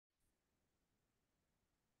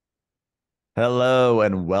Hello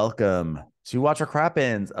and welcome to Watch Our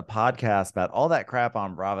Crappens, a podcast about all that crap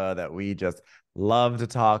on Bravo that we just love to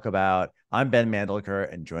talk about. I'm Ben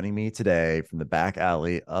Mandelker, and joining me today from the back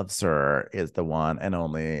alley of Sir is the one and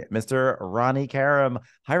only Mr. Ronnie Karam.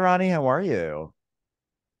 Hi, Ronnie. How are you?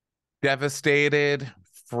 Devastated,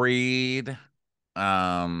 freed,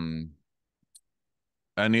 um,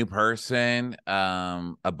 a new person,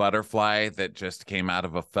 a butterfly that just came out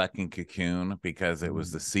of a fucking cocoon because it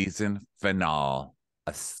was the Mm, season finale,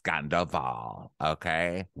 a Scandoval,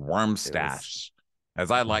 okay? Worm it was. stash,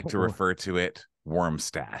 as I like to refer to it, worm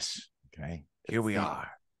stash. Okay, here It's we the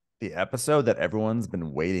are. episode that everyone's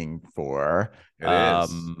been waiting for. It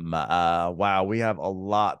is. Wow, we have a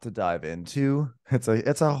lot to dive into. It's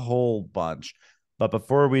a whole bunch. But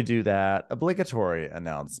before we do that, obligatory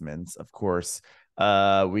announcements. Of course,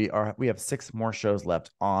 we have six more shows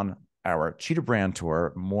left on our Cheetah Brand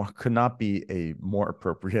tour. More could not be a more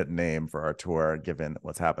appropriate name for our tour given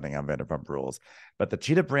what's happening on Vanderpump Rules. But the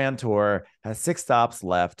Cheetah Brand tour has six stops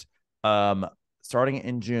left. Um, Starting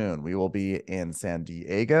in June, we will be in San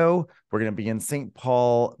Diego. We're going to be in St.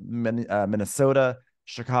 Paul, Minnesota,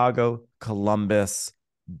 Chicago, Columbus,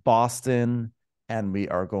 Boston, and we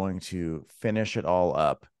are going to finish it all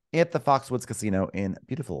up at the Foxwoods Casino in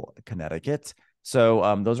beautiful Connecticut. So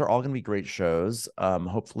those are all going to be great shows.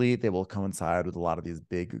 Hopefully, they will coincide with a lot of these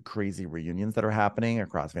big, crazy reunions that are happening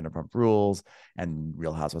across Vanderpump Rules and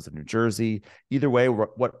Real Housewives of New Jersey. Either way,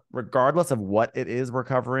 regardless of what it is we're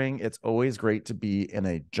covering, it's always great to be in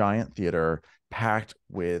a giant theater packed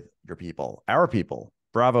with your people, our people,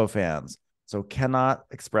 Bravo fans. So cannot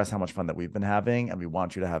express how much fun that we've been having, and we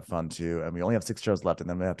want you to have fun too. And we only have six shows left, and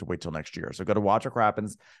then we have to wait till next year. So go to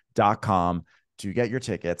watchacrappens.com to get your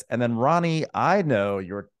tickets. And then Ronnie, I know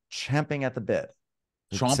you're champing at the bit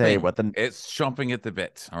to say Chomping. what the It's chomping at the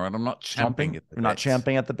bit. All right. I'm not champing chomping. at the You're not bit.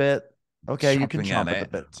 champing at the bit. Okay, you can Chomping at chomp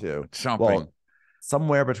at the it. bit too. Chomping. Well,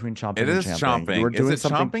 somewhere between It chomping and is champing, you chomping. were Is doing it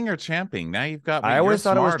something. chomping or champing? Now you've got me. I You're always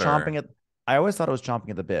thought it was chomping smarter. at. I always thought it was chomping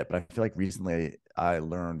at the bit, but I feel like recently I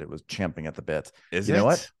learned it was champing at the bit. Is You know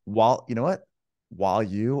what? it? While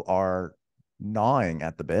you are gnawing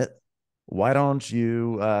at the bit, why don't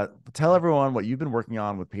you tell everyone what you've been working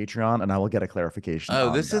on with Patreon, and I will get a clarification Oh,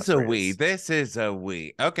 on this that is a we. phrase. This is a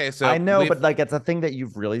we. Okay, I so know, we've but like it's a thing that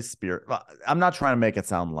you've really spirit. Well, I'm not trying to make it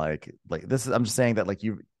sound like this is. I'm just saying that like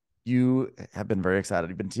you have been very excited.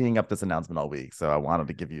 You've been teeing up this announcement all week, so I wanted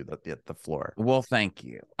to give you the floor. well, thank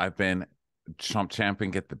you. I've been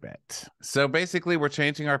champing at the bit. So basically, we're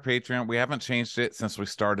changing our Patreon. We haven't changed it since we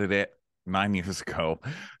started it 9 years ago.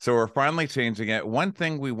 So we're finally changing it. One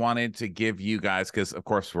thing we wanted to give you guys, because of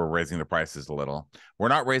course we're raising the prices a little. We're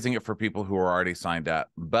not raising it for people who are already signed up,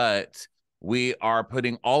 but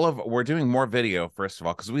we're doing more video, first of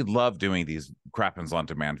all, because we love doing these Crappens on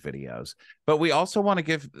demand videos. But we also want to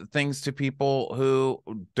give things to people who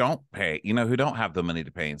don't pay, who don't have the money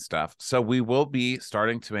to pay and stuff. So we will be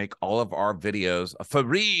starting to make all of our videos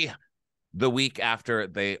free the week after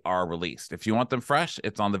they are released. If you want them fresh,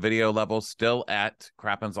 it's on the video level still at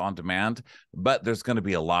Crappens on Demand, but there's going to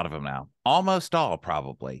be a lot of them now. Almost all,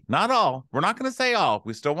 probably. Not all. We're not going to say all.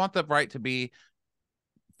 We still want the right to be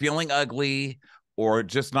feeling ugly or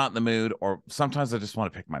just not in the mood, or sometimes I just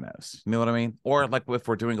want to pick my nose. You know what I mean? Or like if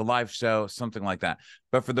we're doing a live show, something like that.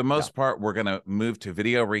 But for the Yeah. most part, we're going to move to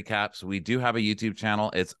video recaps. We do have a YouTube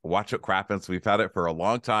channel. It's Watch What Crappens. We've had it for a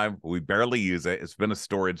long time. We barely use it. It's been a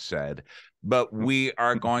storage shed, but we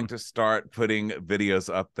are going to start putting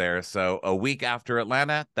videos up there. So a week after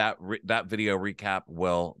Atlanta, that video recap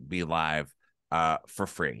will be live for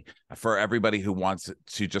free for everybody who wants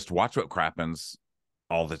to just watch what crappens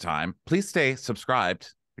all the time. Please stay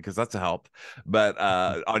subscribed because that's a help, but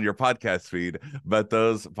on your podcast feed. But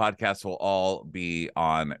those podcasts will all be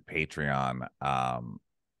on Patreon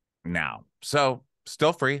now. So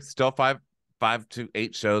still free, still five to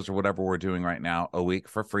eight shows or whatever we're doing right now a week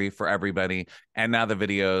for free for everybody. And now the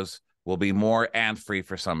videos will be more and free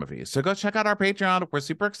for some of you. So go check out our Patreon. We're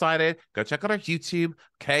super excited. Go check out our YouTube.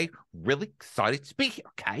 Okay. Really excited to be here.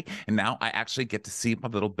 Okay. And now I actually get to see my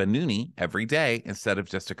little Benuni every day instead of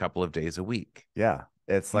just a couple of days a week. Yeah,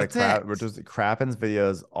 it's like That's it. we're just crapping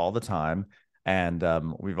videos all the time, and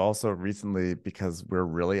we've also recently, because we're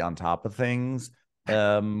really on top of things,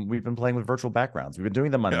 we've been playing with virtual backgrounds. We've been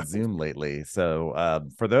doing them on Yeah. Zoom lately. So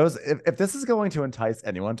for those, if this is going to entice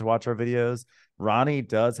anyone to watch our videos, Ronnie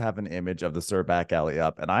does have an image of the Sir back alley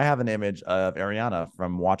up, and I have an image of Ariana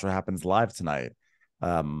from Watch What Happens Live tonight.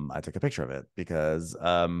 I took a picture of it because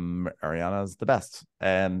Ariana's the best,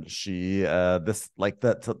 and she this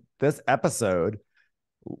episode,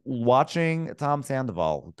 watching Tom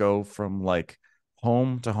Sandoval go from like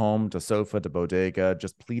home to sofa to bodega,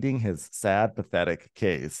 just pleading his sad, pathetic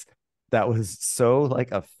case that was so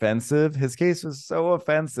like offensive. His case was so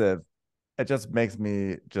offensive. It just makes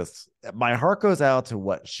me just my heart goes out to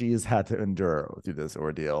what she's had to endure through this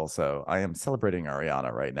ordeal. So I am celebrating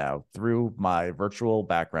Ariana right now through my virtual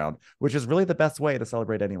background, which is really the best way to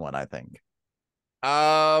celebrate anyone, I think.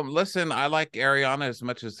 Listen, I like Ariana as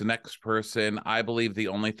much as the next person. I believe the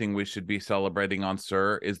only thing we should be celebrating on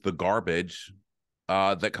Sir is the garbage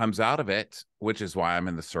that comes out of it, which is why I'm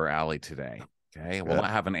in the Sir Alley today. Okay. Well, Good. I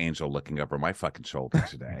have an angel looking over my fucking shoulder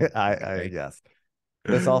today. I Okay. yes.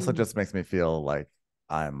 This also just makes me feel like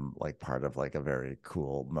I'm like part of like a very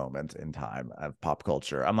cool moment in time of pop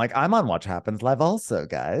culture. I'm like, I'm on Watch Happens Live also,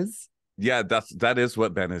 guys. Yeah, that is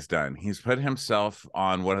what Ben has done. He's put himself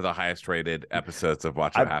on one of the highest rated episodes of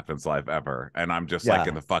Watch What I Happens Live ever, and I'm just like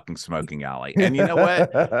in yeah. the fucking smoking alley. And you know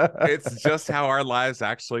what? It's just how our lives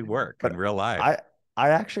actually work in But real life. I I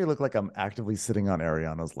actually look like I'm actively sitting on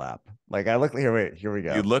Ariana's lap. Like I look here, wait, here we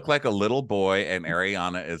You go. look like a little boy, and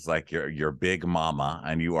Ariana is like your big mama,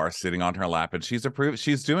 and you are sitting on her lap, and she's approved.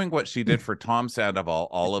 She's doing what she did for Tom Sandoval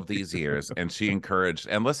all of these years, and she encouraged.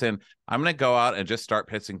 And listen, I'm gonna go out and just start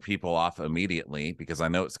pissing people off immediately because I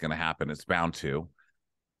know it's gonna happen. It's bound to. You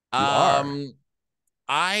are. Um,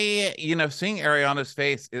 seeing Ariana's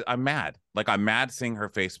face, I'm mad. Like I'm mad seeing her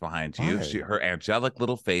face behind you. Why? Her angelic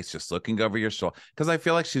little face just looking over your shoulder. Because I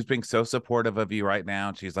feel like she's being so supportive of you right now.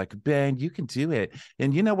 And she's like, Ben, you can do it.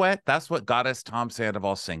 And you know what? That's what got us Tom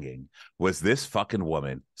Sandoval singing was this fucking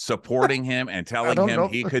woman supporting him and I telling don't him know.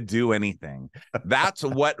 he could do anything. That's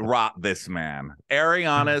what wrought this man.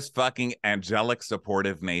 Ariana's fucking angelic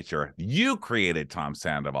supportive nature. You created Tom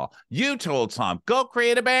Sandoval. You told Tom, go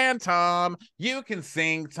create a band, Tom. You can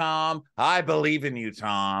sing, Tom. I believe in you,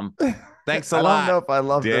 Tom. Thanks a I don't know lot, if I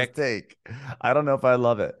love this Dick. take. I don't know if I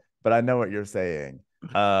love it, but I know what you're saying.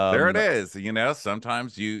 There it Um, is.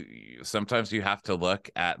 Sometimes you have to look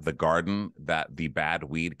at the garden that the bad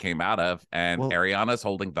weed came out of, and well, Ariana's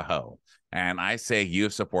holding the hoe. And I say you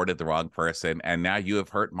have supported the wrong person, and now you have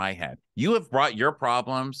hurt my head. You have brought your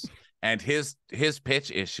problems and his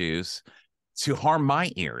pitch issues to harm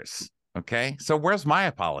my ears. Okay, so where's my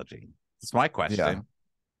apology? It's my yeah. question.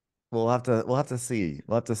 We'll have to see.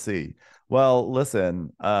 We'll have to see. Well,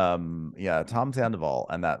 listen, yeah, Tom Sandoval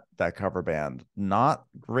and that cover band, not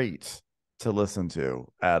great to listen to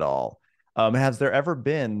at all. Has there ever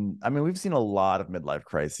been, I mean, we've seen a lot of midlife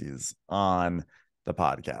crises on the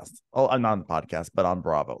podcast. Oh, not on the podcast, but on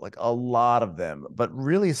Bravo, like a lot of them, but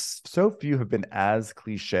really so few have been as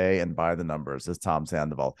cliche and by the numbers as Tom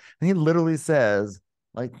Sandoval. And he literally says,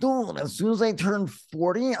 like, dude, as soon as I turned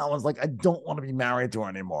 40, I was like, I don't want to be married to her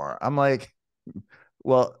anymore. I'm like,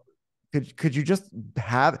 well, could you just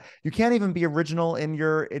have you can't even be original in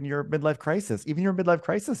your midlife crisis. Even your midlife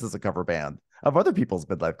crisis is a cover band of other people's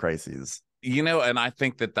midlife crises. And I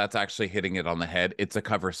think that that's actually hitting it on the head. It's a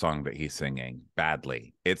cover song that he's singing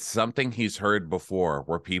badly. It's something he's heard before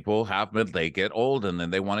where people have they get old and then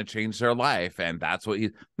they want to change their life. And that's what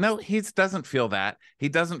no, he doesn't feel that. He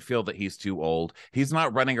doesn't feel that he's too old. He's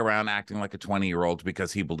not running around acting like a 20-year-old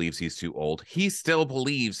because he believes he's too old. He still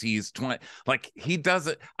believes he's 20. Like he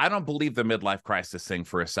doesn't. I don't believe the midlife crisis thing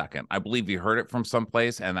for a second. I believe he heard it from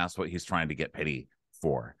someplace and that's what he's trying to get pity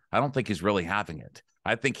for. I don't think he's really having it.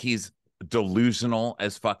 I think he's delusional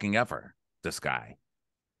as fucking ever, this guy.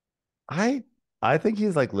 I I think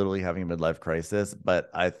he's like literally having a midlife crisis, but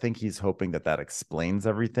I think he's hoping that that explains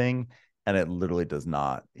everything, and it literally does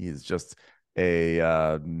not. He's just a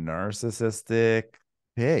narcissistic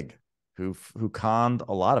pig who conned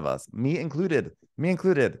a lot of us, me included, me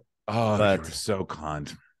included. Oh, you were But so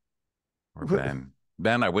kind. Or Ben.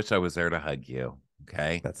 Ben, I wish I was there to hug you.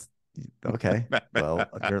 Okay. that's okay. Well,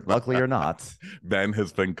 luckily you're not. Ben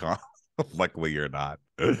has been con. Luckily, you're not.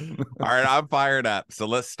 All right, I'm fired up. So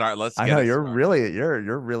let's start. Let's I get know it started.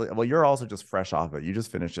 you're really well. You're also just fresh off it. You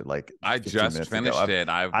just finished it like I 15 just minutes ago. finished it.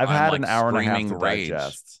 I've I'm had an like hour and a half screaming to rage.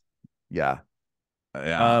 digest. Yeah.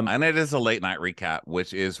 Yeah, Um, and it is a late night recap,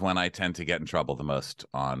 which is when I tend to get in trouble the most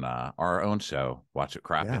on our own show, Watch It yeah.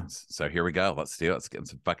 Crappens. So here we go. Let's do it. Let's get in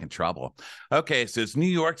some fucking trouble. Okay, so it's New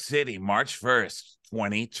York City, March 1st,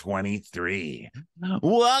 2023.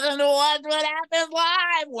 Welcome to Watch What Happens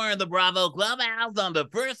Live. We're in the Bravo Clubhouse on the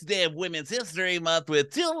first day of Women's History Month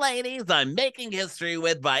with two ladies I'm making history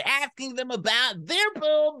with by asking them about their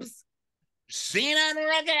boobs. Sheena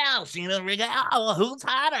and Raquel, who's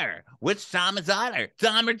hotter? Which Tom is hotter,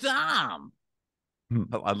 Tom or Tom?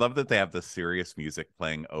 I love that they have the serious music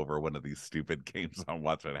playing over one of these stupid games on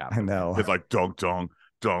Watch What I Happens. know. It's like dong dong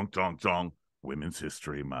dong dong dong. Women's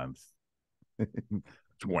History Month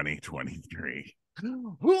 2023.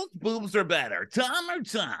 Whose boobs are better, Tom or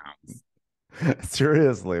Tom's?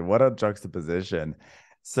 Seriously, what a juxtaposition.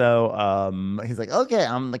 So he's like, okay,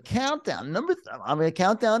 I'm the countdown. I'm gonna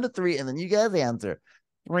count down to three, and then you guys answer.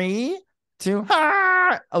 Three, two,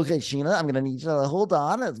 ah! Okay, Sheena, I'm gonna need you to hold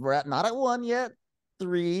on as we're not at one yet.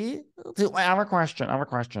 Three, two. I have a question. I have a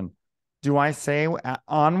question. Do I say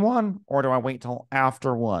on one or do I wait till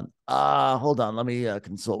after one? Hold on. Let me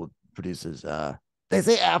consult with producers. They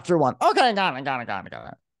say after one. Okay, got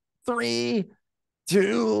it. Three,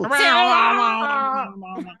 two.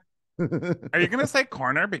 Are you gonna say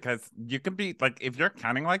corner? Because you could be like, if you're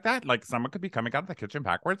counting like that, like someone could be coming out of the kitchen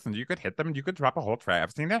backwards, and you could hit them, and you could drop a whole tray.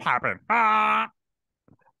 I've seen it happen.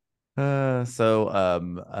 Yeah, so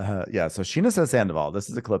Sheena says Sandoval. This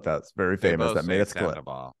is a clip that's very They famous both that made say its clip.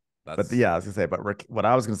 Sandoval. But That's yeah, I was gonna say, but what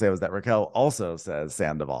I was gonna say was that Raquel also says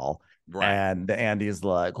Sandoval, right. and Andy's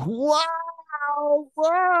like, wow,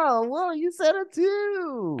 you said it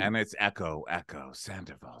too. And it's echo, echo,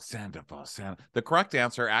 Sandoval, Sandoval, Sandoval. The correct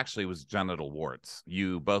answer actually was genital warts.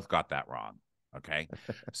 You both got that wrong. Okay.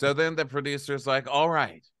 So then the producer's like, all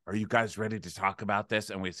right, are you guys ready to talk about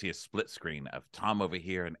this? And we see a split screen of Tom over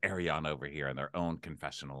here and Ariana over here in their own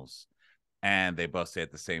confessionals. And they both say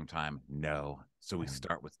at the same time, no. So we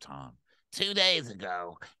start with Tom. 2 days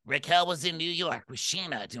ago, Raquel was in New York with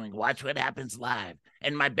Sheena doing Watch What Happens Live,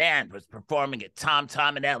 and my band was performing at Tom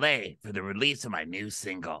Tom in LA for the release of my new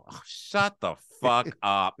single. Oh, shut the fuck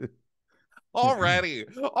up. Already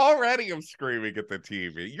I'm screaming at the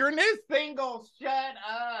TV. Your new single, shut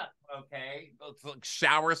up. Okay. It's like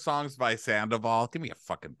shower songs by Sandoval. Give me a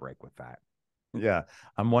fucking break with that. Yeah,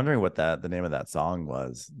 I'm wondering what the name of that song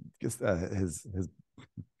was.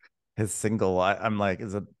 His single. I'm like,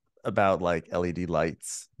 is it about like LED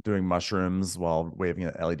lights doing mushrooms while waving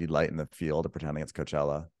an LED light in the field and pretending it's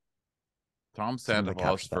Coachella? Tom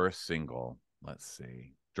Sandoval's first single. Let's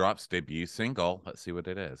see. Drops debut single. Let's see what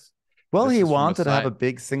it is. Well, he wanted to have a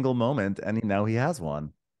big single moment, and now he has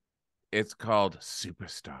one. It's called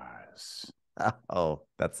Superstars. Oh,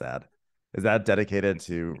 that's sad. Is that dedicated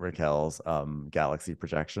to Raquel's galaxy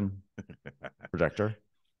projector?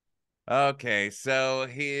 Okay, so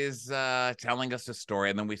he's telling us a story,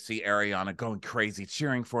 and then we see Ariana going crazy,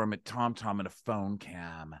 cheering for him at Tom Tom in a phone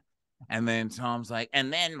cam. And then Tom's like,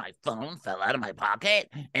 and then my phone fell out of my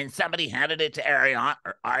pocket, and somebody handed it to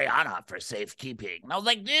Ariana for safekeeping. And I was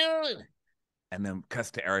like, dude. And then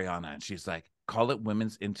cuts to Ariana, and she's like, call it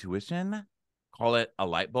women's intuition, call it a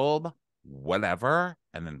light bulb, whatever.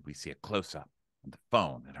 And then we see a close-up on the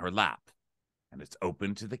phone in her lap, and it's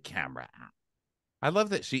open to the camera app. I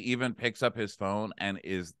love that she even picks up his phone and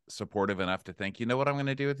is supportive enough to think, you know what I'm going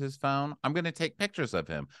to do with his phone? I'm going to take pictures of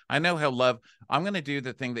him. I know I'm going to do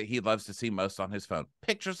the thing that he loves to see most on his phone,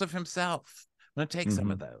 pictures of himself. I'm going to take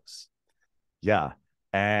some of those. Yeah.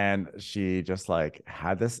 And she just like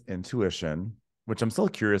had this intuition, which I'm still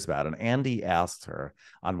curious about. And Andy asked her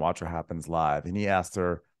on Watch What Happens Live, and he asked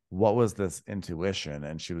her, what was this intuition?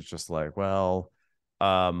 And she was just like, well,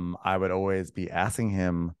 I would always be asking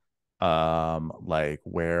him like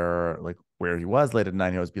where he was late at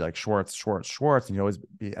night. He always be like, Schwartz, and he'd always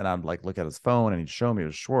be, and I'd like look at his phone and he'd show me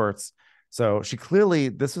his Schwartz. So she clearly,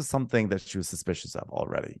 this was something that she was suspicious of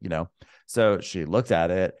already, so she looked at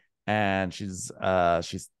it, and she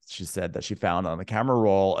said that she found on the camera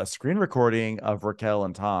roll a screen recording of Raquel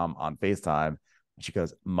and Tom on FaceTime. She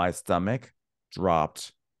goes, my stomach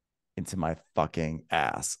dropped into my fucking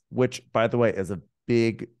ass, which by the way is a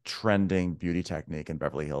big trending beauty technique in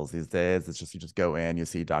Beverly Hills these days. It's just, you just go in, you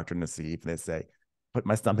see Dr. Nassif, and they say, put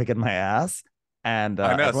my stomach in my ass. And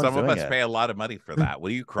I know some of us pay a lot of money for that.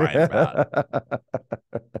 What are you crying about?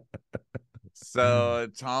 So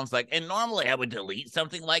Tom's like, and normally I would delete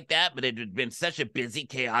something like that, but it had been such a busy,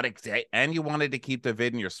 chaotic day. And you wanted to keep the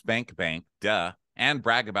vid in your spank bank, duh, and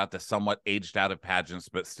brag about the somewhat aged out of pageants,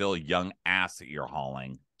 but still young ass that you're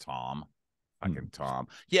hauling, Tom. Fucking Tom.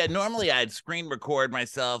 Yeah, normally I'd screen record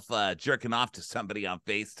myself jerking off to somebody on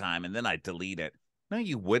FaceTime, and then I'd delete it. No,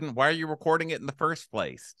 you wouldn't. Why are you recording it in the first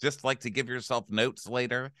place? Just like to give yourself notes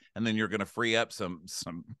later, and then you're going to free up some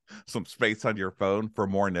space on your phone for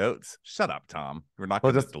more notes? Shut up, Tom. We're not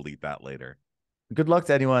going to delete that later. Good luck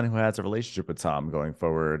to anyone who has a relationship with Tom going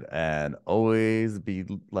forward, and always be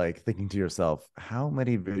like thinking to yourself, how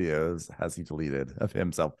many videos has he deleted of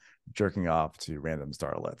himself jerking off to random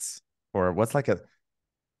starlets? Or what's like a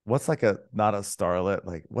not a starlet,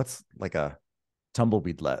 like what's like a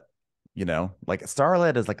tumbleweedlet, like a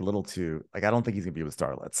starlet is like a little too, like I don't think he's gonna be with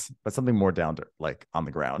starlets, but something more down to like on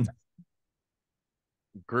the ground.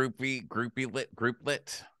 Groupie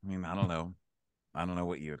lit. I mean, I don't know. I don't know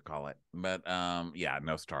what you would call it, but yeah,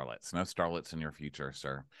 no starlets in your future,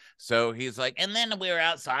 sir. So he's like, And then we were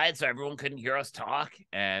outside, so everyone couldn't hear us talk.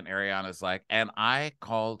 and Ariana's like, and I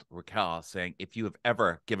called Raquel saying, if you have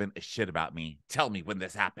ever given a shit about me, tell me when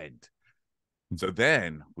this happened. So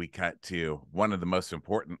then we cut to one of the most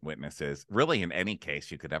important witnesses, really in any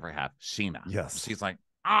case you could ever have, Sheena. Yes. She's like,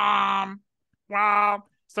 well,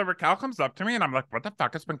 so Raquel comes up to me and I'm like, what the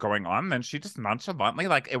fuck has been going on? And then she just nonchalantly,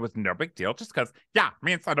 like, it was no big deal just because, yeah,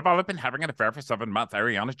 me and Sandoval have been having an affair for 7 months.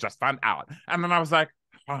 Ariana just found out. And then I was like,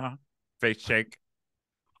 face shake.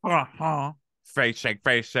 Face shake,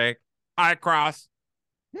 face shake. Eye cross.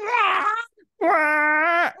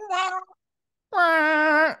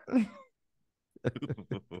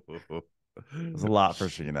 It's a lot for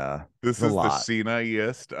Sheena. This It's a is the lot.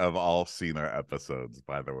 Cena-iest of all Cena episodes,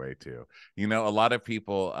 by the way, too. You know, a lot of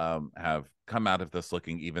people have come out of this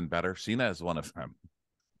looking even better. Sheena is one of them.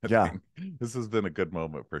 I Yeah. think this has been a good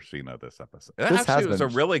moment for Sheena this episode. This Actually, has it was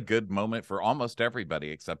been a really good moment for almost everybody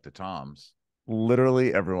except the Toms.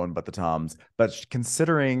 literally everyone but the Toms. But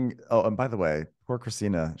considering, oh, and by the way, poor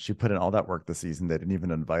Christina, she put in all that work this season. They didn't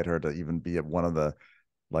even invite her to even be at one of the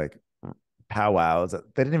like powwows.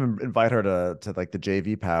 They didn't even invite her to like the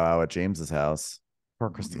JV powwow at James's house. Poor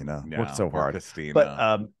Christina worked so poor hard. Christina.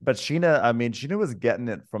 But Sheena, I mean, Sheena was getting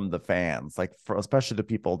it from the fans, like for especially the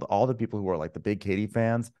people, all the people who are like the big Katie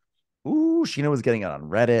fans. Ooh, Sheena was getting it on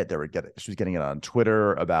Reddit. She was getting it on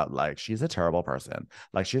Twitter about like she's a terrible person,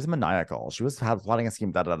 like she's maniacal. She was plotting a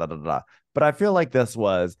scheme, da da da da da. But I feel like this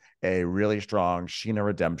was a really strong Sheena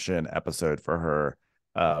redemption episode for her,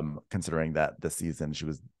 considering that this season she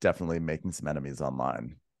was definitely making some enemies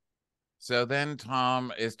online. So then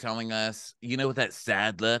Tom is telling us, you know, with that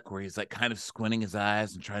sad look where he's like kind of squinting his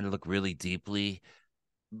eyes and trying to look really deeply.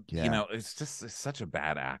 Yeah. You know, it's such a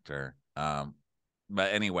bad actor.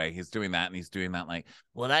 But anyway, he's doing that and he's doing that like,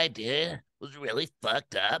 what I did was really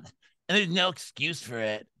fucked up, and there's no excuse for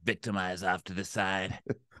it. Victimized off to the side,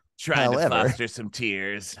 trying to foster some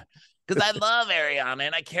tears. Because I love Ariana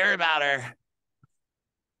and I care about her.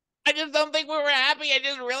 I just don't think we were happy. I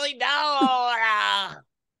just really don't.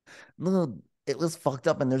 No, it was fucked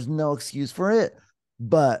up and there's no excuse for it.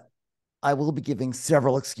 But I will be giving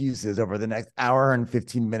several excuses over the next hour and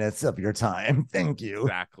 15 minutes of your time. Thank you.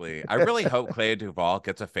 Exactly. I really hope Clea Duvall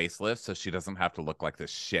gets a facelift so she doesn't have to look like this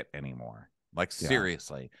shit anymore. Like,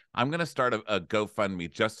 seriously. I'm going to start a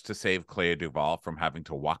GoFundMe just to save Clea Duvall from having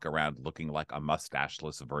to walk around looking like a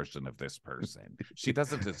mustacheless version of this person. She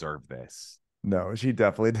doesn't deserve this. No, she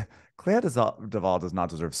definitely. Clea Duvall does not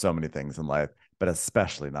deserve so many things in life, but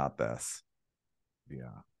especially not this.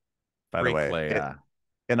 Yeah. By the way,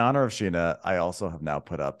 in honor of Sheena, I also have now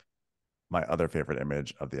put up my other favorite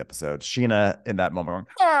image of the episode. Sheena in that moment.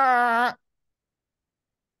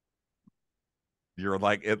 You're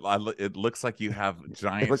like, it looks like you have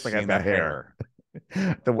giant looks like I've got hair.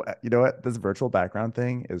 You know what? This virtual background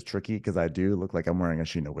thing is tricky because I do look like I'm wearing a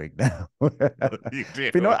Sheena wig now. You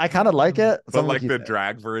do. But you know what? I kind of like it. But like the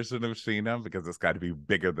drag version of Sheena, because it's got to be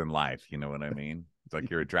bigger than life. You know what I mean? It's like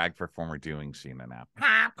you're a drag performer doing Sheena now.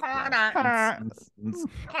 Corner.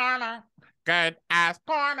 Good ass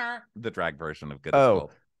corner. The drag version of Good as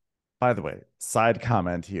Gold. By the way, side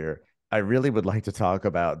comment here. I really would like to talk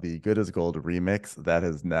about the Good as Gold remix that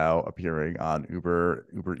is now appearing on Uber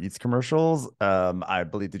Eats commercials. I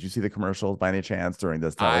believe, did you see the commercials by any chance during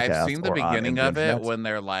this telecast? I've seen the beginning of it when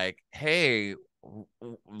they're like, hey,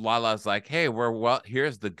 Lala's like, hey,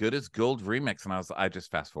 here's the Good as Gold remix. And I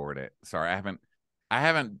just fast forward it. Sorry, I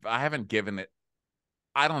haven't given it.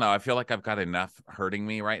 I don't know. I feel like I've got enough hurting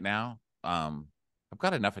me right now. I've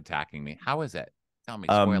got enough attacking me. How is it? Tell me,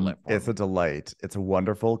 spoil it for it's me. a delight. It's a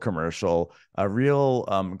wonderful commercial, a real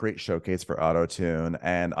great showcase for auto-tune.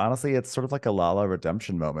 And honestly, it's sort of like a Lala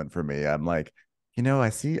redemption moment for me. I'm like, you know, I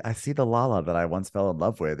see the Lala that I once fell in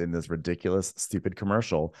love with in this ridiculous, stupid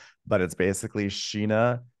commercial, but it's basically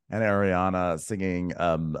Sheena and Ariana singing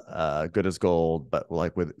Good as Gold, but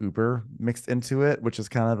like with Uber mixed into it, which is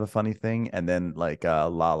kind of a funny thing. And then like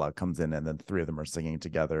Lala comes in and then three of them are singing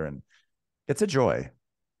together, and it's a joy.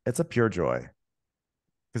 It's a pure joy.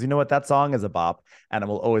 Because you know what? That song is a bop, and it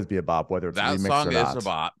will always be a bop, whether it's that remixed song or not. is a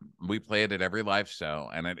bop. We play it at every live show,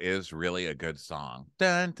 and it is really a good song.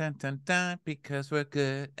 Dun dun dun dun, because we're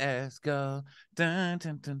good as gold. Dun,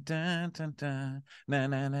 dun, dun, dun, dun, dun. Na,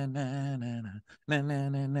 na, na, na, na, na. Na, na,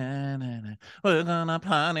 na, na, na, na. We're gonna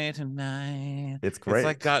party tonight. It's It's like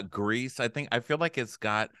great. got Grease. I feel like it's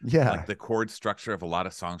got like Yeah, the chord structure of a lot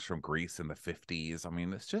of songs from Grease in the 50s. I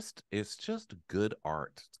mean, it's just good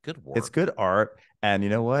art. It's good it's work. good art. And you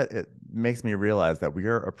know what? It makes me realize that we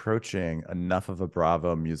are approaching enough of a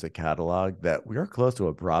Bravo music catalog that we are close to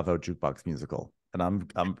a Bravo jukebox musical. And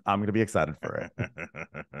I'm gonna be excited for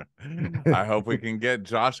I hope we it. can get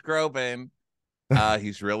Josh Groban.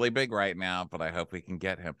 He's really big right now, but I hope we can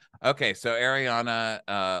get him. Okay, so Ariana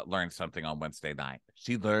learned something on Wednesday night.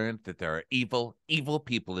 She learned that there are evil, evil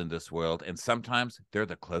people in this world, and sometimes they're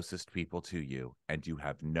the closest people to you, and you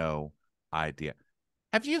have no idea.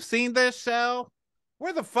 Have you seen this show?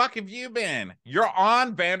 Where the fuck have you been? You're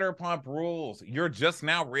on Vanderpump Rules. You're just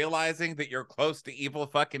now realizing that you're close to evil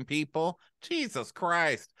fucking people. Jesus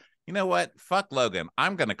Christ. You know what? Fuck Logan.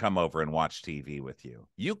 I'm going to come over and watch TV with you.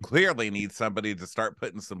 You clearly need somebody to start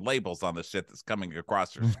putting some labels on the shit that's coming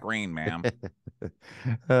across your screen, ma'am.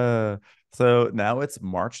 uh, so now it's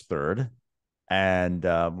March 3rd, and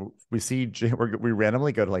we see we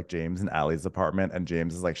randomly go to like James and Allie's apartment, and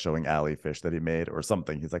James is like showing Allie fish that he made or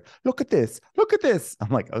something. He's like, look at this, look at this. I'm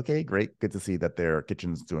like, okay, great, good to see that their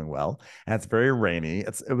kitchen's doing well. And it's very rainy.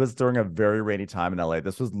 It was during a very rainy time in LA.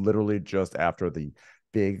 This was literally just after the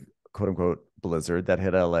big quote unquote blizzard that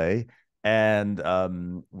hit LA. And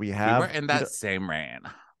We were in that same rain.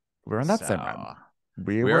 we're in that same run. So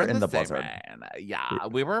We we were were in in the the same blizzard. rain. Yeah,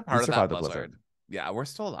 We, we were a we part of that survived the blizzard. blizzard. Yeah, we're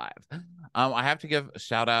still alive. I have to give a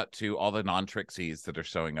shout out to all the non-Trixies that are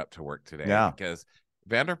showing up to work today Yeah. because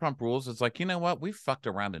Vanderpump Rules is like, you know what? We've fucked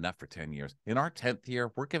around enough for 10 years. In our 10th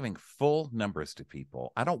year, we're giving full numbers to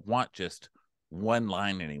people. I don't want just one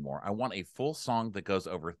line anymore. I want a full song that goes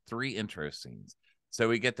over 3 intro scenes. So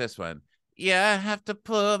we get this one. Yeah, I have to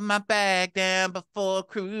put my bag down before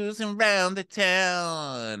cruising around the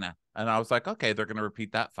town. And I was like, okay, they're going to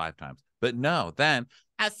repeat that 5 times. But no, then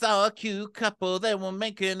I saw a cute couple, they were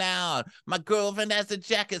making out. My girlfriend has a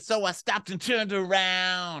jacket, so I stopped and turned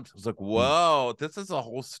around. I was like, whoa, this is a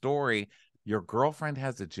whole story. Your girlfriend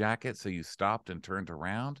has a jacket, so you stopped and turned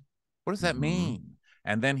around? What does that mean?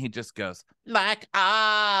 And then he just goes, like,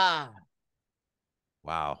 ah.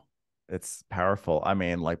 Wow. It's powerful. I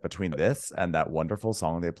mean, like between this and that wonderful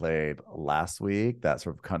song they played last week, that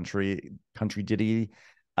sort of country ditty,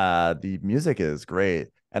 the music is great.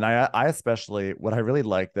 And I especially what I really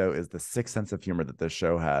like though is the sick sense of humor that this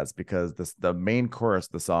show has because the main chorus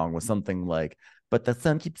of the song was something like, "But the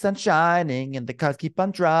sun keeps on shining and the cars keep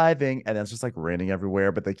on driving," and it's just like raining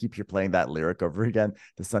everywhere. But they keep here playing that lyric over again.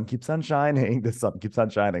 The sun keeps on shining. The sun keeps on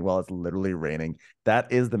shining while it's literally raining. That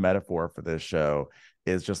is the metaphor for this show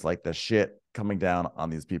is just like the shit coming down on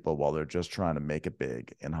these people while they're just trying to make it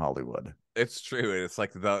big in Hollywood. It's true. It's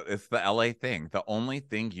like it's the LA thing. The only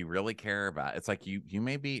thing you really care about. It's like you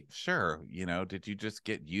may be sure, did you just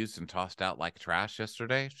get used and tossed out like trash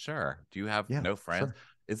yesterday? Sure. Do you have Yeah, no friends? sure.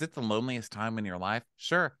 Is it the loneliest time in your life?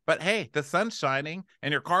 Sure. But hey, the sun's shining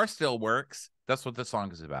and your car still works. That's what this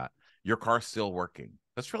song is about. Your car's still working.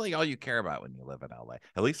 That's really all you care about when you live in LA.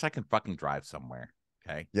 At least I can fucking drive somewhere.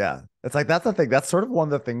 Okay. Yeah. It's like that's the thing. That's sort of one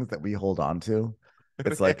of the things that we hold on to. It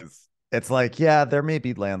It's like is. it's like, yeah, there may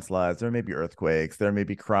be landslides, there may be earthquakes, there may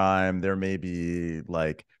be crime, there may be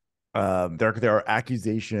like there are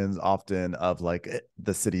accusations often of like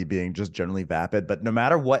the city being just generally vapid, but no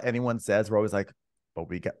matter what anyone says, we're always like, but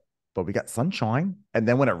we got sunshine. And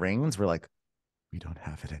then when it rains, we're like, we don't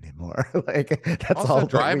have it anymore. Like that's Also all that we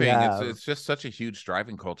driving, it's have. it's just such a huge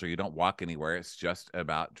driving culture. You don't walk anywhere. It's just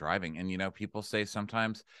about driving. And people say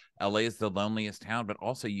sometimes LA is the loneliest town, but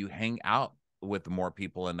also you hang out with more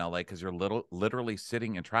people in LA because you're literally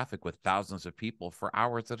sitting in traffic with thousands of people for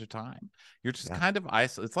hours at a time. You're just Yeah. kind of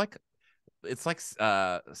isolated. It's like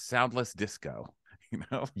soundless disco.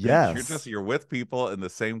 Yes. You're with people in the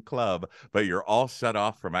same club, but you're all shut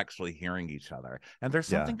off from actually hearing each other. And there's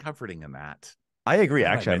Yeah. something comforting in that. I agree.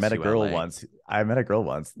 Damn, I Actually, I miss met a you, girl LA. once. I met a girl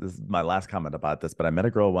once. This is my last comment about this, but I met a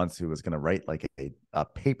girl once who was going to write like a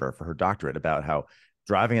paper for her doctorate about how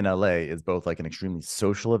driving in LA is both like an extremely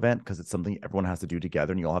social event because it's something everyone has to do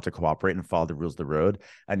together and you all have to cooperate and follow the rules of the road.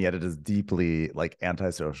 And yet it is deeply like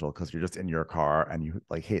antisocial because you're just in your car and you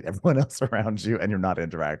like hate everyone else around you and you're not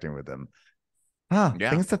interacting with them. Yeah.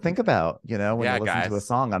 Things to think about, when you Yeah, listen to a guys.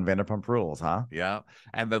 song on Vanderpump Rules, huh? Yeah.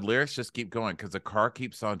 And the lyrics just keep going because the car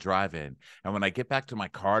keeps on driving. And when I get back to my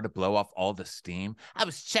car to blow off all the steam, I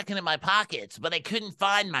was checking in my pockets, but I couldn't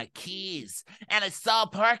find my keys. And I saw a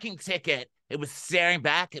parking ticket. It was staring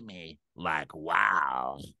back at me like,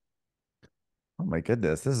 wow. Oh my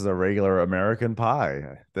goodness, this is a regular American Pie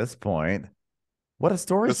at this point. What a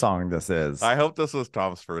story This, song this is. I hope this was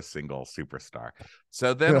Tom's first single, Superstar.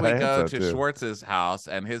 So then we I hope go so to too. Schwartz's house,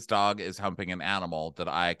 and his dog is humping an animal that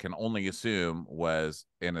I can only assume was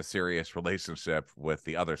in a serious relationship with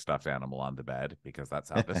the other stuffed animal on the bed, because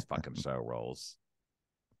that's how this fucking show rolls.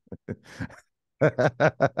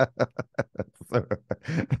 So,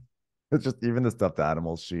 it's just even the stuffed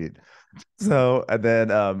animal sheet. So, and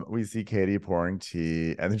then we see Katie pouring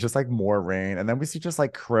tea, and it's just like more rain, and then we see just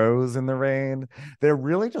like crows in the rain. They're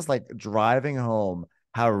really just like driving home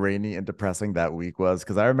how rainy and depressing that week was,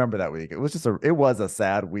 because I remember that week. It was a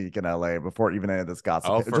sad week in LA before even any of this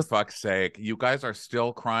gossip. Oh, It for just fuck's sake. You guys are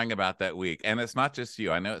still crying about that week. And it's not just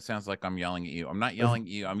you. I know it sounds like I'm yelling at you. I'm not yelling at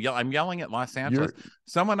you. I'm yelling at Los Angeles. you're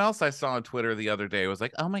Someone else I saw on Twitter the other day was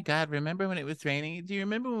like, "Oh my God, remember when it was raining? Do you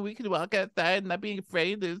remember when we could walk outside and not being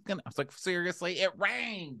afraid that it's gonna?" I was like, seriously, it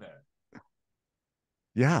rained.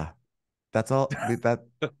 yeah, that's all that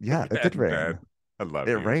yeah, it did And rain. Ben, I love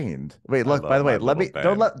It you. rained. Wait, I look, by love the my way, let little me Ben.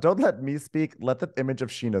 don't let me speak. Let the image of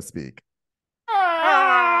Sheena speak.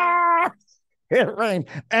 It rained.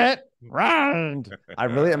 It rained. I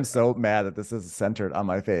really am so mad that this is centered on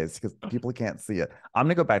my face because people can't see it. I'm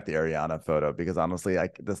gonna go back to the Ariana photo because honestly,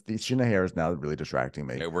 these Sheena hair is now really distracting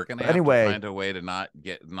me. Okay, we're gonna But have to anyway, find a way to not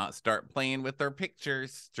start playing with their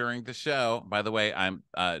pictures during the show. By the way, oh,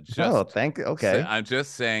 okay. I'm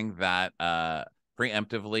just saying that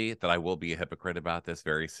preemptively that I will be a hypocrite about this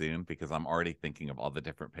very soon, because I'm already thinking of all the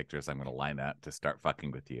different pictures I'm gonna line up to start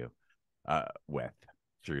fucking with you with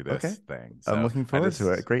through Okay. this thing. I'm So looking I forward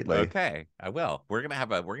to it just greatly. okay, I will. We're gonna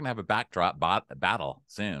have a backdrop battle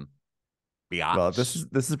soon. Well, Biatch.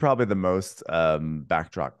 this is probably the most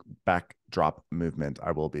backdrop movement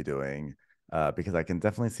I will be doing because I can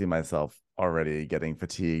definitely see myself already getting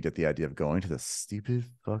fatigued at the idea of going to the stupid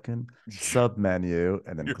fucking sub menu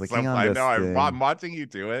and then You're so clicking on I know this I'm thing. watching you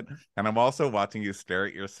do it, and I'm also watching you stare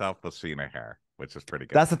at yourself with Sheena hair, which is pretty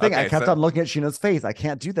good. That's the thing. I Okay, kept so on looking at Sheena's face. I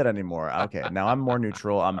can't do that anymore. Okay, now I'm more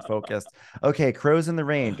neutral. I'm focused. Okay, Crows in the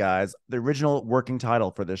Rain, guys. The original working title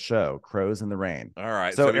for this show, Crows in the Rain. all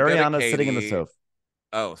right, So so we go to Ariana's sitting in the Katie. sofa.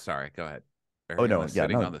 Oh, sorry, go ahead. Oh no, Ariana's yeah,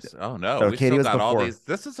 sitting no. on this. Oh no, Oh, we've Katie still was got all before. these.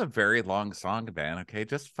 This is a very long song, man. Okay,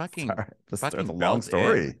 just Sorry, it's a fucking long belt in.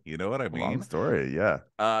 story. You know what I A long mean? story. Yeah.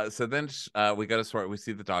 So then we go to sort. We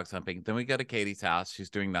see the dogs humping. Then we go to Katie's house. She's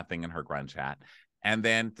doing nothing in her grunge hat, and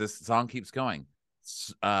then this song keeps going.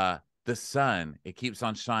 The sun, it keeps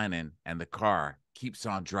on shining, and the car keeps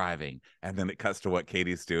on driving, and then it cuts to what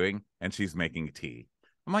Katie's doing, and she's making tea.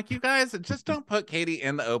 I'm like, you guys, just don't put Katie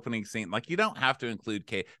in the opening scene. Like, you don't have to include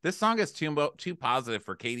Kate. This song is too positive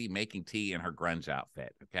for Katie making tea in her grunge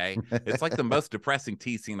outfit. Okay, it's like the most depressing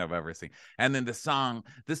tea scene I've ever seen. And then the song,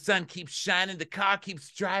 the sun keeps shining, the car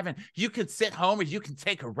keeps driving. You can sit home or you can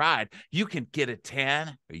take a ride. You can get a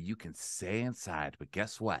tan or you can stay inside. But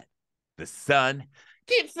guess what? The sun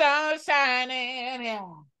keeps on shining. Yeah.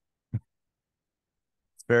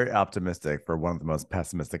 It's very optimistic for one of the most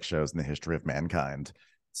pessimistic shows in the history of mankind.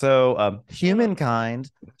 So, humankind.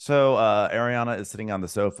 So, Ariana is sitting on the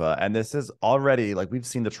sofa, and this is already like we've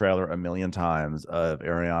seen the trailer a million times of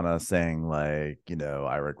Ariana saying, like,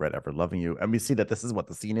 I regret ever loving you. And we see that this is what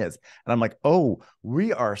the scene is. And I'm like, oh,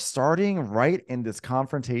 we are starting right in this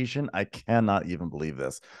confrontation. I cannot even believe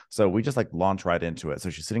this. So, we just like launch right into it. So,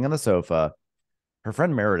 she's sitting on the sofa. Her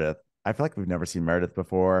friend Meredith, I feel like we've never seen Meredith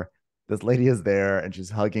before. This lady is there and she's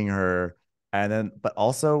hugging her. And then, but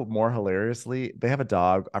also more hilariously, they have a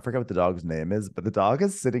dog. I forget what the dog's name is, but the dog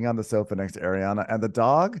is sitting on the sofa next to Ariana. And the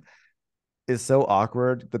dog is so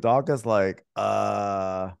awkward. The dog is like,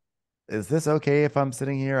 is this okay if I'm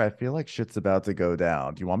sitting here? I feel like shit's about to go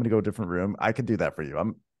down. Do you want me to go to a different room? I can do that for you.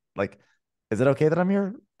 I'm like, is it okay that I'm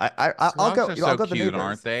here? I'll Dogs go. are I'll so go to the cute, aren't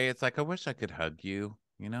neighbors. they? It's like, I wish I could hug you.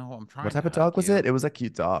 I'm What trying to type of hug dog was it? you. It was a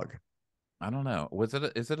cute dog. I don't know.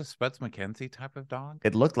 Is it a Spuds McKenzie type of dog?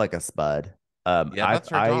 It looked like a spud. Yeah, that's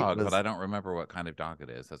her I dog, but was I don't remember what kind of dog it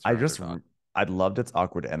is. That's I her other just dog. I loved its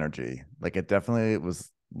awkward energy. Like it definitely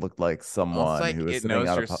was looked like Well, it's someone like who was it sitting knows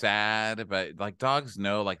on you're sad, but like dogs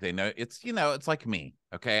know, like they know it's like me.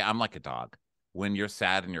 Okay. I'm like a dog. When you're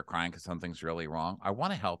sad and you're crying because something's really wrong, I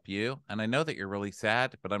want to help you. And I know that you're really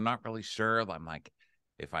sad, but I'm not really sure. I'm like,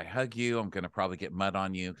 if I hug you, I'm going to probably get mud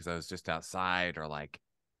on you because I was just outside, or like,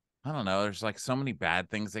 I don't know. There's like so many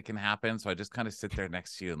bad things that can happen. So I just kind of sit there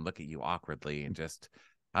next to you and look at you awkwardly and just,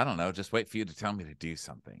 I don't know, just wait for you to tell me to do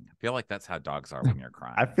something. I feel like that's how dogs are when you're I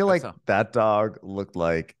crying. feel That's like how. that dog looked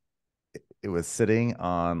like it was sitting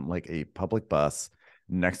on like a public bus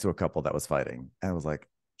next to a couple that was fighting. And I was like,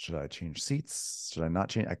 should I change seats? Should I not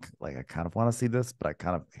change? I kind of want to see this, but I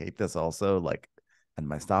kind of hate this also. Like, and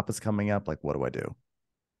my stop is coming up. Like, what do I do?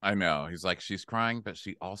 I know. He's like, she's crying, but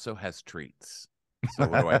she also has treats. So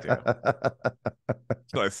what do I do?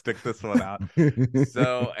 So I stick this one out.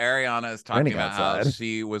 So Ariana is talking Raining about how outside.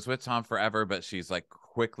 she was with Tom forever, but she's like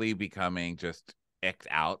quickly becoming just icked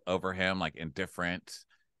out over him, like indifferent.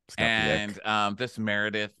 Just got the And ick. this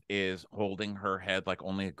Meredith is holding her head like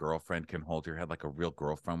only a girlfriend can hold your head, like a real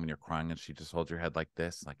girlfriend when you're crying, and she just holds your head like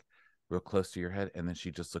this, like real close to your head, and then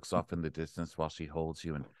she just looks off in the distance while she holds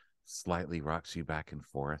you and slightly rocks you back and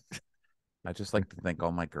forth. I just like to thank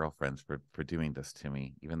all my girlfriends for doing this to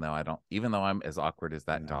me, even though I'm as awkward as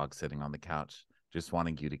that Yeah. dog sitting on the couch, just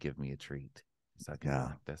wanting you to give me a treat. So I can go Yeah.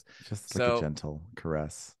 like this. Just like a So gentle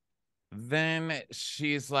caress. then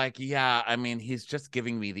she's like, yeah, I mean, he's just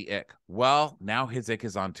giving me the ick. Well, now his ick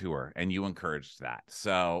is on tour, and you encouraged that.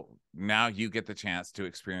 So now you get the chance to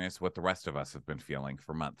experience what the rest of us have been feeling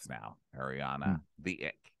for months now, Ariana. The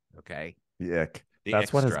ick. Okay. The ick. The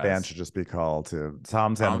That's what his band extras. should just be called, to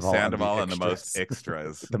Tom Tom Sandoval and the Sandoval and the most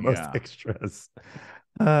extras. extras. The most Yeah. extras.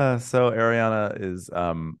 So Ariana is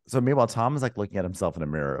so meanwhile Tom is like looking at himself in a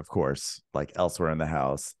mirror, of course, like elsewhere in the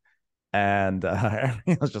house. And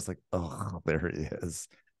Ariana's just like, oh, there he is.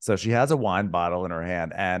 So she has a wine bottle in her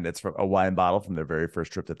hand, and it's from a wine bottle from their very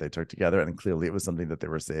first trip that they took together. And clearly it was something that they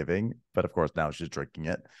were saving. But of course, now she's drinking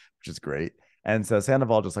it, which is great. And so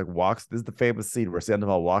Sandoval just like walks. This is the famous scene where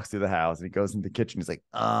Sandoval walks through the house and he goes into the kitchen. He's like,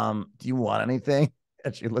 do you want anything?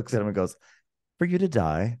 And she looks at him and goes, for you to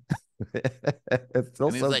die. It's still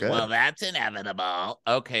And he's so like, well, good. that's inevitable.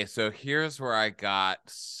 Okay, so here's where I got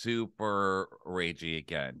super ragey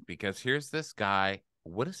again, because here's this guy.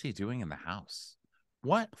 What is he doing in the house?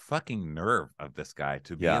 What fucking nerve of this guy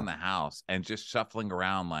to be Yeah. in the house and just shuffling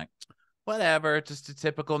around like, whatever, just a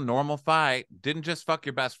typical normal fight. Didn't just fuck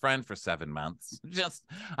your best friend for 7 months.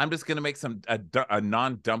 I'm just gonna make a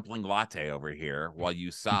non-dumpling latte over here while you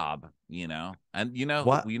sob, And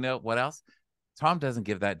What? you know what else? Tom doesn't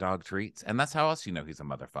give that dog treats, and that's how else you know he's a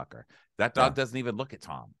motherfucker. That Yeah. dog doesn't even look at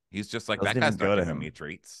Tom. He's just like, Doesn't that even guy's not go to giving me him.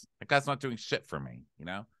 treats. That guy's not doing shit for me.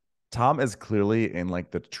 Tom is clearly in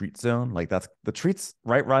like the treat zone. Like that's the treats,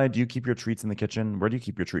 right, Ronnie? Do you keep your treats in the kitchen? Where do you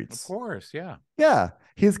keep your Of treats? course, yeah. Yeah.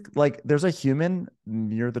 He's like, there's a human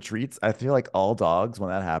near the treats. I feel like all dogs, when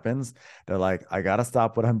that happens, they're like, I gotta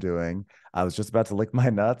stop what I'm doing. I was just about to lick my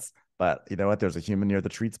nuts, but you know what? There's a human near the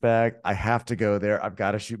treats bag. I have to go there. I've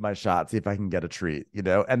got to shoot my shot, see if I can get a treat.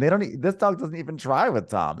 And they don't, this dog doesn't even try with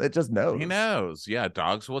Tom. It just He knows. knows. Yeah,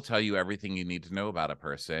 dogs will tell you everything you need to know about a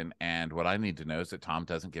person. And what I need to know is that Tom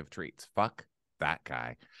doesn't give treats. Fuck that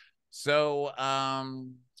guy. So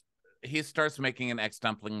he starts making an egg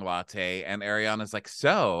dumpling latte, and Ariana's like,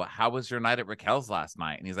 so how was your night at Raquel's last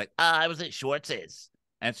night? And he's like, I was at Schwartz's.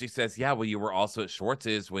 and she says, yeah, well, you were also at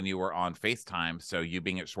Schwartz's when you were on FaceTime. So you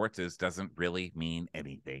being at Schwartz's doesn't really mean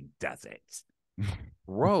anything, does it?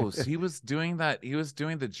 Gross. He was doing that. He was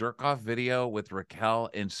doing the jerk off video with Raquel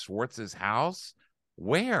in Schwartz's house.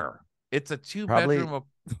 Where? It's a Probably, two-bedroom.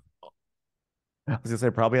 I was gonna say,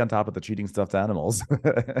 probably on top of the cheating stuffed animals.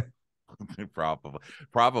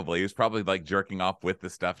 Probably. He was probably like jerking off with the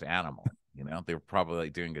stuffed animal. They were probably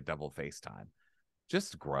like doing a double FaceTime.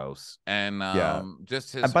 Just gross. And Yeah.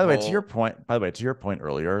 just his And by the way, to your whole, point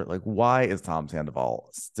earlier, like, why is Tom Sandoval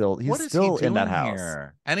still? He's what is he still in that doing house.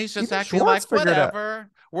 here? And he's just Even acting Schwartz like figured out. whatever.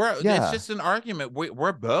 It's Yeah, just an argument.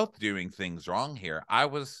 We're both doing things wrong here. I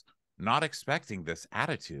was not expecting this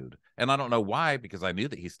attitude. And I don't know why, because I knew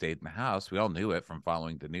that he stayed in the house. We all knew it from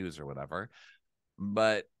following the news or whatever.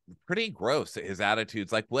 But pretty gross that his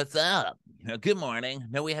attitude's like, what's up? Good morning.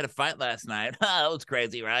 No, we had a fight last night. Oh, it was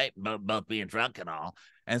crazy, right? Both being drunk and all.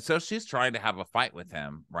 And so she's trying to have a fight with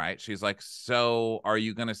him, right? She's like, so are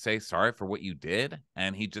you going to say sorry for what you did?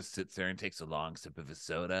 And he just sits there and takes a long sip of his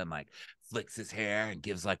soda and like flicks his hair and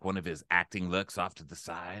gives like one of his acting looks off to the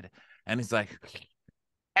side. And he's like,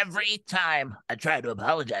 Every time I try to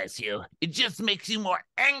apologize to you, it just makes you more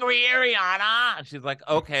angry, Ariana. and she's like,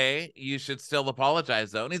 okay, you should still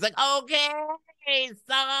apologize though. And he's like, Okay,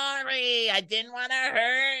 sorry. I didn't want to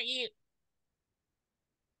hurt you.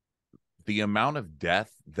 the amount of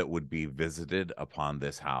death that would be visited upon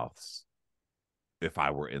this house if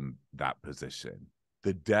I were in that position,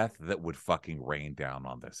 the death that would fucking rain down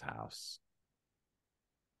on this house.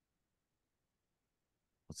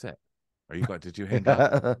 What's it? Did you hang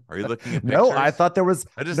up? Are you looking at pictures? No, I thought there was.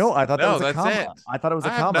 No, I thought that no, was a that's comma. it. I thought it was a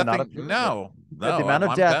I have comma, not a nothing. period. No, The no, amount of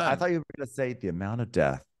I'm death. done. I thought you were going to say the amount of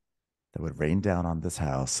death that would rain down on this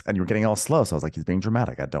house, and you were getting all slow. So I was like, he's being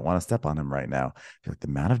dramatic. I don't want to step on him right now. I feel like the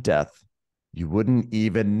amount of death You wouldn't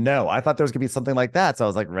even know. I thought there was gonna be something like that, so I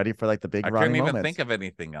was like ready for like the big I Ronnie couldn't even moments. think of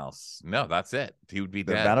anything else. No, that's it. He would be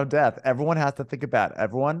The dead. amount of death. Everyone has to think about.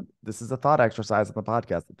 Everyone, this is a thought exercise on the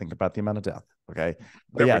podcast. To think about the amount of death. Okay,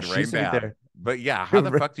 but That yeah, would she's rain sitting down. there. But yeah, how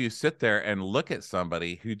the fuck do you sit there and look at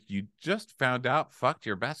somebody who you just found out fucked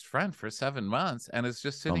your best friend for 7 months and is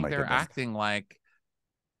just Oh sitting my there goodness. acting like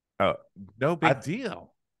Oh, no I big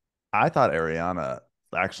deal? I thought Ariana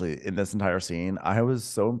actually in this entire scene, I was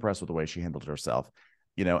so impressed with the way she handled herself.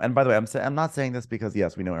 And by the way, I'm not saying this because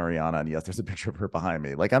yes, we know Ariana, and yes, there's a picture of her behind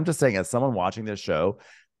me. Like I'm just saying, as someone watching this show,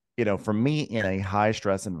 for me in a high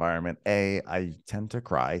stress environment, A, I tend to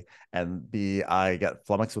cry, and B, I get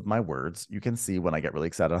flummoxed with my words. You can see when I get really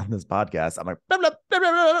excited on this podcast, I'm like, blah, blah, blah,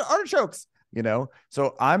 blah, blah, artichokes,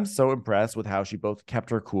 So I'm so impressed with how she both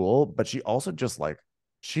kept her cool, but she just like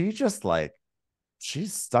she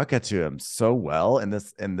stuck it to him so well in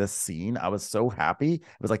this scene. I was so happy.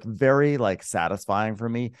 It was like very like satisfying for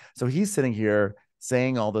me. So he's sitting here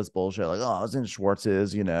saying all this bullshit, like, oh, I was in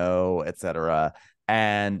Schwartz's, etc.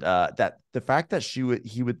 And that the fact that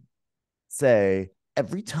he would say,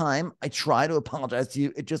 every time I try to apologize to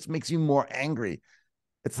you, it just makes you more angry.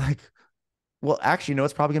 It's like, well, actually,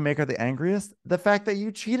 what's probably gonna make her the angriest? The fact that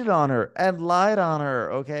you cheated on her and lied on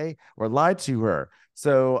her, okay, or lied to her.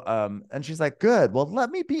 So, and she's like, "Good. Well,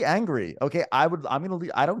 let me be angry, okay? I'm gonna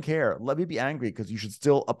leave. I don't care. Let me be angry because you should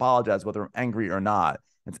still apologize whether I'm angry or not."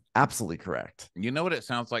 It's absolutely correct. You know what it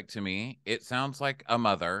sounds like to me? It sounds like a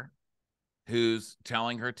mother who's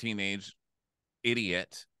telling her teenage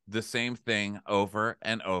idiot the same thing over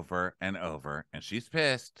and over and over, and she's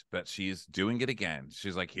pissed, but she's doing it again.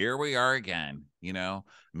 She's like, here we are again,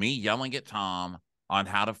 me yelling at Tom on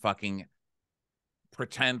how to fucking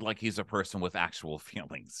pretend like he's a person with actual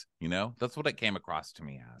feelings. That's what it came across to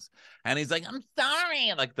me as. And he's like, I'm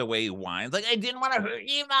sorry, like the way he whines, like, I didn't want to hurt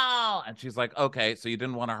you though. And she's like, okay, so you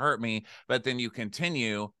didn't want to hurt me, but then you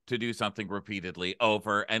continue to do something repeatedly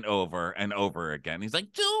over and over and over again. He's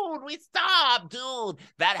like, dude, we stopped, dude,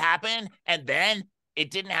 that happened, and then it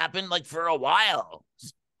didn't happen like for a while.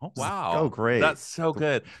 Oh wow, Oh, great. that's so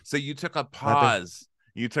good. So you took a pause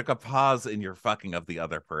in your fucking of the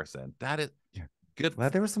other person. That is good.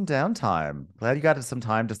 Glad there was some downtime. Glad you got some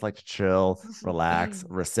time just like to chill, relax,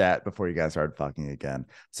 reset before you guys started fucking again.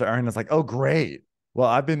 So Aaron is like, oh, great. Well,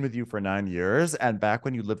 I've been with you for 9 years. And back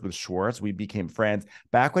when you lived with Schwartz, we became friends.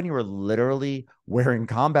 Back when you were literally wearing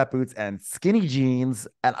combat boots and skinny jeans.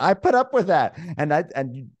 And I put up with that.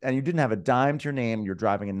 And you didn't have a dime to your name. You're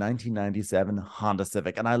driving a 1997 Honda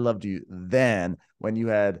Civic. And I loved you then when you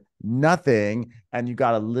had nothing and you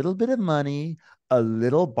got a little bit of money, a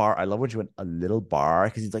little bar. I love when you went a little bar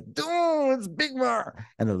because he's like, dude, it's big bar,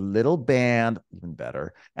 and a little band, even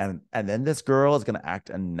better. And then this girl is gonna act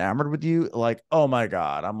enamored with you. Like, oh my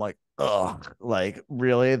god. I'm like, ugh, like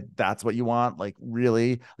really? That's what you want? Like,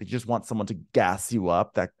 really? Like, you just want someone to gas you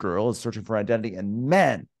up. That girl is searching for identity, and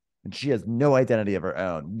men. And she has no identity of her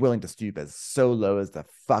own, willing to stoop as so low as to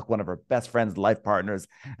fuck one of her best friend's life partners.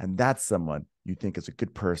 And that's someone you think is a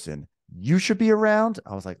good person you should be around.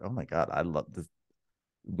 I was like, oh my God, I love this.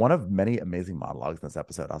 One of many amazing monologues in this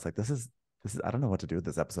episode. I was like, this is I don't know what to do with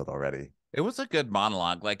this episode already. It was a good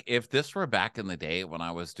monologue. Like, if this were back in the day when I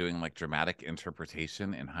was doing like dramatic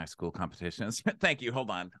interpretation in high school competitions. Thank you. Hold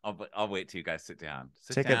on. I'll wait till you guys sit down.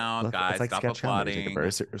 Sit down, guys. It's like stop sketch comedy. Take it applauding.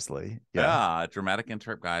 very seriously. Yeah. Dramatic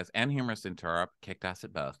interrupt, guys, and humorous interrupt. Kicked ass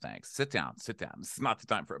at both. Thanks. Sit down. Sit down. This is not the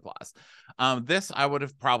time for applause. This I would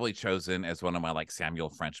have probably chosen as one of my like Samuel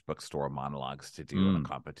French bookstore monologues to do in a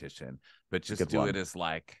competition, but just do it as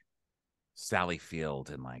like Sally Field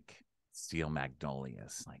and like Steel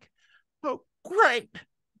Magnolias. Like, oh, great.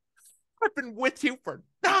 I've been with you for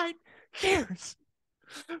 9 years.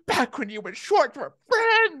 Back when you and Short were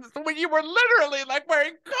friends, when you were literally like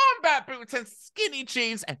wearing combat boots and skinny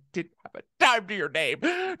jeans and didn't have a dime to your name,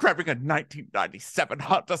 driving a 1997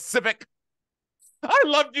 Honda Civic. I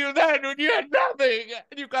loved you then when you had nothing,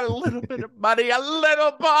 and you got a little bit of money, a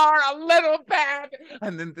little bar, a little bag,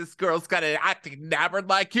 and then this girl's got to act enamored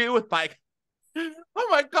like you with like, oh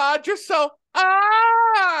my God, you're so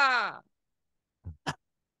I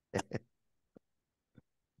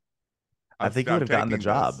think you would have gotten the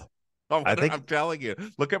job. Oh, I'm telling you,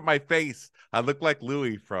 look at my face. I look like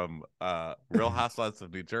Louis from Real Housewives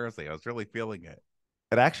of New Jersey. I was really feeling it.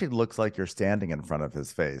 It actually looks like you're standing in front of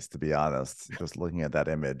his face, to be honest. Just looking at that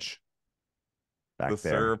image back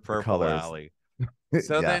there. The Purple Alley.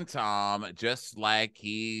 So then Tom, just like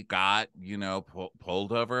he got,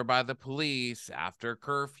 pulled over by the police after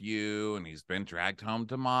curfew and he's been dragged home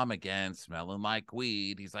to mom again, smelling like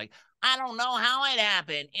weed. He's like, I don't know how it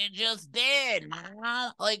happened. It just did.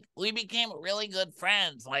 Like, we became really good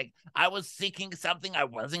friends. Like, I was seeking something I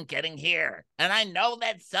wasn't getting here. And I know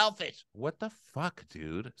that's selfish. What the fuck,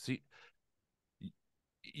 dude? See,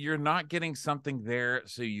 you're not getting something there,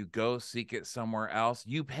 so you go seek it somewhere else.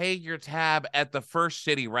 You pay your tab at the first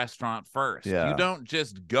shitty restaurant first. Yeah. You don't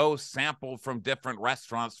just go sample from different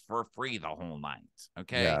restaurants for free the whole night.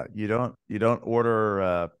 Okay. Yeah. You don't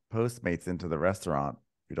order Postmates into the restaurant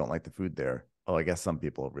if you don't like the food there. Oh, I guess some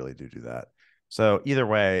people really do that. So either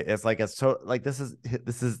way, it's like this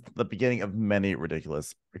is the beginning of many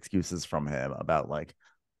ridiculous excuses from him about like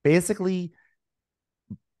basically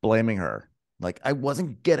blaming her. Like, I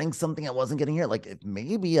wasn't getting something I wasn't getting here. Like, if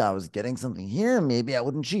maybe I was getting something here, maybe I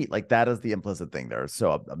wouldn't cheat. Like, that is the implicit thing there.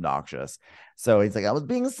 So obnoxious. So he's like, I was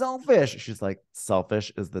being selfish. She's like,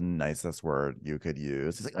 selfish is the nicest word you could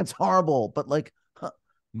use. He's like, it's horrible. But like,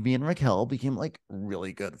 me and Raquel became like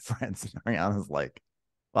really good friends. And Ariana's like,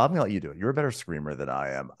 well, I'm going to let you do it. You're a better screamer than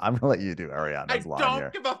I am. I'm going to let you do Ariana's line here. I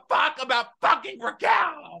don't give a fuck about fucking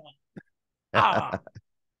Raquel.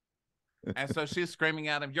 And so she's screaming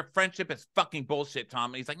at him, your friendship is fucking bullshit,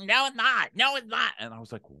 Tom. And he's like, no, it's not. No, it's not. And I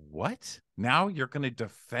was like, what? Now you're going to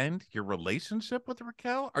defend your relationship with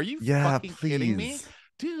Raquel? Are you fucking kidding me?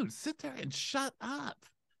 Dude, sit there and shut up.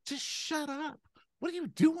 Just shut up. What are you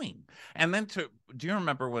doing? And then do you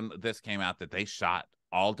remember when this came out that they shot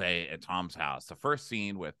all day at Tom's house? The first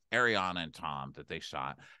scene with Ariana and Tom that they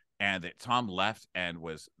shot, and that Tom left and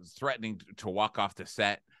was threatening to walk off the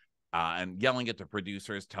set. And yelling at the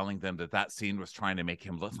producers, telling them that scene was trying to make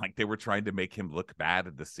him look like they were trying to make him look bad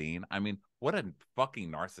at the scene. I mean, what a fucking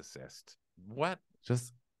narcissist. What?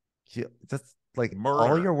 Just like murder.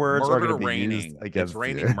 All your words murder are going to be raining. used against It's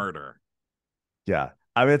raining you. Murder. Yeah.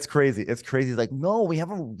 I mean, it's crazy. It's crazy. It's like, no, we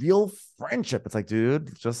have a real friendship. It's like,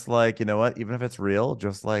 dude, just like, you know what? Even if it's real,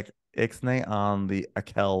 just like ixnay on the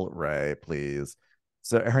Akel Ray, please.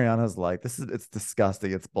 So Ariana's like, it's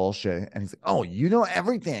disgusting. It's bullshit. And he's like, oh, you know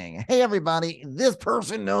everything. Hey, everybody, this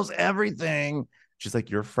person knows everything. She's like,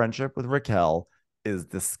 your friendship with Raquel is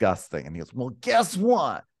disgusting. And he goes, well, guess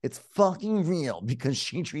what? It's fucking real because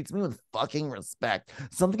she treats me with fucking respect.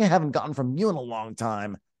 Something I haven't gotten from you in a long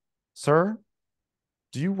time. Sir,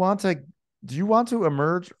 do you want to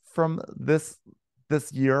emerge from this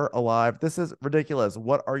year alive? This is ridiculous.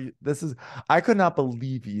 What are you? I could not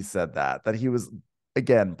believe he said that he was,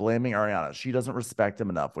 again, blaming Ariana. She doesn't respect him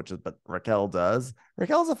enough, but Raquel does.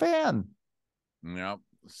 Raquel's a fan. Yep.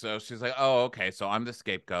 So she's like, oh, okay, so I'm the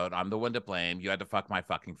scapegoat. I'm the one to blame. You had to fuck my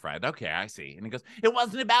fucking friend. Okay, I see. And he goes, it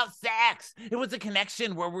wasn't about sex. It was a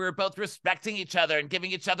connection where we were both respecting each other and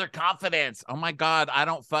giving each other confidence. Oh my God, I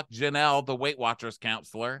don't fuck Janelle, the Weight Watchers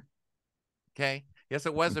counselor. Okay. Yes,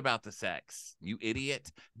 it was about the sex, you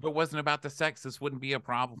idiot. If it wasn't about the sex, this wouldn't be a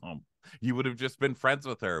problem. You would have just been friends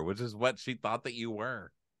with her, which is what she thought that you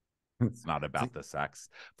were. It's not about the sex.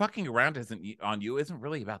 Fucking around isn't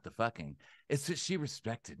really about the fucking. It's that she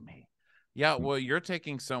respected me. Yeah, well, you're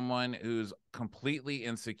taking someone who's completely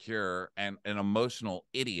insecure and an emotional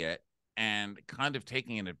idiot and kind of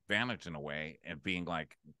taking an advantage in a way and being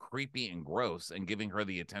like creepy and gross and giving her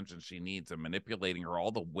the attention she needs and manipulating her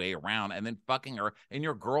all the way around and then fucking her in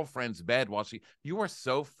your girlfriend's bed while you are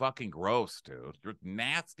so fucking gross, dude. You're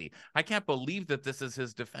nasty. I can't believe that this is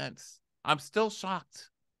his defense. I'm still shocked.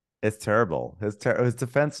 It's terrible. His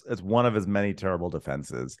defense is one of his many terrible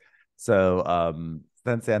defenses. So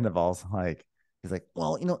then Sandoval's like, he's like,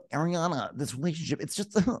 well, Ariana, this relationship,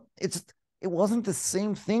 it wasn't the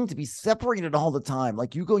same thing to be separated all the time.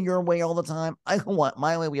 Like, you go your way all the time, I go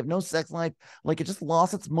my way. We have no sex life. Like, it just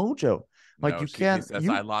lost its mojo. Like, no, you can't. He says,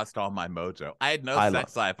 I lost all my mojo. I had no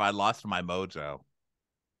sex life. I lost my mojo.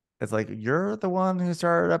 It's like, you're the one who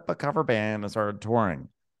started up a cover band and started touring.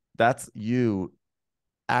 That's you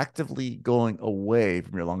actively going away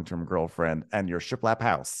from your long-term girlfriend and your shiplap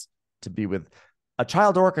house to be with a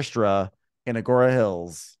child orchestra in Agora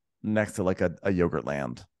Hills next to like a yogurt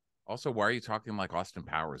land. Also, why are you talking like Austin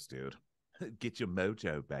Powers, dude? Get your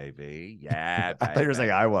mojo, baby. Yeah, baby. I thought you were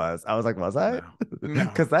saying I was like, was I? No.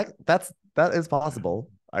 Because that is possible.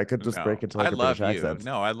 I could just break into like a British accent.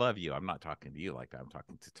 No, I love you. I'm not talking to you like that. I'm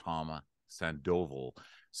talking to Tom Sandoval.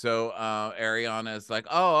 So Ariana is like,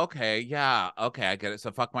 oh, okay, yeah, okay, I get it.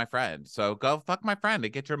 So fuck my friend. So go fuck my friend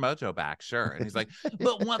and get your mojo back, sure. And he's like,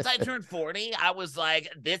 but once I turned 40, I was like,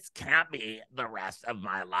 this can't be the rest of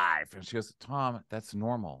my life. and she goes, Tom, that's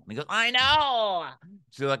normal. And he goes, I know.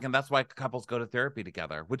 she's like, and that's why couples go to therapy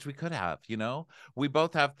together, which we could have, we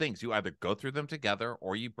both have things. You either go through them together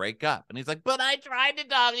or you break up. And he's like, but I tried to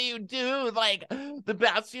talk to you, dude. Like the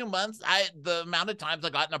past few months, the amount of times I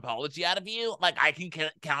got an apology out of you, like I can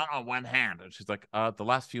count on one hand. And she's like, the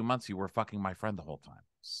last few months you were fucking my friend the whole time.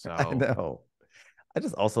 So I know. I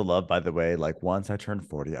just also love, by the way, like once I turned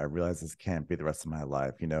 40, I realized this can't be the rest of my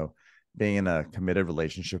life. Being in a committed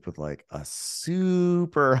relationship with like a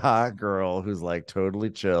super hot girl who's like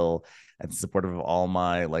totally chill and supportive of all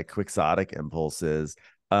my like quixotic impulses,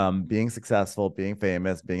 being successful, being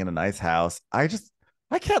famous, being in a nice house. I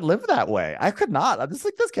can't live that way. I could not. I'm just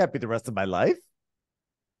like, this can't be the rest of my life.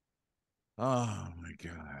 oh my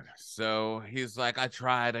God. So he's like, I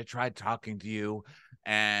tried talking to you.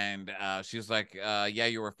 And she's like, yeah,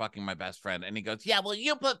 you were fucking my best friend. And he goes, yeah, well,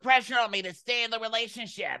 you put pressure on me to stay in the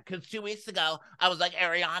relationship because 2 weeks ago I was like,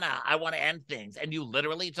 Ariana, I want to end things, and you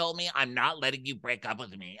literally told me I'm not letting you break up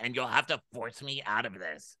with me and you'll have to force me out of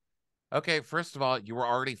this. okay, first of all, you were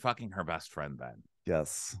already fucking her best friend then.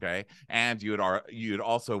 Yes. Okay. And you'd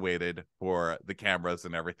also waited for the cameras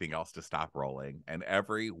and everything else to stop rolling, and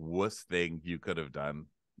every wuss thing you could have done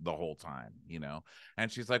the whole time.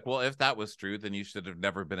 And she's like, well, if that was true, then you should have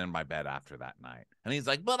never been in my bed after that night. And he's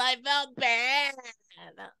like, but I felt bad.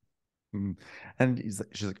 And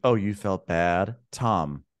she's like, oh, you felt bad,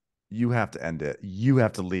 Tom, you have to end it, you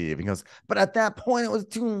have to leave. He goes, but at that point it was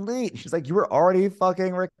too late. She's like, you were already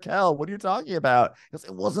fucking Raquel, what are you talking about? He goes,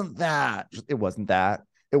 it wasn't that. It wasn't that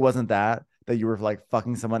you were like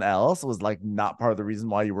fucking someone else. It was like not part of the reason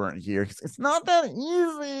why you weren't here. It's not that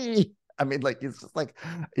easy. I mean, like, it's just like,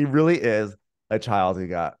 he really is a child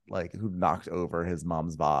who knocked over his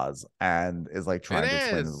mom's vase and is like it trying to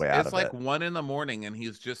explain his is. way out It's of like it. 1 a.m. and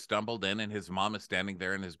he's just stumbled in, and his mom is standing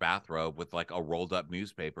there in his bathrobe with like a rolled up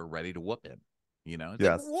newspaper ready to whoop him. It's like,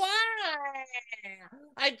 Yes. why?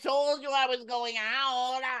 I told you I was going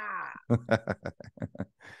out.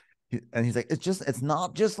 And he's like, it's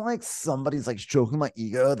not just like somebody's like stroking my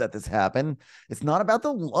ego that this happened. It's not about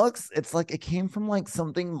the looks. It's like it came from like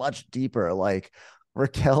something much deeper, like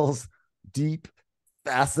Raquel's deep,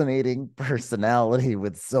 fascinating personality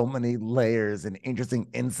with so many layers and interesting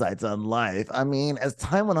insights on life. I mean, as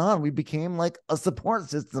time went on, we became like a support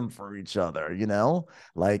system for each other.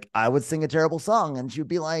 Like I would sing a terrible song and she'd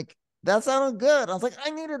be like, that sounded good. I was like,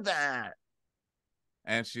 I needed that.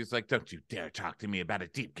 and she's like, don't you dare talk to me about a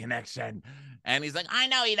deep connection. And he's like, I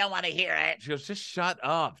know you don't want to hear it. She goes, just shut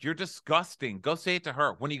up. You're disgusting. Go say it to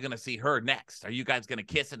her. When are you going to see her next? Are you guys going to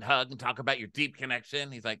kiss and hug and talk about your deep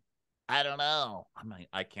connection? He's like, I don't know. I'm like,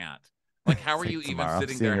 I can't. Like, how are you even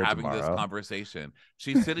sitting there having this conversation?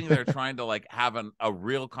 She's sitting there trying to like have a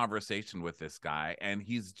real conversation with this guy. And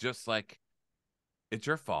he's just like, it's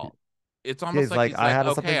your fault. It's almost like he's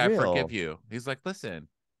like, okay, I forgive you. He's like, listen,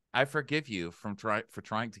 I forgive you for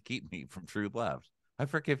trying to keep me from true love. I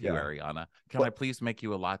forgive you, Ariana. Can I please make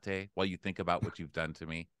you a latte while you think about what you've done to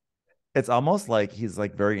me? It's almost like he's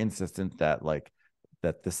like very insistent that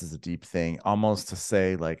this is a deep thing, almost to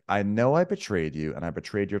say like, I know I betrayed you and I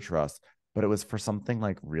betrayed your trust, but it was for something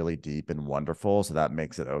like really deep and wonderful. So that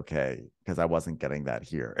makes it okay because I wasn't getting that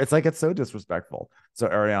here. It's like, it's so disrespectful. So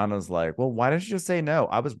Ariana's like, well, why didn't you just say no?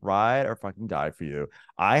 I was ride or fucking die for you.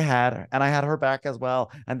 I had her back as well.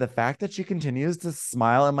 And the fact that she continues to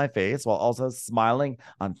smile in my face while also smiling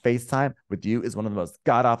on FaceTime with you is one of the most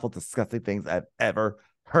god awful, disgusting things I've ever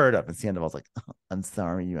heard of. And Scandoval's like, oh, I'm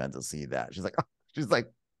sorry you had to see that. She's like,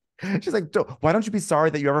 why don't you be sorry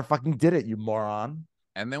that you ever fucking did it, you moron?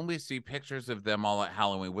 And then we see pictures of them all at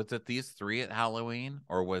Halloween. Was it these three at Halloween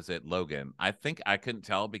or was it Logan? I think I couldn't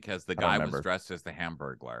tell because the guy was dressed as the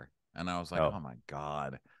Hamburglar. And I was like, oh my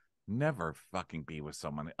God, never fucking be with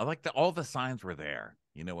someone. Like all the signs were there.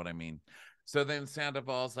 You know what I mean? So then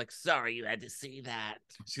Sandoval's like, sorry you had to see that.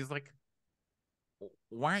 She's like,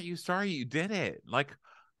 why aren't you sorry you did it? Like,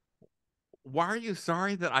 why are you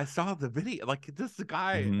sorry that I saw the video? Like, this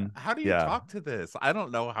guy, how do you talk to this? I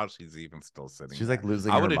don't know how she's even still sitting She's there. like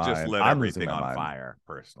losing I her would have mind. just lit I'm everything on mind. fire,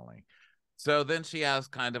 personally. So then she has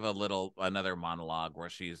kind of another monologue where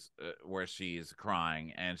she's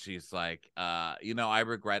crying and she's like, I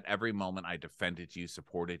regret every moment I defended you,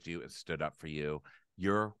 supported you, and stood up for you.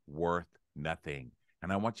 You're worth nothing.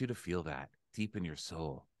 And I want you to feel that deep in your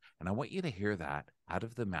soul. And I want you to hear that out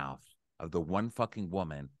of the mouth of the one fucking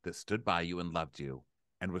woman that stood by you and loved you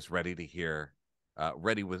and was ready to hear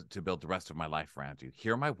ready to build the rest of my life around you.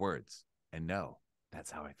 Hear my words and know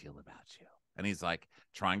that's how I feel about you. And he's like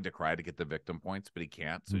trying to cry to get the victim points, but he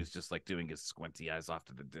can't. So he's just like doing his squinty eyes off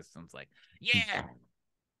to the distance, like, yeah, I'm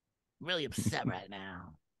really upset right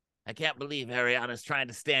now. I can't believe Ariana's trying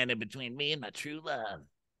to stand in between me and my true love,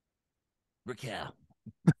 Raquel.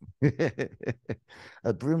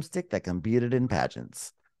 A broomstick that can beat it in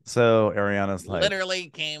pageants. So Ariana's like, literally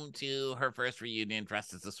came to her first reunion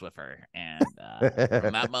dressed as a Swiffer. And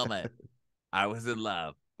from that moment, I was in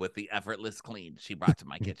love with the effortless clean she brought to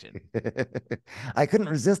my kitchen. I couldn't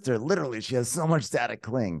resist her. Literally, she has so much static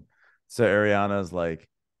cling. So Ariana's like,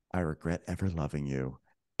 I regret ever loving you.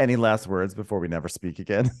 Any last words before we never speak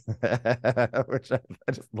again? Which I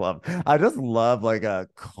just love. I just love like a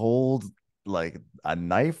cold, like a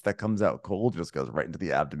knife that comes out cold, just goes right into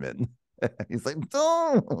the abdomen. He's like,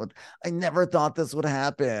 don't. I never thought this would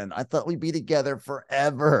happen. I thought we'd be together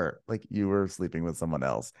forever. Like you were sleeping with someone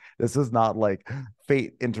else. This is not like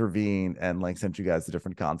fate intervened and like sent you guys to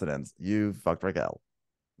different continents. You fucked Raquel.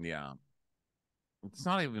 Yeah. It's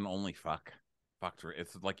not even only fucked her.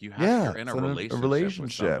 It's like you're in a relationship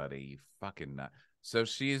with somebody. You fucking nut. So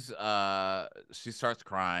she starts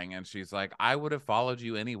crying and she's like, I would have followed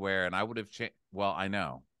you anywhere and I would have changed. Well, I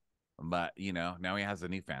know. But, now he has a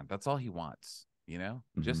new fan. That's all he wants,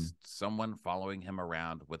 just someone following him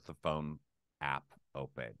around with the phone app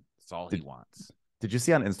open. That's all he wants. Did you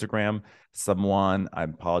see on Instagram, someone, I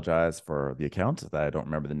apologize for the account that I don't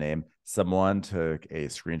remember the name, someone took a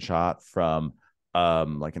screenshot from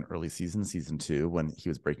like an early season 2, when he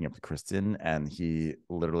was breaking up with Kristen, and he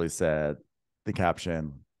literally said the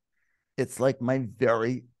caption, it's like my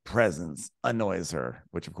very presence annoys her,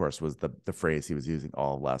 which of course was the phrase he was using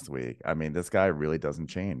all last week. I mean, this guy really doesn't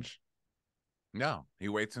change. No, he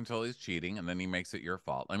waits until he's cheating and then he makes it your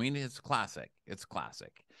fault. I mean, it's classic.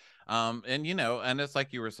 And and it's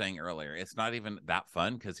like you were saying earlier, it's not even that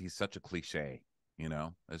fun because he's such a cliche.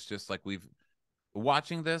 It's just like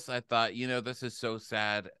watching this, I thought, this is so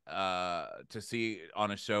sad to see on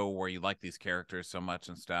a show where you like these characters so much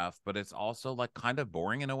and stuff, but it's also like kind of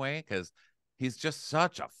boring in a way because he's just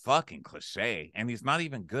such a fucking cliche and he's not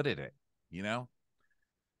even good at it,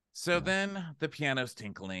 So then the piano's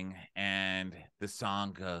tinkling and the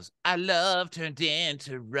song goes, I love turned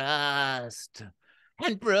into rust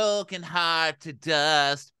and broken heart to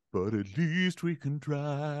dust, but at least we can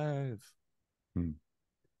drive.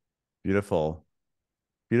 Beautiful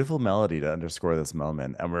melody to underscore this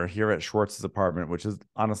moment. And we're here at Schwartz's apartment, which is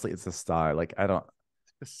honestly, it's a style. Like,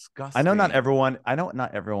 disgusting. I know not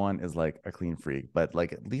everyone is like a clean freak, but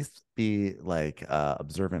like at least be like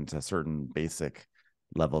observant to certain basic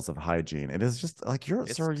levels of hygiene. It is just like you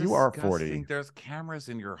are 40. There's cameras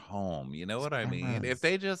in your home. You know what I mean? If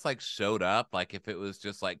they just like showed up, like if it was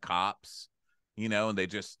just like cops, and they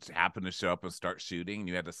just happened to show up and start shooting and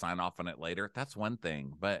you had to sign off on it later, that's one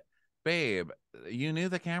thing. But babe, you knew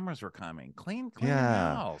the cameras were coming. Clean your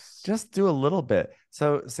house. Just do a little bit.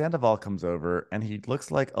 So Sandoval comes over and he looks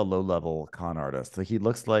like a low-level con artist. Like he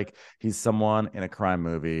looks like he's someone in a crime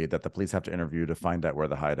movie that the police have to interview to find out where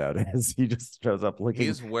the hideout is. He just shows up looking.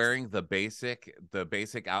 He's wearing the basic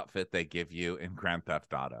outfit they give you in Grand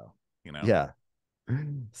Theft Auto. Yeah.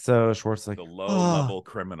 So Schwartz like the low-level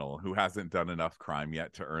criminal who hasn't done enough crime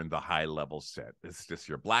yet to earn the high-level shit. It's just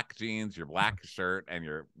your black jeans, your black shirt, and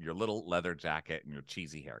your little leather jacket and your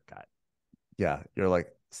cheesy haircut. Yeah, you're like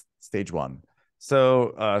stage 1.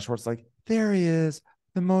 So Schwartz like, there he is,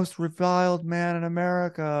 the most reviled man in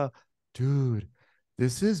America. Dude,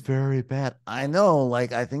 this is very bad. I know,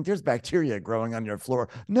 like I think there's bacteria growing on your floor.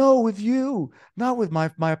 No, with you, not with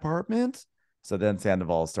my apartment. So then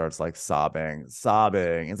Sandoval starts like sobbing.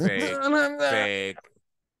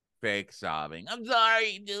 Fake sobbing. I'm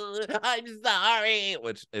sorry, dude. I'm sorry.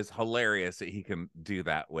 Which is hilarious that he can do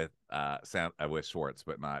that with Schwartz,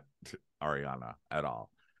 but not Ariana at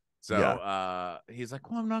all. So he's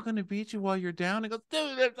like, well, I'm not going to beat you while you're down. He goes,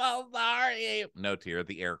 dude, I'm so sorry. No tear,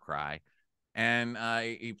 the air cry. And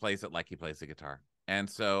he plays it like he plays the guitar. And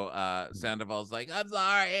so Sandoval's like, I'm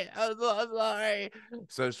sorry. I'm so sorry.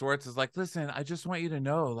 So Schwartz is like, listen, I just want you to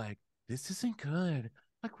know, like, this isn't good.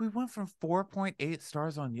 Like, we went from 4.8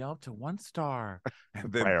 stars on Yelp to 1 star. And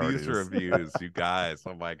then these reviews, you guys,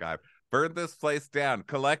 oh my God. Burn this place down,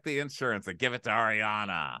 collect the insurance, and give it to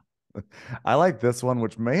Ariana. I like this one,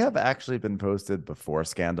 which may have actually been posted before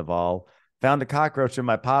Scandoval. Found a cockroach in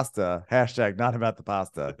my pasta. # not about the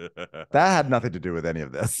pasta. That had nothing to do with any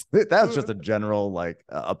of this. That was just a general like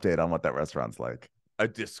update on what that restaurant's like. A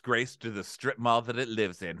disgrace to the strip mall that it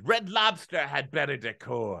lives in. Red Lobster had better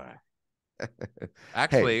decor. Hey,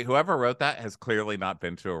 Actually, whoever wrote that has clearly not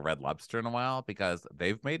been to a Red Lobster in a while because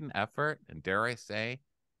they've made an effort, and dare I say,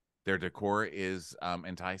 their decor is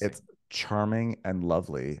enticing. it's charming and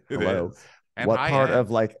lovely. It Hello. is. And high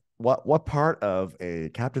end. What part of a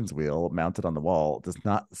captain's wheel mounted on the wall does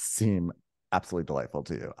not seem absolutely delightful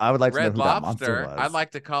to you? I would like to know Red who that monster Lobster, I'd was.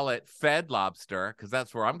 like to call it Fed Lobster because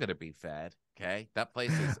that's where I'm going to be fed. Okay. That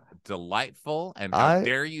place is delightful. And how I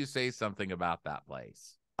dare you say something about that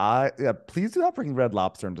place? yeah, please do not bring Red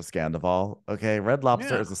Lobster into Scandoval. Okay, Red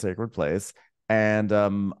Lobster Yeah. is a sacred place, and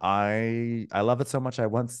I love it so much. I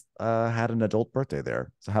once had an adult birthday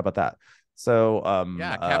there. So how about that? So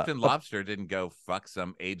Yeah. Captain Lobster didn't go fuck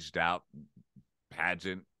some aged out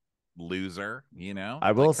pageant loser, you know?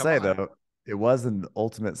 I will Like, come say on. though, it was an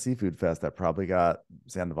ultimate seafood fest that probably got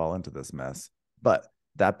Sandoval into this mess. But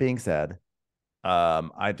that being said,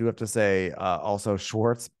 I do have to say, also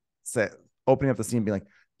Schwartz opening up the scene, being like,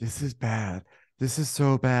 "This is bad. This is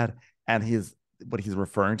so bad," and what he's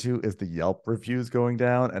referring to is the Yelp reviews going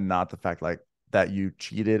down, and not the fact like that you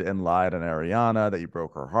cheated and lied on Ariana, that you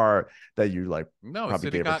broke her heart, that you like No, it probably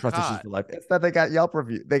said he gave her got trust issues caught. for life. It's that they got Yelp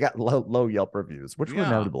review, they got low Yelp reviews, which were Yeah.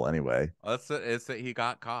 inevitable anyway. It's that he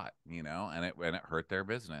got caught, you know, and it hurt their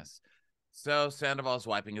business. So Sandoval's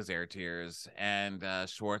wiping his air tears, and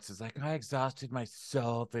Schwartz is like, I exhausted my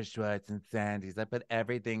soul for Schwartz and Sandy's. I put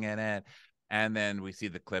everything in it. And then we see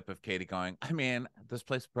the clip of Katie going, I mean, this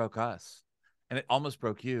place broke us, and it almost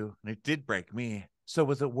broke you, and it did break me. So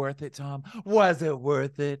was it worth it, Tom? Was it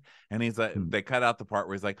worth it? And he's like, they cut out the part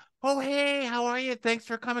where he's like, oh, hey, how are you? Thanks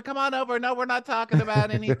for coming. Come on over. No, we're not talking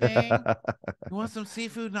about anything. You want some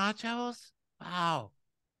seafood nachos? Wow.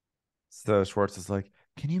 So Schwartz is like,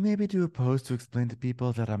 can you maybe do a post to explain to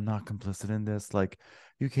people that I'm not complicit in this? Like,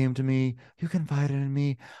 you came to me, you confided in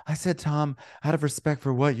me. I said, Tom, out of respect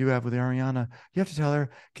for what you have with Ariana, you have to tell her,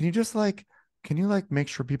 can you like make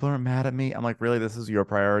sure people aren't mad at me? I'm like, really, this is your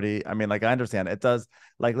priority? I mean, like, I understand it does,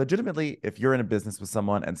 like, legitimately, if you're in a business with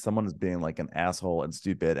someone and someone is being like an asshole and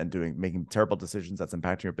stupid and making terrible decisions that's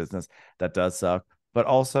impacting your business, that does suck. But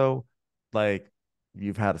also, like,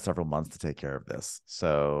 you've had several months to take care of this.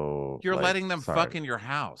 So, You're like, letting them sorry. fuck in your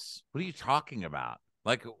house. What are you talking about?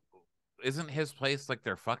 Like, isn't his place like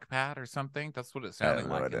their fuck pad or something? That's what it's I have sounding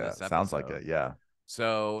no like in idea. this Sounds like episode. it. Yeah.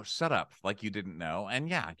 So shut up, like you didn't know. And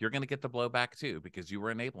yeah, you're gonna get the blowback too because you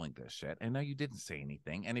were enabling this shit. And no, you didn't say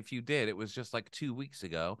anything. And if you did, it was just like 2 weeks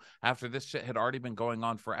ago after this shit had already been going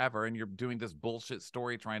on forever, and you're doing this bullshit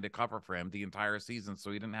story trying to cover for him the entire season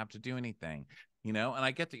so he didn't have to do anything. You know, and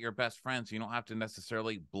I get that you're best friends. You don't have to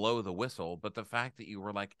necessarily blow the whistle, but the fact that you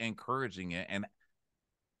were like encouraging it and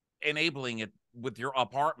enabling it with your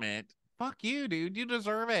apartment, fuck you, dude. You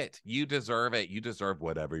deserve it. You deserve it. You deserve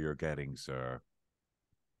whatever you're getting, sir.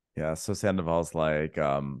 Yeah. So Sandoval's like,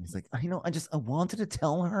 he's like, I wanted to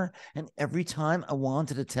tell her. And every time I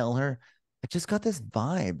wanted to tell her, I just got this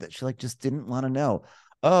vibe that she like just didn't want to know.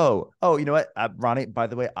 Oh, you know what? Ronnie, by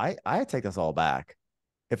the way, I take this all back.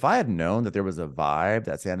 If I had known that there was a vibe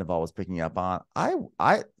that Sandoval was picking up on,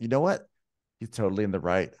 you know what? He's totally in the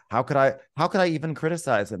right. How could I even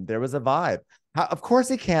criticize him? There was a vibe. Of course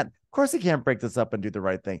he can't. Of course he can't break this up and do the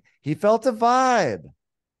right thing. He felt a vibe.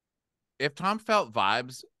 If Tom felt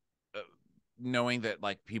vibes, uh, knowing that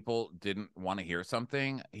like people didn't want to hear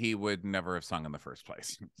something, he would never have sung in the first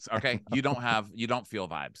place. Okay, you don't feel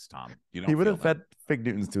vibes, Tom. You He don't would feel have them. fed Fig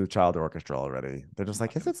Newtons to a child orchestra already. They're just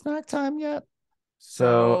like, is Fucking it snack time yet?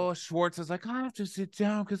 So So Schwartz is like, I have to sit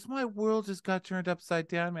down because my world just got turned upside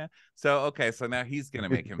down, man. So okay, so now he's gonna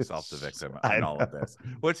make himself the victim I in all of know, this,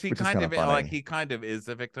 which he which is kind kind of of like. funny. He kind of is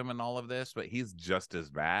the victim in all of this, but he's just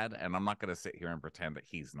as bad. And I'm not gonna sit here and pretend that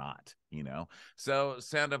he's not. You know. So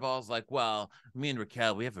Sandoval's like, well, me and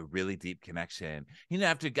Raquel, we have a really deep connection. You know,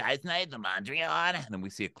 after guys' night, the laundry on, and then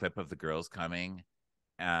we see a clip of the girls coming,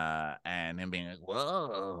 and him being like,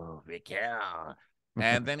 whoa, Raquel.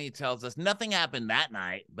 And then he tells us nothing happened that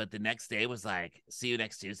night, but the next day was like, see you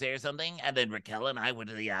next Tuesday or something. And then Raquel and I went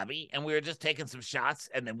to the Abbey and we were just taking some shots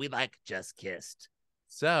and then we like just kissed.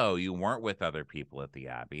 So you weren't with other people at the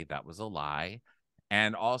Abbey. That was a lie.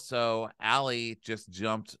 And also, Allie just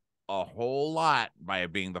jumped a whole lot by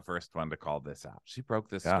being the first one to call this out. She broke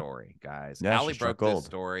this Yeah. story, guys. Yeah, Allie she struck broke this gold.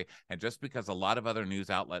 story. And just because a lot of other news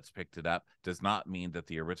outlets picked it up does not mean that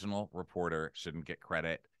the original reporter shouldn't get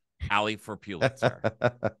credit. Allie for Pulitzer.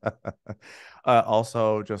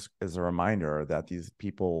 Also, just as a reminder that these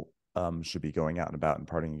people should be going out and about and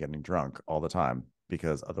partying and getting drunk all the time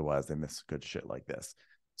because otherwise they miss good shit like this.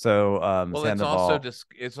 So Well, Sandoval,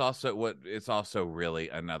 it's also really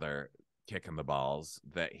another kick in the balls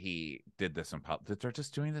that he did this in public. That they're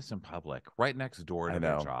just doing this in public, right next door I to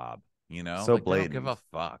their know. job. You know, So like they don't give blatant.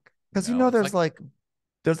 a fuck. Because It's like,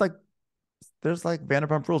 there's like there's like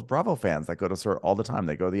Vanderpump Rules Bravo fans that go to Sir all the time.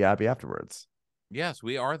 They go to the Abbey afterwards. yes,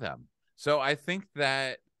 we are them. So I think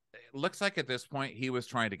that it looks like at this point he was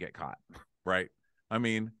trying to get caught, right? I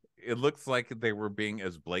mean, it looks like they were being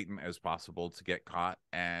as blatant as possible to get caught,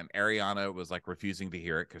 and Ariana was like refusing to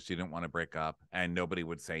hear it because she didn't want to break up, and nobody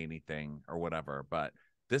would say anything or whatever. But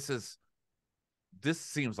this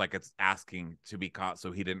seems like it's asking to be caught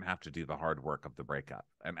so he didn't have to do the hard work of the breakup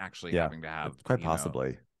and actually Yeah, having to have, quite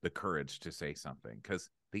possibly. the courage to say something. Because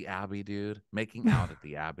the Abbey, dude, making out at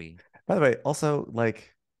the Abbey. By the way, also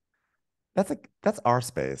like that's our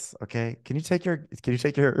space. Okay, can you take your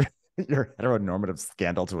your heteronormative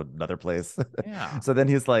scandal to another place? Yeah. So then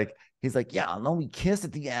he's like, yeah, no, we kissed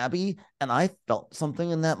at the Abbey, and I felt something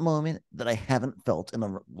in that moment that I haven't felt in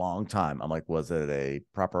a long time. I'm like, was it a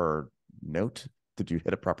proper note? Did you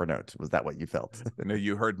hit a proper note? Was that what you felt? No,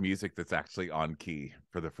 you heard music that's actually on key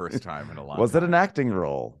for the first time in a long Was it an time. acting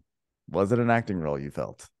role? Was it an acting role you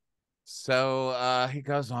felt? So he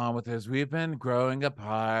goes on with this. We've been growing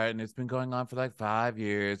apart, and it's been going on for like 5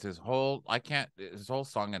 years. His whole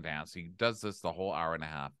song and dance. He does this the whole hour and a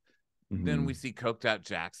half. Then we see coked out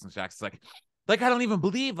Jax, and Jax is like I don't even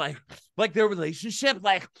believe like their relationship.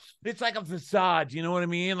 Like it's like a facade. You know what I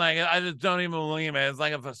mean? Like I just don't even believe it. It's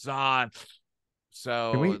like a facade.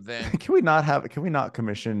 So then can we not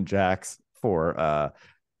commission Jax for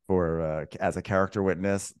as a character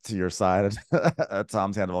witness to your side,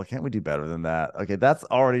 Tom Sandoval? Can't we do better than that? Okay, that's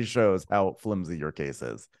already shows how flimsy your case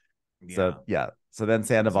is. So then Doesn't it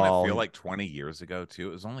Sandoval, feel like 20 years ago too?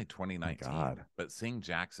 It was only 2019. God. But seeing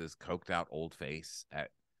Jax's coked out old face at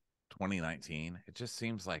 2019, it just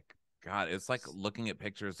seems like God. It's like looking at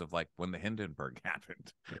pictures of like when the Hindenburg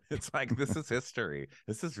happened. It's like this is history.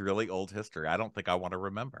 This is really old history. I don't think I want to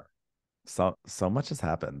remember. So much has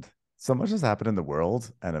happened. So much has happened in the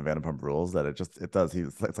world and in Vanderpump Rules that it does.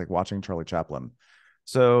 It's like watching Charlie Chaplin.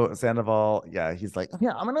 So Sandoval, yeah, he's like,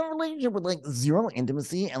 yeah, I'm in a relationship with like zero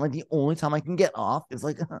intimacy, and like the only time I can get off is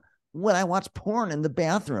like when I watch porn in the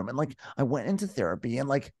bathroom, and like I went into therapy, and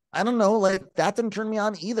like I don't know, like that didn't turn me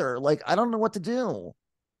on either. Like I don't know what to do.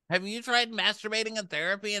 Have you tried masturbating in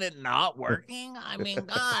therapy and it not working? I mean,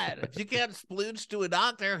 God, if you can't splooge to a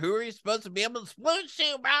doctor, who are you supposed to be able to splooge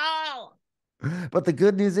to, bro? But the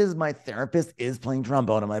good news is my therapist is playing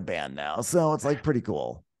trombone in my band now, so it's like pretty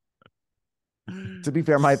cool. To be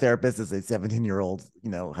fair, my therapist is a 17-year-old,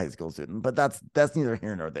 high school student, but that's neither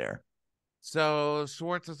here nor there. So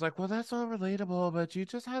Schwartz is like, well, that's so relatable, but you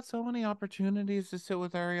just had so many opportunities to sit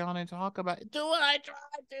with Ariana and talk about it. Do what I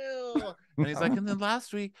tried to. And he's like, and then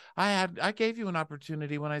last week I gave you an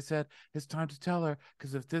opportunity when I said it's time to tell her,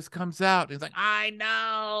 because if this comes out, he's like, I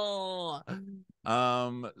know.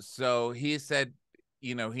 So he said,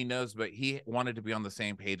 he knows, but he wanted to be on the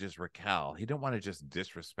same page as Raquel. He didn't want to just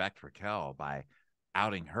disrespect Raquel by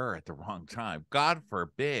outing her at the wrong time. God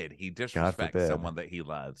forbid he disrespects someone that he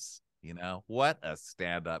loves. What a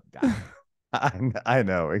stand-up guy. I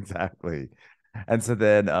know exactly. And so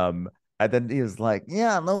then he was like,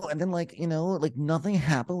 yeah, no, and then like nothing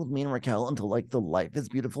happened with me and Raquel until like the Life is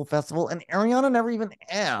Beautiful festival, and Ariana never even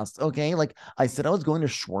asked. Okay, like I said I was going to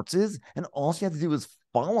Schwartz's, and all she had to do was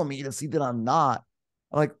follow me to see that I'm not.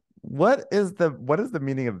 Like, what is the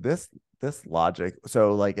meaning of this logic?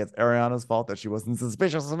 So like it's Ariana's fault that she wasn't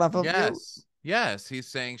suspicious enough of you? Yes, he's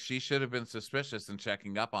saying she should have been suspicious and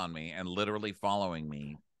checking up on me and literally following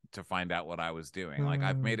me to find out what I was doing. Like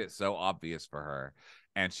I've made it so obvious for her,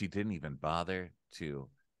 and she didn't even bother to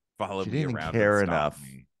follow me around and stalk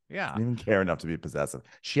me. Yeah, she didn't even care enough to be possessive.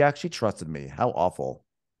 She actually trusted me. How awful.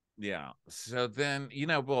 Yeah. So then,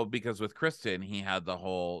 well, because with Kristen, he had the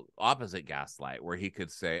whole opposite gaslight where he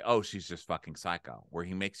could say, oh, she's just fucking psycho, where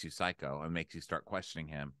he makes you psycho and makes you start questioning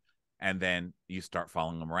him. And then you start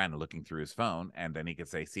following him around and looking through his phone. And then he could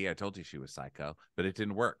say, see, I told you she was psycho. But it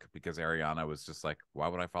didn't work because Ariana was just like, why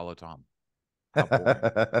would I follow Tom? How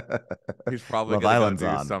boring. He's probably going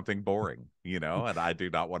to do something boring, and I do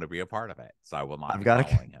not want to be a part of it. So I will not be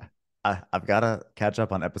following him. I've got to catch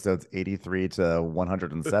up on episodes 83 to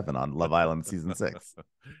 107 on Love Island season 6.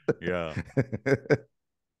 Yeah.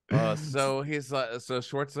 So he's like, so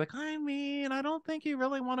Schwartz is like, I mean, I don't think you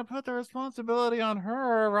really want to put the responsibility on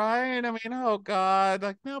her, right? I mean, oh God,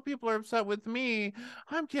 like now people are upset with me.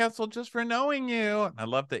 I'm canceled just for knowing you. And I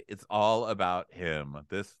love that it's all about him,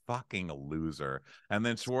 this fucking loser. And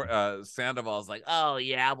then Sandoval's like, oh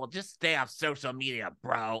yeah, well just stay off social media,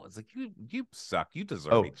 bro. It's like you suck. You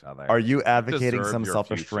deserve each other. Are you advocating some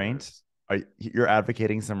self-restraint? you're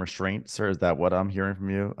advocating some restraint, sir? Is that what I'm hearing from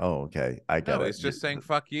you? Oh, okay. I get No, it. it's just saying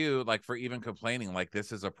fuck you, like for even complaining, like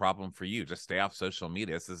this is a problem for you. Just stay off social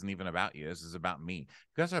media. This isn't even about you. This is about me.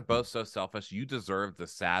 You guys are both so selfish. You deserve the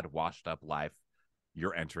sad, washed up life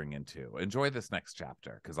you're entering into. Enjoy this next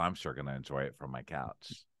chapter, because I'm sure gonna enjoy it from my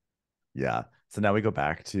couch. Yeah. So now we go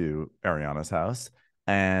back to Ariana's house,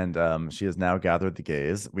 and she has now gathered the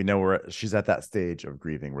gays. We know where she's at that stage of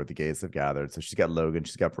grieving where the gays have gathered. So she's got Logan,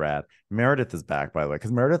 she's got Brad. Meredith is back, by the way,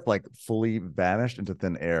 because Meredith like fully vanished into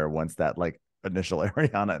thin air once that like initial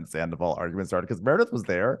Ariana and Sandoval argument started. Because Meredith was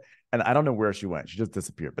there, and I don't know where she went. She just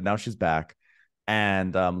disappeared. But now she's back.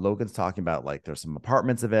 And Logan's talking about like there's some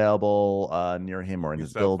apartments available near him or in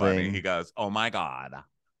his so building. Funny. He goes, "Oh my god,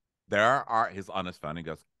 there are." He's on his phone. He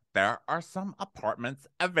goes, "There are some apartments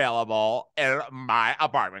available in my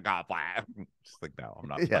apartment complex." Just like, no, I'm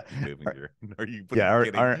not fucking moving here. Are you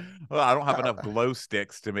kidding? Well, I don't have enough glow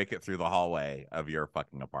sticks to make it through the hallway of your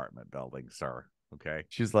fucking apartment building, sir. Okay.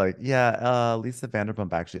 She's like, yeah, Lisa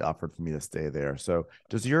Vanderpump actually offered for me to stay there. So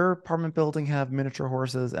does your apartment building have miniature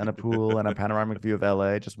horses and a pool and a panoramic view of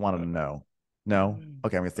LA? Just wanted to know. No?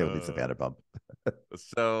 Okay, I'm gonna stay with Lisa Vanderpump.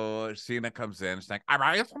 So Sheena comes in. She's like, I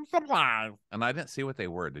brought you some supplies. And I didn't see what they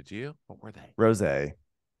were. Did you? What were they? Rose. It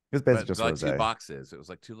was basically just like rose. 2 boxes. It was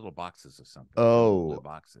like 2 little boxes of something. Oh, blue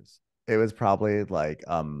boxes. It was probably like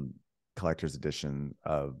collector's edition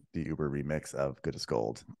of the Uber remix of Good as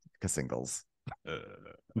Gold. Singles.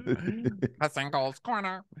 A singles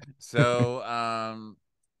corner. So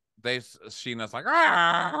Sheena's like,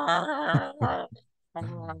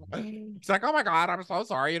 she's like, oh my god, I'm so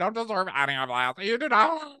sorry. You don't deserve any of that. You do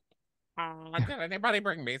not. Did anybody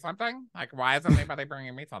bring me something? Like, why isn't anybody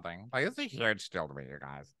bringing me something? Like, it's a huge deal to me, you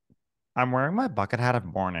guys. I'm wearing my bucket hat of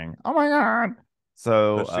mourning. Oh my god.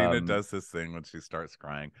 So Sheena does this thing when she starts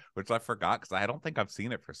crying, which I forgot because I don't think I've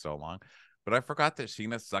seen it for so long. But I forgot that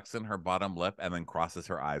Sheena sucks in her bottom lip and then crosses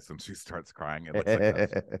her eyes when she starts crying. It looks like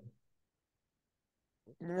this.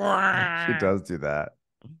 She does do that.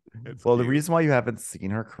 It's well, cute. The reason why you haven't seen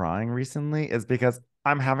her crying recently is because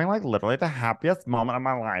I'm having like literally the happiest moment of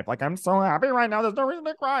my life. Like I'm so happy right now. There's no reason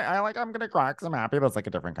to cry. I'm gonna cry because I'm happy, but it's like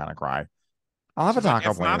a different kind of cry. I'll have a taco,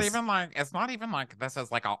 it's please. It's not even like this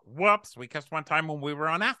is like a whoops. We kissed one time when we were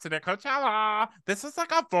on acid at Coachella. This is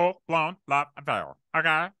like a full blown love affair.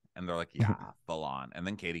 Okay. And they're like, yeah, full on. And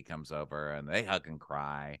then Katie comes over and they hug and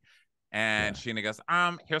cry. And Sheena goes,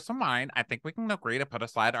 here's some wine. I think we can agree to put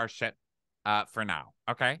aside our shit for now.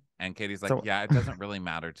 Okay. And Katie's like, yeah, it doesn't really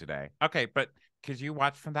matter today. Okay, but could you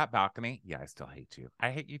watch from that balcony? Yeah, I still hate you.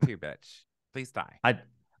 I hate you too, bitch. Please die.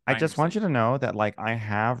 I just want you to know that like I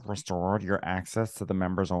have restored your access to the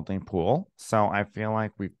members only pool. So I feel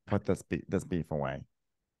like we've put this beef away.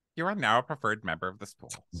 You are now a preferred member of this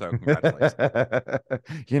pool. So congratulations.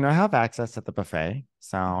 You now have access to the buffet.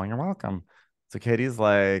 So you're welcome. So Katie's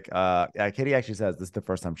like, Katie actually says this is the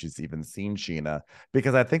first time she's even seen Sheena,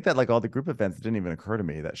 because I think that like all the group events, it didn't even occur to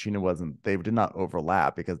me that Sheena they did not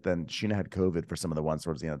overlap, because then Sheena had COVID for some of the ones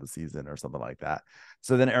towards the end of the season or something like that.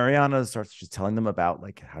 So then Ariana starts just telling them about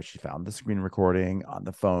like how she found the screen recording on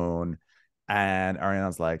the phone. And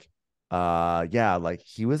Ariana's like, yeah, like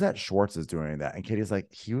he was at Schwartz's doing that. And Katie's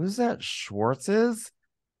like, he was at Schwartz's?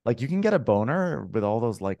 Like you can get a boner with all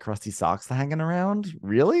those like crusty socks hanging around?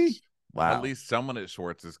 Really? Wow. At least someone at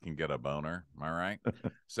Schwartz's can get a boner. Am I right?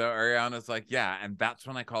 So Ariana's like, yeah. And that's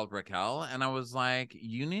when I called Raquel and I was like,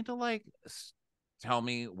 you need to like tell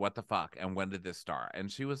me what the fuck and when did this start?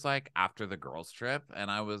 And she was like, after the girls trip.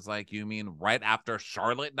 And I was like, you mean right after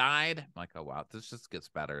Charlotte died? I'm like, oh wow, this just gets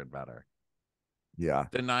better and better. Yeah.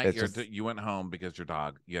 The night you went home because you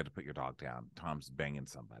had to put your dog down. Tom's banging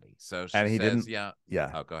somebody. So she he says, didn't.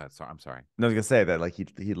 Yeah. Oh, go ahead. Sorry, I'm sorry. No, I was gonna say that like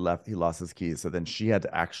he lost his keys, so then she had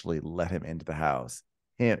to actually let him into the house.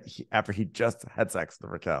 After he just had sex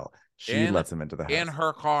with Raquel, she lets him into the house in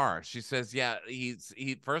her car. She says, yeah, he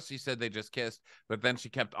first he said they just kissed, but then she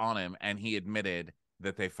kept on him and he admitted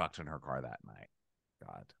that they fucked in her car that night.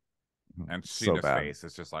 God. And Sheena's face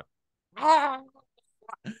is just like, ah!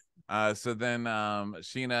 So then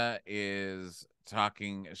Sheena is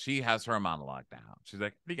talking. She has her monologue now. She's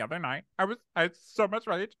like, the other night I had so much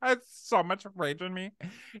rage. I had so much rage in me.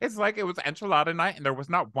 It's like it was enchilada night and there was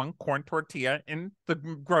not one corn tortilla in the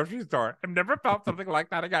grocery store. I've never felt something like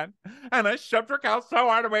that again. And I shoved Raquel so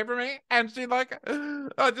hard away from me and she like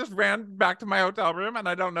just ran back to my hotel room. And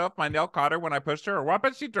I don't know if my nail caught her when I pushed her or what,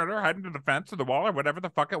 but she turned her head into the fence or the wall or whatever the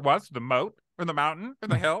fuck it was, the moat or the mountain or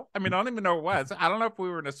the hill. I mean, I don't even know what it was. I don't know if we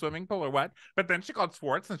were in a swimming pool or what, but then she called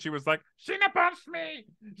Schwartz and she was like, Sheena punched me.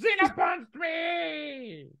 Sheena punched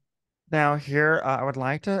me. Now, here, I would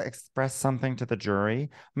like to express something to the jury.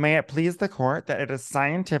 May it please the court that it is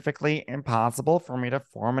scientifically impossible for me to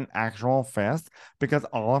form an actual fist because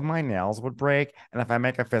all of my nails would break. And if I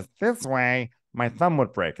make a fist this way, my thumb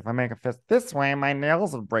would break. If I make a fist this way, my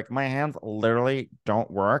nails would break. My hands literally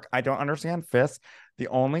don't work. I don't understand fists. The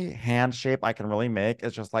only hand shape I can really make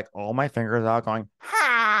is just like all my fingers out going,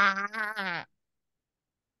 ha.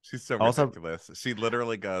 She's so Also, ridiculous. She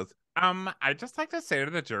literally goes, I'd just like to say to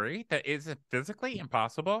the jury that it's physically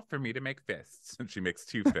impossible for me to make fists. And she makes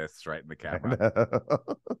 2 fists right in the camera.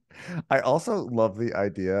 I also love the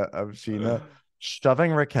idea of Sheena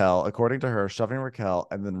shoving Raquel, according to her, shoving Raquel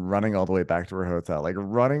and then running all the way back to her hotel, like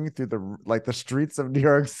running through the streets of New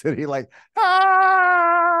York City, like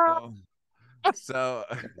ah! So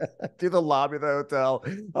through the lobby of the hotel,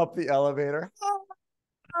 up the elevator.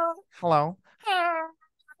 Hello.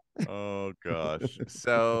 Oh gosh.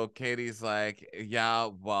 So Katie's like, yeah,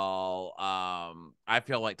 well, I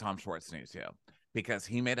feel like Tom Schwartz knew too, because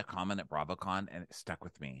he made a comment at BravoCon and it stuck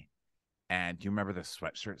with me. And do you remember the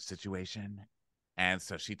sweatshirt situation? And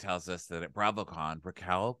so she tells us that at BravoCon,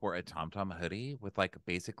 Raquel wore a Tom Tom hoodie with like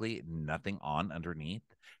basically nothing on underneath.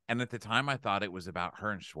 And at the time, I thought it was about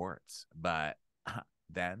her and Schwartz. But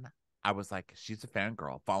then I was like, she's a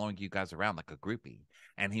fangirl following you guys around like a groupie.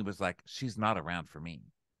 And he was like, she's not around for me.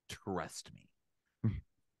 Trust me.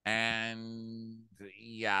 And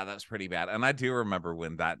yeah, that's pretty bad. And I do remember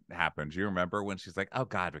when that happened. Do you remember when she's like, oh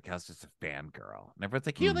God, Raquel's just a fangirl? And everyone's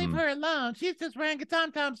like, you leave her alone. She's just wearing a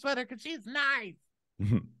Tom Tom sweater because she's nice.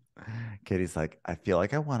 Katie's like, I feel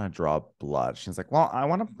like I want to draw blood. She's like, well, I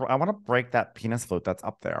want to break that penis float that's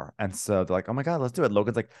up there. And so they're like, oh my God, let's do it.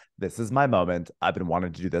 Logan's like, this is my moment. I've been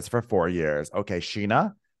wanting to do this for 4 years. Okay,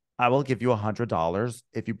 Sheena, I will give you $100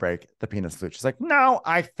 if you break the penis flute. She's like, no,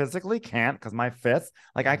 I physically can't because my fists,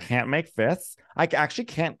 like I can't make fists. I actually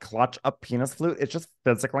can't clutch a penis flute. It's just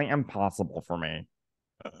physically impossible for me.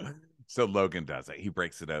 So Logan does it. He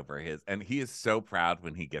breaks it over his, and he is so proud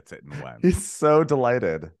when he gets it and wins. He's so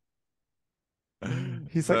delighted.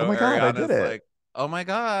 He's so like, oh my God, I did it. Like, oh my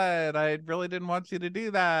God, I really didn't want you to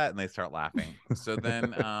do that. And they start laughing. So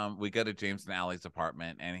then we go to James and Allie's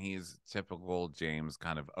apartment, and he's typical James,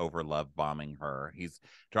 kind of over love bombing her. He's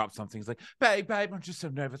dropped something. He's like, babe, I'm just so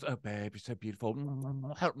nervous. Oh, babe, you're so beautiful.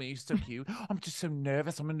 Help me, you're so cute. I'm just so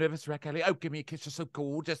nervous. I'm a nervous wreck, Ellie. Oh, give me a kiss. You're so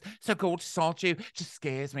gorgeous, aren't you? Just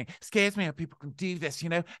scares me how people can do this,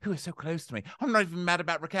 who are so close to me. I'm not even mad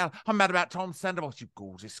about Raquel. I'm mad about Tom Sandoval. You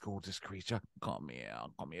gorgeous creature. Come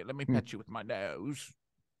here. Let me pet you with my nose.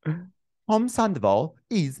 Tom Sandoval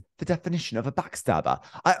is the definition of a backstabber.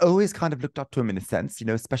 I always kind of looked up to him in a sense,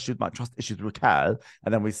 especially with my trust issues with Raquel.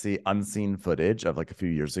 And then we see unseen footage of like a few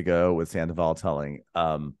years ago with Sandoval telling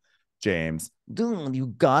James, dude, you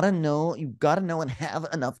gotta know and have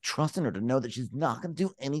enough trust in her to know that she's not gonna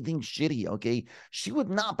do anything shitty, okay? She would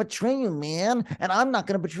not betray you, man, and I'm not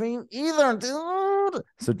gonna betray you either, dude.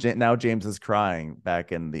 So now James is crying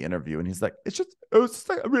back in the interview, and he's like, it was just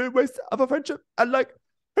like a real waste of a friendship, and like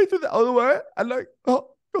he threw the other way, and like, oh,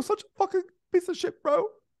 you're such a fucking piece of shit, bro.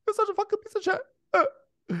 You're such a fucking piece of shit.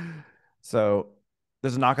 So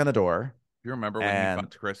there's a knock on the door. You remember when he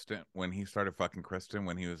fucked Kristen, when he started fucking Kristen,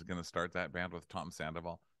 when he was going to start that band with Tom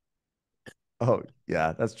Sandoval? Oh,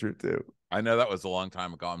 yeah, that's true too. I know that was a long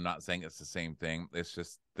time ago. I'm not saying it's the same thing. It's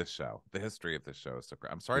just this show. The history of this show is so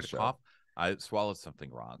great. I'm sorry to cough. I swallowed something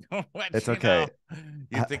wrong. It's okay.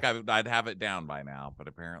 You'd think I'd have it down by now, but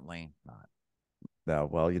apparently not. No,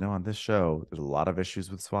 well, on this show, there's a lot of issues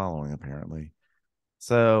with swallowing, apparently.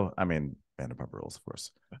 So, I mean, Vanderpump Rules, of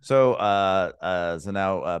course. So, so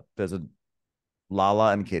now there's a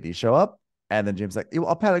Lala and Kitty show up, and then James like,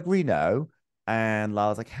 "I'll Pellegrino," and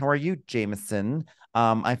Lala's like, "How are you, Jameson?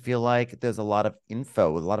 I feel like there's a lot of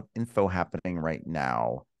info happening right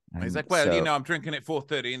now." And he's like, "Well, I'm drinking at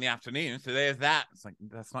 4:30 in the afternoon, so there's that." It's like,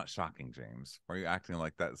 that's not shocking, James. Why are you acting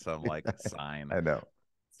like that's some like sign? I know.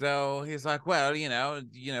 So he's like, well,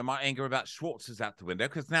 my anger about Schwartz is out the window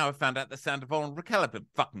because now I've found out that Sandoval and Raquel have been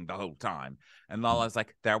fucking the whole time. And Lala's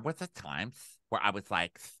like, there was a time where I was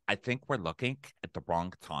like, I think we're looking at the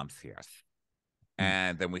wrong times here.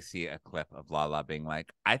 And then we see a clip of Lala being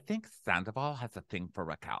like, I think Sandoval has a thing for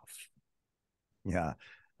Raquel. Yeah.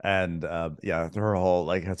 And her whole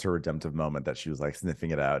has her redemptive moment that she was like sniffing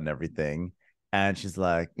it out and everything. And she's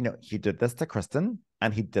like, he did this to Kristen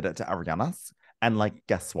and he did it to Ariana's. And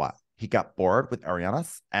guess what? He got bored with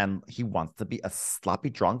Ariana's and he wants to be a sloppy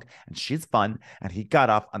drunk and she's fun. And he got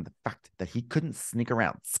off on the fact that he couldn't sneak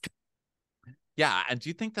around. Yeah. And do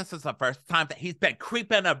you think this is the first time that he's been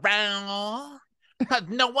creeping around? Because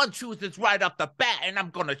no one chooses right off the bat, and I'm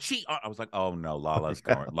gonna cheat. I was like, oh no,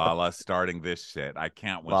 Lala's starting this shit. I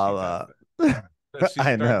can't when she does Lala. it. So she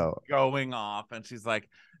I starts know. going off, and she's like,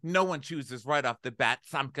 no one chooses right off the bat,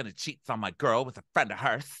 so I'm gonna cheat on my girl with a friend of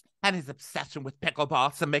hers. And his obsession with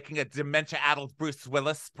pickleball, so making a dementia-addled Bruce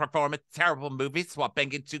Willis perform a terrible movie while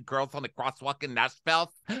banging two girls on the crosswalk in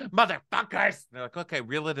Nashville. Motherfuckers! They're like, okay,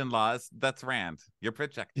 reel it in, Laws. That's Rand. You're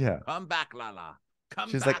projecting. Yeah. Come back, Lala.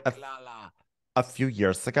 Come She's back, like, Lala. a few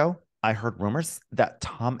years ago, I heard rumors that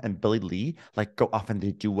Tom and Billy Lee like go off and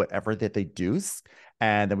they do whatever that they do.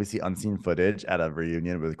 And then we see unseen footage at a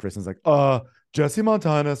reunion with Kristen's like, Jesse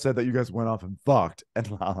Montana said that you guys went off and fucked. And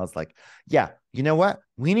Lala's like, yeah, you know what?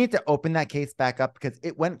 We need to open that case back up because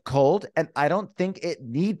it went cold and I don't think it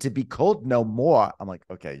need to be cold no more. I'm like,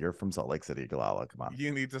 okay, you're from Salt Lake City, Lala. Come on.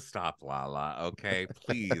 You need to stop, Lala. Okay,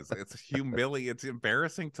 please. It's humiliating. It's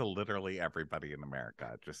embarrassing to literally everybody in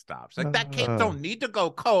America. Just stop. She's like, that case don't need to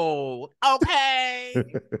go cold. Okay.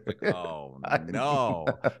 Like, oh no.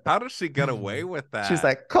 How does she get away with that? She's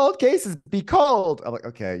like, cold cases be cold. I'm like,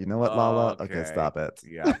 okay, you know what, Lala? Okay, Okay. stop it.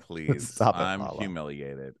 Yeah, please. Stop it, I'm Lala.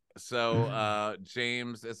 humiliated. So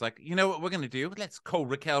James is like, you know what we're gonna do? Let's call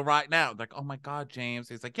Raquel right now. Like, oh my god, James.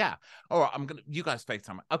 He's like, yeah. All right, you guys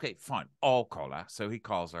FaceTime. Okay, fine. I'll call her. So he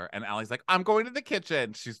calls her, and Allie's like, I'm going to the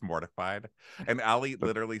kitchen. She's mortified. And Allie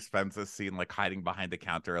literally spends this scene like hiding behind the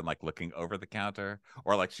counter and like looking over the counter,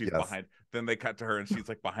 or like she's behind. Then they cut to her and she's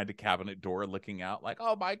like behind a cabinet door looking out, like,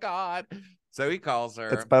 oh my god. So he calls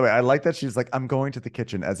her. By the way, I like that she's like, I'm going to the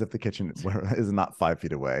kitchen, as if the kitchen is not 5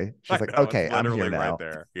 feet away. She's like, okay, I'm here now. Right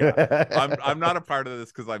there. Yeah, I'm not a part of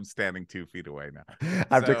this because I'm standing 2 feet away now.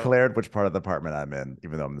 I've declared which part of the apartment I'm in,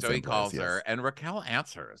 even though I'm in the same he calls place, her, and Raquel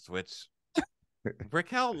answers, which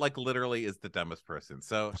Raquel like literally is the dumbest person.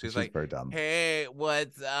 So she's like, very dumb. Hey,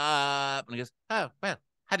 what's up? And he goes, oh well,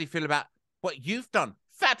 how do you feel about what you've done,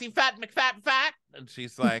 fatty fat McFat fat? And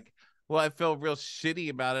she's like, well, I feel real shitty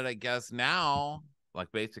about it, I guess now.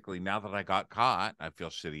 Like, basically, now that I got caught, I feel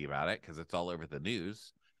shitty about it because it's all over the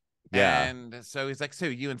news. Yeah. And so he's like, so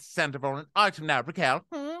you and Scandoval an item now, Raquel?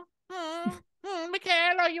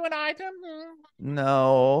 Raquel, are you an item?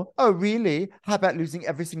 No. Oh, really? How about losing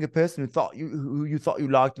every single person who you thought you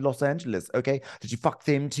liked in Los Angeles? Okay. Did you fuck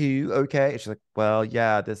them too? Okay. And she's like, well,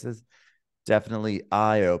 yeah, this is definitely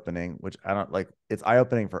eye-opening, which I don't like. It's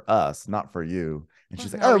eye-opening for us, not for you. And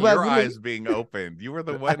she's like, oh, well, your eyes being opened. You were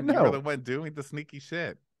the one. You were the one doing the sneaky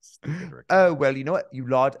shit. Oh, well, you know what? You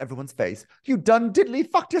lied to everyone's face. You done diddly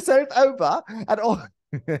fucked yourself over at all.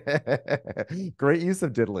 Great use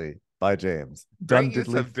of diddly by James. Great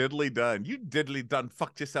use of diddly done. You diddly done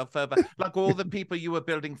fucked yourself over. Like all the people you were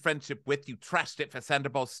building friendship with, you trashed it for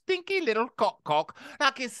Sandoval's stinky little cock.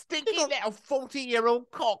 Like his stinky little 40-year-old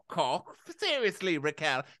cock. Seriously,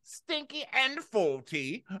 Raquel. Stinky and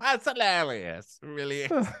 40. That's hilarious. Really.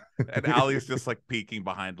 And Allie's just like peeking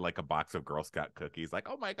behind like a box of Girl Scout cookies. Like,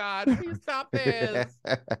 oh my God, please stop this.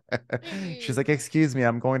 She's like, excuse me,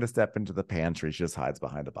 I'm going to step into the pantry. She just hides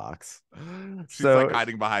behind a box. She's like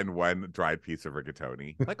hiding behind one dried piece of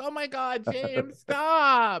rigatoni. Like, oh my God, James,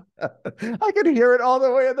 stop. I can hear it all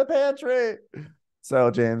the way in the pantry.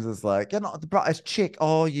 So James is like, you're not the brightest chick,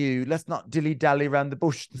 are you? Let's not dilly-dally around the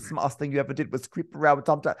bush. The smartest thing you ever did was creep around with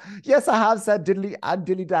Tom. Yes, I have said diddly and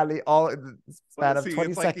dilly-dally all in the span of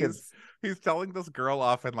 20 seconds. He's telling this girl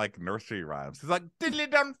off in like nursery rhymes. He's like, diddly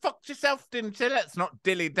done fucked yourself, didn't you? Let's not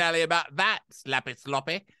dilly-dally about that, slappy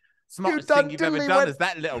sloppy. Smartest thing you've ever done is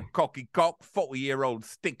that little cocky cock, 40-year-old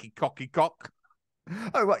stinky cocky cock.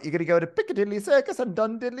 Oh, what, you're going to go to Piccadilly Circus and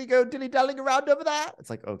Dundilly go dilly-dallying around over there?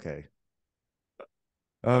 It's like, okay.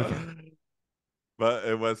 But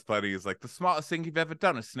it was funny. He's like, the smartest thing you've ever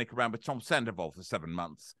done is sneak around with Tom Sandoval for 7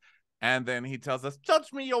 months. And then he tells us,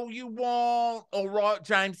 judge me all you want. All right,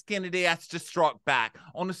 James Kennedy has to strike back.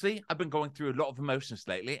 Honestly, I've been going through a lot of emotions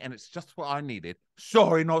lately, and it's just what I needed.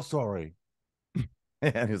 Sorry, not sorry.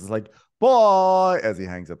 And he's like, boy, as he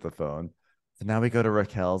hangs up the phone. So now we go to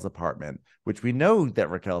Raquel's apartment, which we know that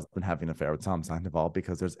Raquel's been having an affair with Tom Sandoval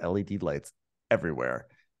because there's LED lights everywhere.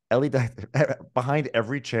 LED behind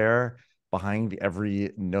every chair, behind every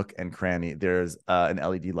nook and cranny, there's an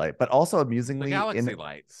LED light. But also amusingly, the galaxy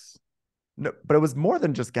lights. No, but it was more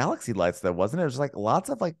than just galaxy lights, though, wasn't it? It was like lots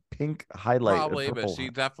of like pink highlight. Probably, but she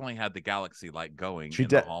definitely had the galaxy light going in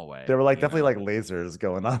the hallway. There were like definitely like lasers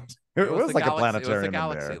going on. It was like a planetarium. It was a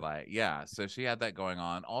galaxy light, yeah. So she had that going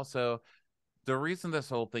on. Also, the reason this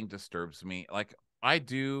whole thing disturbs me, like I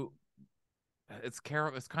do. It's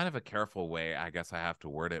kind of a careful way, I guess I have to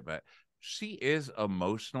word it, but she is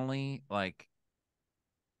emotionally like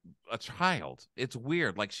a child. It's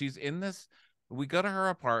weird. Like she's in this We go to her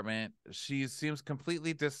apartment. She seems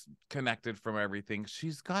completely disconnected from everything.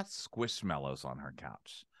 She's got squishmallows on her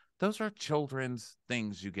couch. Those are children's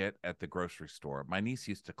things you get at the grocery store. My niece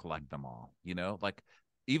used to collect them all, like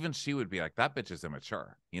even she would be like, that bitch is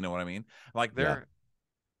immature. You know what I mean? Like Yeah.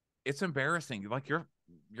 it's embarrassing. Like you're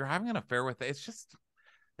having an affair with it. It's just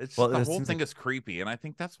Well, the it whole seems thing like is creepy. And I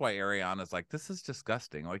think that's why Ariana's like, this is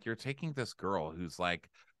disgusting. Like you're taking this girl who's like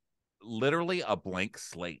literally a blank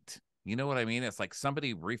slate. You know what I mean? It's like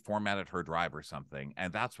somebody reformatted her drive or something,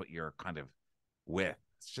 and that's what you're kind of with.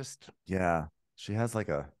 It's just yeah, she has like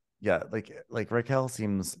a yeah, like Raquel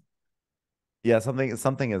seems yeah, something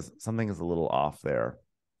is a little off there.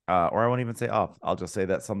 Or I won't even say off. I'll just say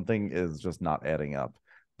that something is just not adding up.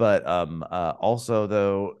 But also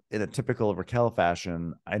though, in a typical Raquel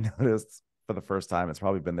fashion, I noticed for the first time, it's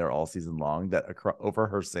probably been there all season long, that over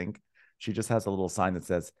her sink, she just has a little sign that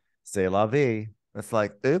says "C'est la vie." It's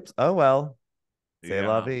like, oops, oh well, "C'est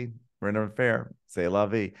la yeah. vie." We're in an affair. "C'est la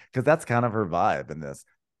vie," because that's kind of her vibe in this.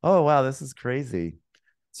 Oh wow, this is crazy.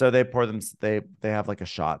 So they pour them. They have like a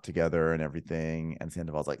shot together and everything. And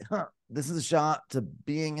Sandoval's like, "Huh, this is a shot to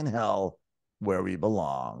being in hell, where we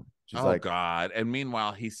belong." She's Oh like, God. And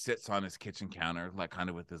meanwhile, he sits on his kitchen counter, like kind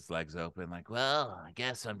of with his legs open, like, well, I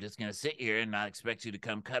guess I'm just gonna sit here and not expect you to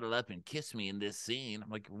come cuddle up and kiss me in this scene. I'm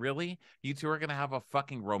like, really? You two are gonna have a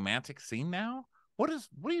fucking romantic scene now? What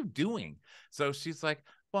are you doing? So she's like,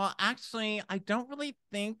 well, actually, I don't really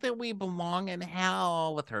think that we belong in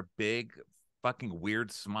hell, with her big fucking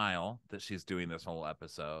weird smile that she's doing this whole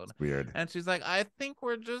episode. it's weird. And she's like, I think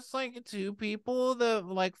we're just like two people that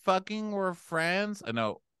like fucking were friends. I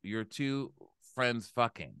know you're two friends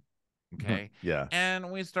fucking. Okay. Yeah.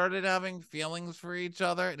 And we started having feelings for each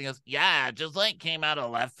other. And he goes, yeah, just like came out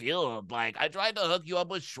of left field. Like I tried to hook you up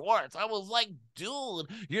with Schwartz. I was like, dude,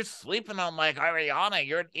 you're sleeping on like Ariana.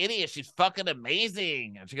 You're an idiot. She's fucking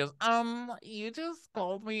amazing. And she goes, you just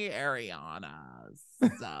called me Ariana.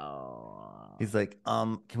 So He's like,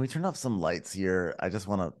 can we turn off some lights here? I just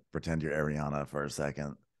want to pretend you're Ariana for a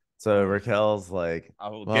second. So ugh, Raquel's like,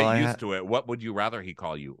 I'll well, get I used had to it. What would you rather he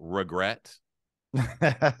call you? Regret? Because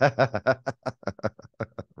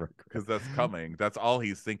that's coming. That's all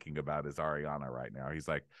he's thinking about is Ariana right now. He's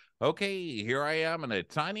like, okay, here I am in a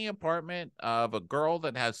tiny apartment of a girl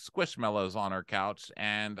that has squishmallows on her couch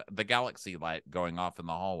and the galaxy light going off in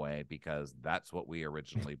the hallway, because that's what we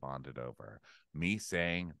originally bonded over. Me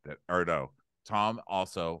saying that, or no, Tom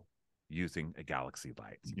also using a galaxy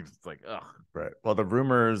light. He was like, ugh. Right. Well, the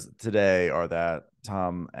rumors today are that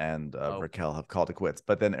Tom and Oh, Raquel have called it quits.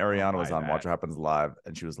 But then I don't Ariana was buy on Watch that. What Happens Live,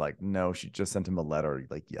 and she was like, "No, she just sent him a letter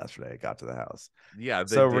like yesterday. It got to the house." Yeah,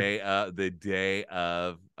 So the day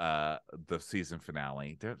of the season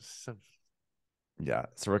finale. There's so yeah.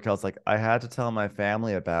 So Raquel's like, "I had to tell my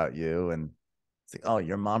family about you," and it's like, "Oh,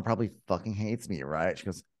 your mom probably fucking hates me, right?" She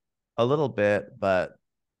goes, "A little bit, but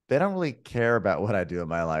they don't really care about what I do in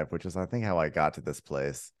my life, which is, I think, how I got to this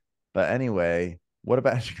place. But anyway, what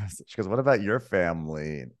about," she goes, "What about your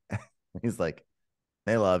family?" He's like,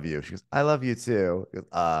 "They love you." She goes, "I love you too." He goes,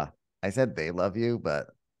 I said they love you, but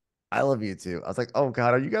I love you too. I was like, oh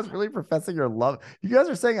God, are you guys really professing your love? You guys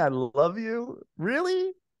are saying I love you?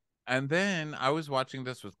 Really? And then I was watching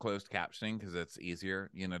this with closed captioning because it's easier,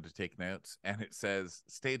 to take notes. And it says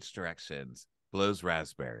stage directions, blows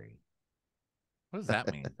raspberry. What does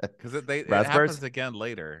that mean? Because it Raspberries? happens again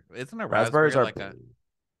later. Isn't a Raspberries raspberry are like a?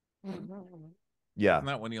 yeah. Isn't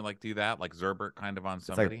that when you like do that, like Zerbert kind of on It's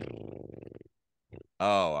like somebody?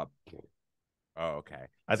 Oh, oh, okay.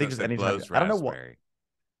 I So think it just said anytime blows I don't know what raspberry.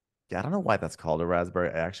 yeah, I don't know why that's called a raspberry.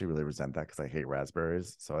 I actually really resent that because I hate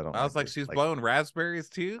raspberries. So I don't I was like like, the she's like blowing raspberries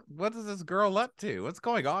too. What is this girl up to? What's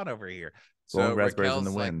going on over here? blowing So raspberries in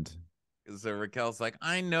the Raquel's like, wind.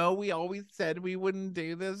 I know we always said we wouldn't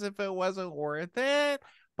do this if it wasn't worth it,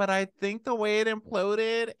 but I think the way it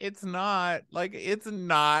imploded, it's not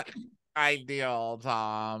ideal,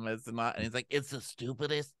 Tom. It's not. And he's like, it's the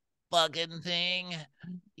stupidest fucking thing.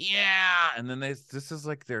 Yeah. And then this is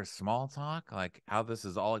like their small talk, like how this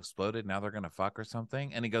is all exploded. Now they're going to fuck or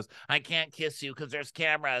something. And he goes, I can't kiss you because there's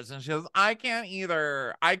cameras. And she goes, I can't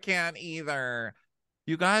either. I can't either.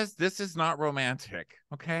 You guys, this is not romantic,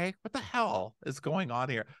 okay? What the hell is going on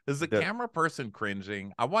here? Is the The, camera person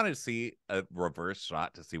cringing? I want to see a reverse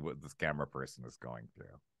shot to see what this camera person is going through.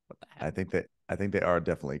 What the I heck? think that I think they are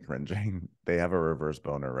definitely cringing. They have a reverse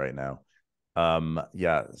boner right now.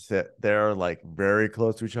 Yeah, so they're like very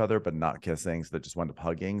close to each other, but not kissing. So they just wound up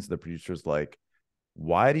hugging. So the producer's like,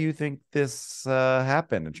 "Why do you think this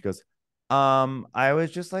happened?" And she goes, I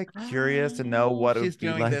was just like curious to know Oh, what it she's would be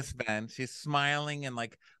doing like. this, Ben. She's smiling and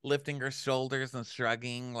like lifting her shoulders and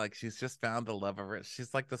shrugging, like she's just found the love of it.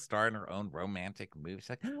 She's like the star in her own romantic movie. She's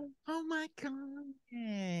like, oh my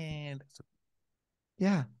God.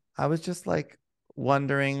 Yeah, I was just like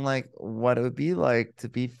wondering like what it would be like to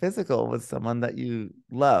be physical with someone that you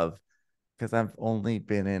love because I've only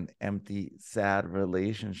been in empty, sad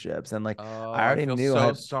relationships. And like Oh, I I already feel knew I so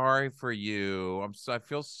had sorry for you. I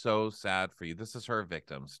feel so sad for you. This is her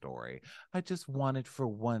victim story. I just wanted for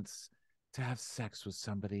once to have sex with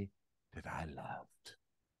somebody that I loved.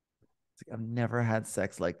 I've never had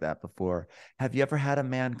sex like that before. Have you ever had a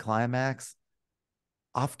man climax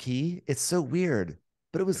off key? It's so weird,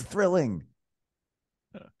 but it was thrilling.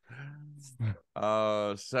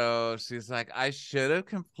 Oh, so she's like, I should have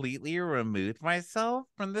completely removed myself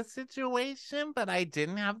from the situation, but I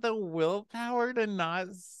didn't have the willpower to not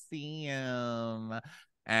see him.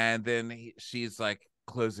 And then she's like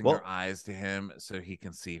closing her Well, eyes to him so he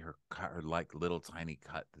can see her like little tiny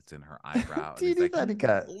cut that's in her eyebrow. And do you he's do like, that?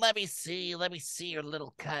 Got Let me see your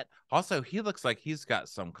little cut. also, he looks like he's got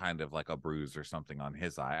some kind of like a bruise or something on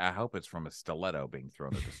his eye. I hope it's from a stiletto being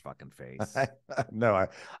thrown at his fucking face. no,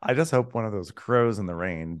 I just hope one of those crows in the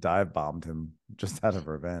rain dive bombed him just out of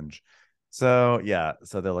revenge. So yeah,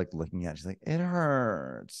 so they're like looking at it. She's like, it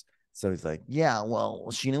hurts. So he's like, yeah, well,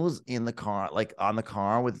 Sheena was in the car, like on the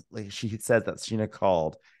car with like she said that Sheena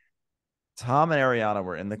called. Tom and Ariana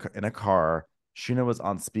were in a car. Sheena was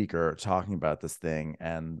on speaker talking about this thing,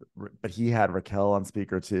 and but he had Raquel on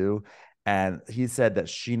speaker too. And he said that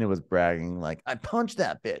Sheena was bragging, like, I punched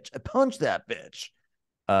that bitch. I punched that bitch.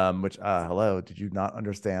 Which hello, did you not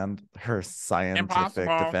understand her scientific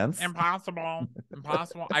Impossible. defense? Impossible.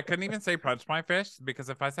 Impossible. I couldn't even say punch my fish because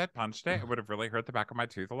if I said punched it, it would have really hurt the back of my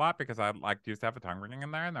tooth a lot because I like used to have a tongue ring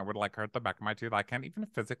in there and that would like hurt the back of my tooth. I can't even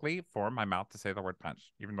physically form my mouth to say the word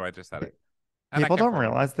punch, even though I just said it. And I People can't don't form it.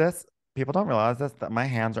 realize this. People don't realize this that my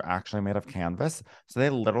hands are actually made of canvas. So they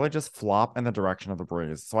literally just flop in the direction of the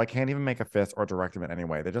breeze. So I can't even make a fist or direct them in any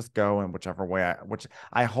way. They just go in whichever way which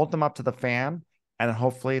I hold them up to the fan and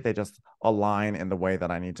hopefully they just align in the way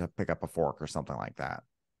that I need to pick up a fork or something like that.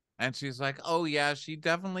 And she's like, oh, yeah, she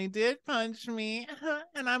definitely did punch me.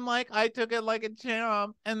 And I'm like, I took it like a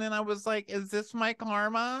champ. And then I was like, is this my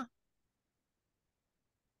karma?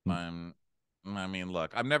 Hmm. I mean,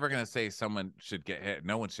 look, I'm never going to say someone should get hit.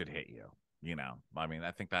 No one should hit you. You know, I mean,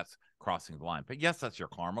 I think that's crossing the line. But yes, that's your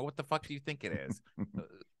karma. What the fuck do you think it is?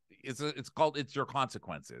 It's your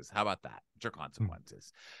consequences. How about that? It's your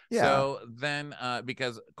consequences. Yeah. So then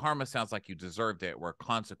because karma sounds like you deserved it, where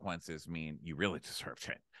consequences mean you really deserved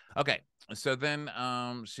it. Okay. So then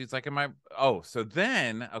she's like, so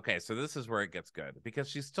then okay, so this is where it gets good because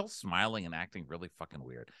she's still smiling and acting really fucking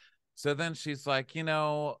weird. So then she's like,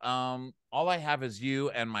 all I have is you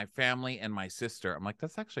and my family and my sister. I'm like,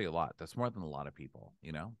 that's actually a lot. That's more than a lot of people,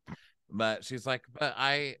 But she's like, but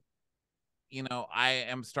I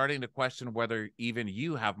am starting to question whether even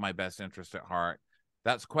you have my best interest at heart.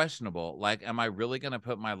 That's questionable. Like, am I really going to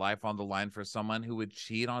put my life on the line for someone who would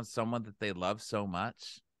cheat on someone that they love so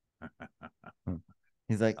much?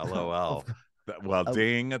 He's like, LOL. Well,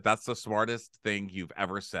 ding. That's the smartest thing you've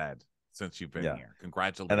ever said since you've been yeah. here.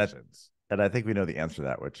 Congratulations. And I think we know the answer to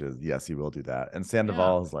that, which is yes, he will do that. And Yeah.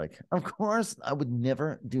 Sandoval is like, of course, I would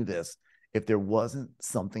never do this if there wasn't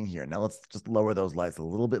something here. Now let's just lower those lights a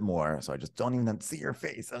little bit more so I just don't even have to see your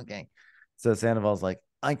face. Okay. So Sandoval's like,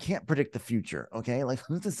 I can't predict the future. Okay. Like,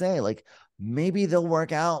 who's to say? Like, maybe they'll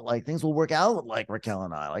work out. Like, things will work out like Raquel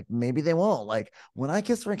and I. Like, maybe they won't. Like, when I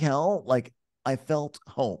kissed Raquel, like, I felt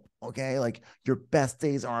hope. Okay. Like, your best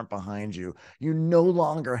days aren't behind you. You no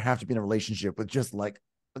longer have to be in a relationship with just like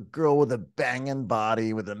a girl with a banging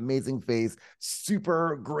body, with an amazing face,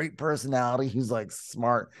 super great personality, who's like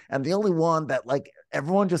smart, and the only one that like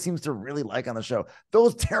everyone just seems to really like on the show.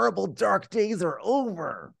 Those terrible dark days are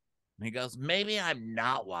over. And he goes, maybe I'm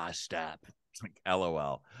not washed up.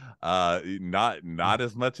 LOL. Not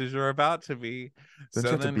as much as you're about to be. Don't you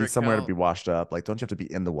So have to then be somewhere to be Raquel, washed up? Like, don't you have to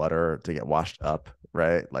be in the water to get washed up?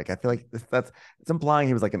 Right? Like, I feel like that's it's implying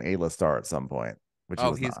he was like an A-list star at some point, which he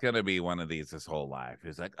oh, was he's not. gonna be one of these his whole life.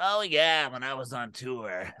 He's like, Oh yeah, when I was on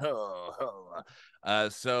tour.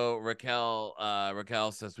 so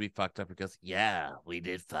Raquel says we fucked up because Yeah, we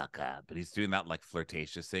did fuck up. but he's doing that like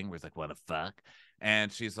flirtatious thing where he's like, what the fuck?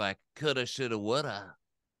 And she's like, Coulda, shoulda, woulda.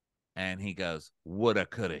 and he goes, woulda,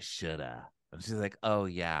 coulda, shoulda. And she's like, oh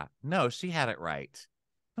yeah. No, she had it right.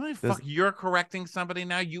 I mean, This fuck, you're correcting somebody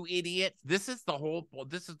now, you idiot. This is the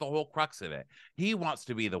whole crux of it. He wants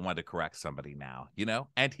to be the one to correct somebody now,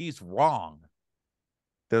 and he's wrong.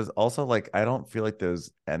 there's also like I don't feel like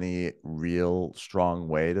there's any real strong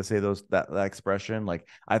way to say that expression. Like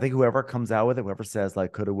I think whoever comes out with it, whoever says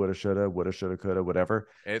like coulda, woulda, shoulda, coulda, whatever,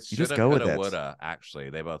 It's you just shoulda, go with coulda, it. woulda. Actually,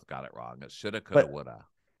 they both got it wrong. It's shoulda, coulda, But woulda.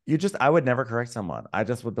 I would never correct someone. I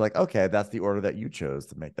just would be like, okay, that's the order that you chose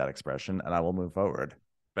to make that expression, and I will move forward.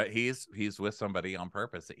 But he's with somebody on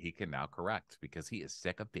purpose that he can now correct because he is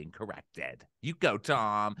sick of being corrected. You go,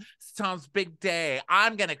 Tom. It's Tom's big day.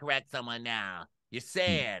 I'm gonna correct someone now. You're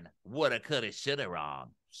saying woulda, coulda, shoulda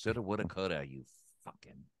wrong. Shoulda, woulda, coulda. You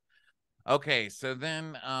fucking. Okay, so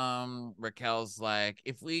then Raquel's like,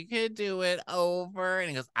 if we could do it over, and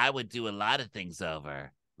he goes, I would do a lot of things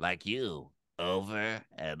over, like you, over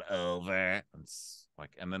and over.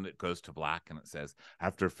 And then it goes to black and it says,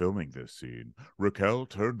 after filming this scene, Raquel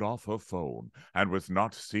turned off her phone and was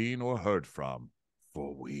not seen or heard from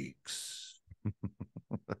for weeks.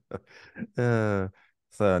 So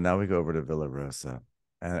now we go over to Villa Rosa,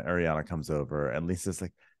 and Ariana comes over, and Lisa's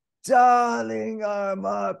like, darling, I'm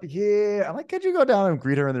up here. I'm like, could you go down and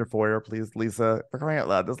greet her in their foyer, please, Lisa? For crying out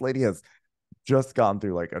loud, this lady has just gone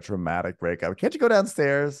through like a traumatic breakup. Can't you go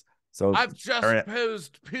downstairs? So I've just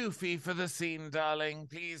posed Poofy for the scene, darling.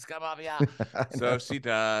 Please come up here. So she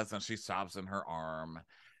does, and she sobs in her arm.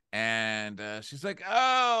 And she's like,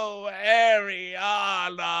 oh,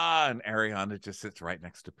 Ariana. And Ariana just sits right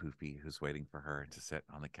next to Poofy, who's waiting for her to sit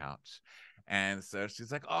on the couch. And so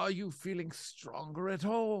she's like, are you feeling stronger at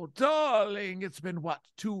all? Darling, it's been, what,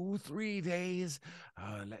 2-3 days?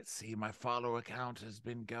 Let's see, my follower count has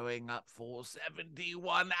been going up for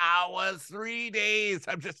 71 hours, 3 days.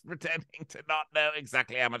 I'm just pretending to not know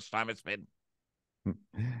exactly how much time it's been.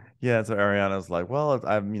 Yeah, so Ariana's like, well,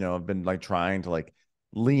 I've been like trying to like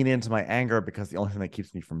lean into my anger because the only thing that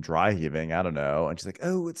keeps me from dry heaving, I don't know. And she's like,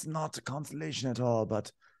 oh, it's not a consolation at all,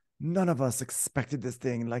 but none of us expected this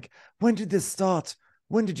thing. Like, when did this start?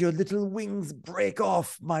 When did your little wings break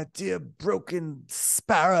off, my dear broken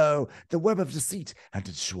sparrow? The web of deceit. And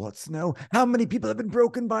did Schwartz know? How many people have been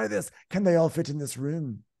broken by this? Can they all fit in this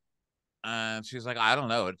room? And she's like, I don't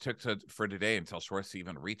know. It took for today until Schwartz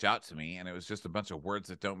even reach out to me, and it was just a bunch of words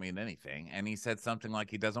that don't mean anything. And he said something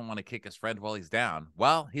like he doesn't want to kick his friend while he's down.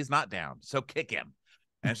 Well, he's not down, so kick him.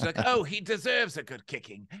 And she's like, oh, he deserves a good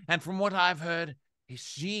kicking. And from what I've heard,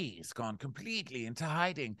 she's gone completely into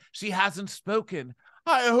hiding. She hasn't spoken.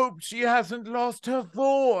 I hope she hasn't lost her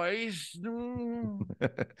voice.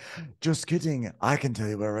 Just kidding. I can tell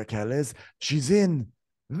you where Raquel is. She's in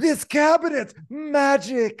this cabinet.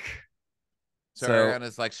 Magic. So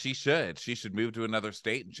Ariana's like, she should move to another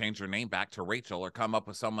state and change her name back to Rachel, or come up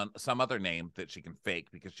with some other name that she can fake,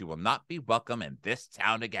 because she will not be welcome in this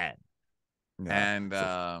town again. Yeah. And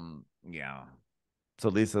yeah. So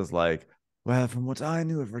Lisa's like, well, from what I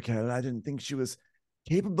knew of Raquel, I didn't think she was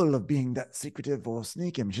capable of being that secretive or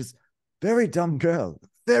sneaky. She's very dumb girl.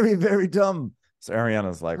 Very, very dumb. So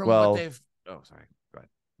Ariana's like, oh, sorry. Go ahead.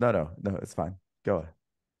 No, it's fine. Go ahead.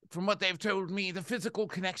 From what they've told me, the physical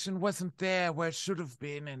connection wasn't there where it should have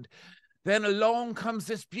been, and then along comes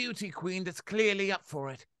this beauty queen that's clearly up for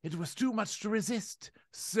it. It was too much to resist.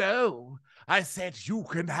 So I said, you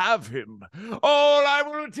can have him. All I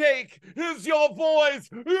will take is your voice,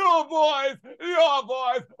 your voice, your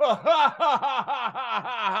voice.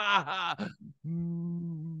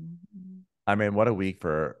 I mean, what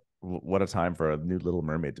a time for a new Little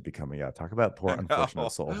Mermaid to be coming out. Talk about poor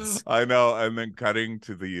unfortunate souls. I know. And then cutting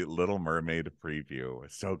to the Little Mermaid preview.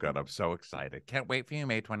 It's so good. I'm so excited. Can't wait for you,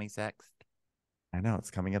 May 26th. I know,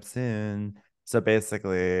 it's coming up soon. So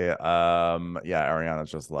basically,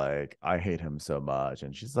 Ariana's just like, I hate him so much.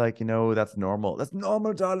 And she's like, that's normal. That's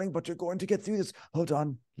normal, darling, but you're going to get through this. Hold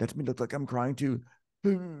on. Let me look like I'm crying too.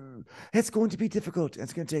 It's going to be difficult.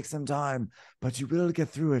 It's going to take some time, but you will get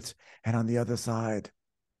through it. And on the other side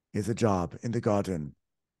is a job in the garden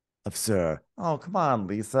of Sir. Oh, come on,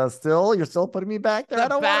 Lisa. You're still putting me back there. I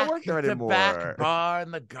don't want to work there anymore. The back bar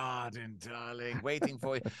in the garden, darling, waiting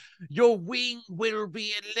for you. Your wing will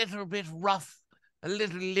be a little bit rough, a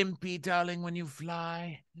little limpy, darling, when you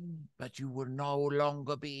fly, but you will no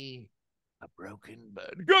longer be a broken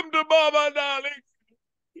bird. Come to mama, darling.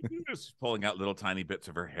 Just pulling out little tiny bits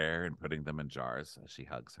of her hair and putting them in jars as she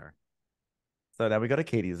hugs her. So now we go to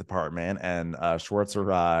Katie's apartment, and Schwartz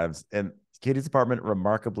arrives, and Katie's apartment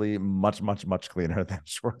remarkably much, much, much cleaner than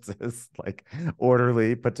Schwartz's, like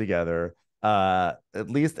orderly, put together. At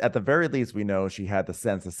the very least, we know she had the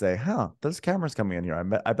sense to say, there's cameras coming in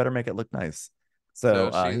here. I better make it look nice. So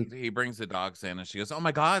he brings the dogs in, and she goes, oh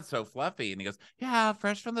my God, so fluffy. And he goes, yeah,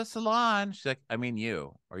 fresh from the salon. She's like, I mean,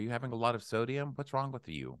 you, are you having a lot of sodium? What's wrong with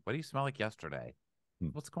you? What do you smell like yesterday?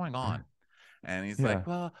 What's going on? And he's Yeah. like,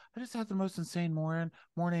 well, I just had the most insane morning.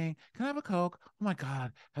 Can I have a Coke? Oh my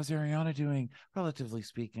God. How's Ariana doing? Relatively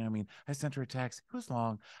speaking. I mean, I sent her a text. It was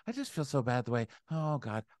long. I just feel so bad the way, oh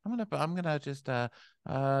God, I'm gonna just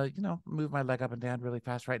move my leg up and down really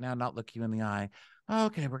fast right now, not look you in the eye.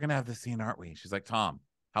 Okay, we're gonna have this scene, aren't we? She's like, Tom,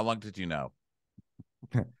 how long did you know?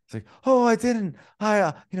 It's like, oh, I didn't.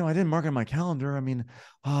 I didn't mark it on my calendar. I mean,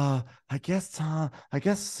 I guess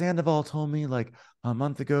Sandoval told me like a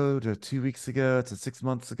month ago to 2 weeks ago to 6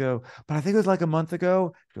 months ago, but I think it was like a month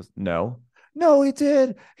ago. She goes, no, he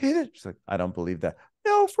did. He did. She's like, I don't believe that.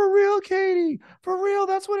 No, for real, Katie, for real.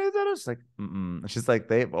 That's what he did. It's like, mm-mm. She's like,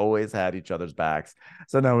 they've always had each other's backs.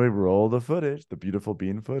 So now we roll the footage, the beautiful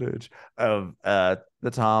bean footage of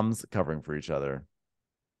the Toms covering for each other.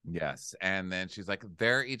 Yes. And then she's like,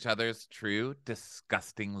 they're each other's true,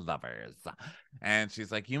 disgusting lovers. And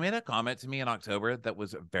she's like, you made a comment to me in October that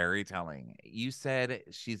was very telling. You said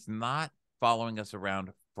she's not following us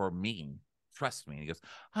around for me. Trust me. And he goes,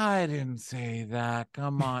 I didn't say that.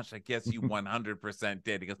 Come on. I guess you 100%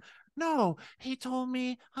 did. He goes, no, he told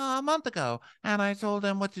me a month ago, and I told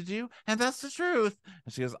him what to do, and that's the truth.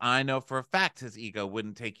 And she goes, I know for a fact his ego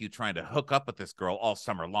wouldn't take you trying to hook up with this girl all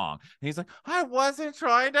summer long. And he's like, I wasn't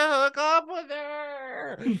trying to hook up with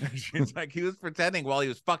her. And she's like, he was pretending while he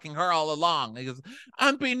was fucking her all along. He goes,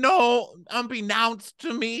 unbeknownst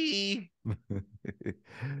to me.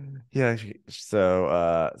 Yeah,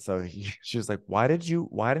 she was like, why didn't you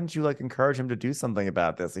like encourage him to do something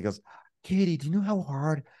about this? He goes, Katie, do you know how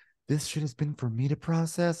hard this shit has been for me to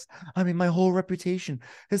process? I mean, my whole reputation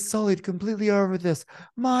is sullied completely over this.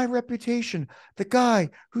 My reputation, the guy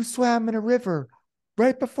who swam in a river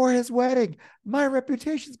right before his wedding, my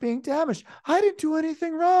reputation's being damaged. I didn't do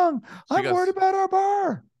anything wrong. I'm worried about our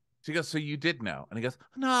bar. She goes, so you did know? And he goes,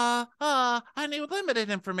 nah, I knew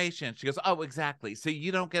limited information. She goes, oh, exactly. So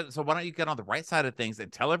you don't get, so why don't you get on the right side of things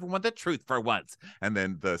and tell everyone the truth for once? And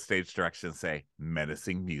then the stage directions say,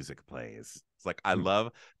 menacing music plays. It's like, I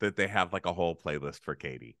love that they have like a whole playlist for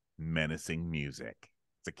Katie. Menacing music.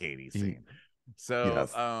 It's a Katie scene. So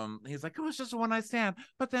Yes. he's like, it was just a one-night stand.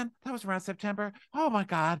 But then that was around September. Oh my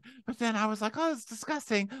God. But then I was like, oh, it's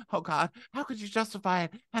disgusting. Oh God, how could you justify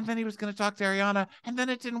it? And then he was going to talk to Ariana, and then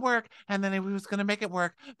it didn't work. And then he was going to make it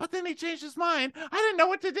work. But then he changed his mind. I didn't know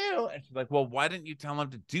what to do. And she's like, well, why didn't you tell him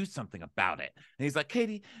to do something about it? And he's like,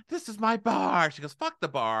 Katie, this is my bar. She goes, fuck the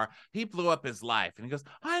bar. He blew up his life. And he goes,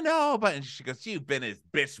 I know. But and she goes, you've been his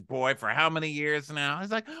bitch boy for how many years now?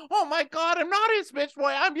 He's like, oh my God, I'm not his bitch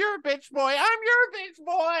boy. I'm your bitch boy. I'm your bitch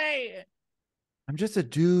boy. I'm just a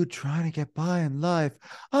dude trying to get by in life.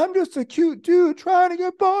 I'm just a cute dude trying to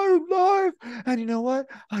get by in life. And you know what?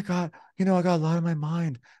 I got a lot on my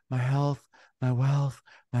mind, my health, my wealth,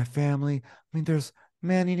 my family. I mean, there's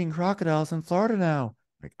man-eating crocodiles in Florida now.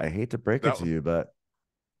 Like, I hate to break it That, to you, but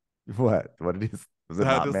what? What did he? Was it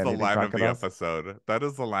that not is the man-eating line of the crocodiles? episode. That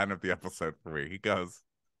is the line of the episode for me. He goes,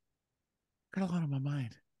 Got a lot on my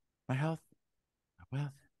mind. My health, my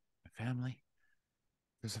wealth, my family.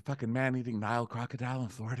 There's a fucking man-eating Nile crocodile in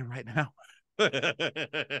Florida right now. I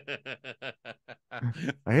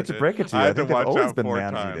hate to break it to I you. I had to think they've watch always out been 4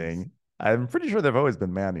 times. man-eating. I'm pretty sure they've always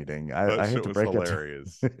been man-eating. That I hate shit to was break it to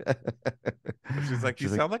hilarious. She's like, you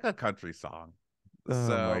She's like, sound like a country song. oh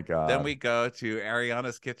my So then God. we go to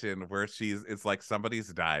Ariana's kitchen where it's like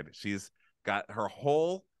somebody's died. She's got her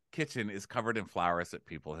whole kitchen is covered in flowers that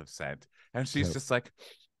people have sent. And she's Yep. just like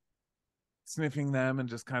sniffing them and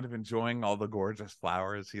just kind of enjoying all the gorgeous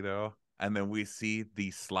flowers, you know? And then we see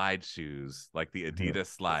the slide shoes, like the Adidas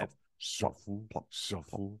slides. Shuffle,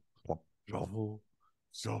 shuffle, shuffle,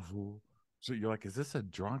 shuffle. So you're like, is this a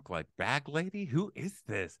drunk like bag lady? Who is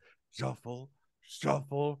this? Shuffle,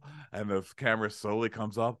 shuffle. And the camera slowly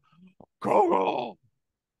comes up. Go,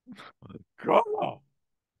 go.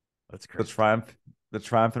 That's the Kristen. triumph the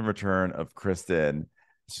triumphant return of Kristen.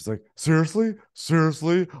 She's like, seriously,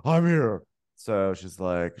 I'm here. So she's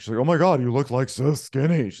like, oh my God, you look like so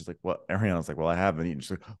skinny. She's like, what? Ariana's like, well, I haven't eaten.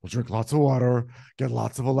 She's like, well, drink lots of water, get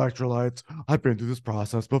lots of electrolytes. I've been through this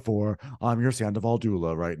process before. I'm your Sandoval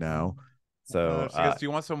doula right now. So She goes, do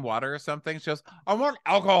you want some water or something? She goes, I want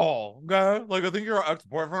alcohol. Okay. Like, I think your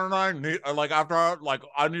ex-boyfriend and I need, like,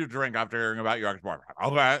 I need a drink after hearing about your ex-boyfriend.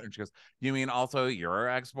 Okay. And she goes, you mean also your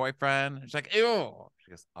ex-boyfriend? And she's like, ew.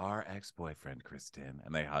 She goes, our ex-boyfriend, Kristen.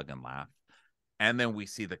 And they hug and laugh. And then we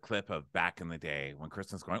see the clip of back in the day when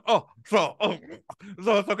Kristen's going, so it's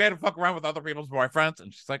okay to fuck around with other people's boyfriends.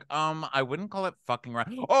 And she's like, I wouldn't call it fucking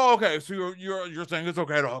around. Oh, okay. So you're saying it's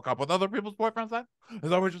okay to hook up with other people's boyfriends then? Is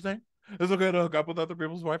that what you're saying? It's okay to hook up with other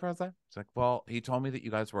people's boyfriends then? She's like, well, he told me that you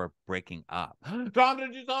guys were breaking up. Tom,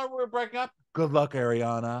 did you tell her we were breaking up? Good luck,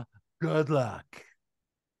 Ariana. Good luck.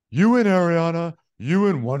 You win, Ariana. You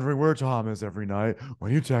win wondering where Tom is every night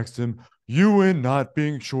when you text him. You win not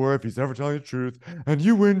being sure if he's ever telling the truth. And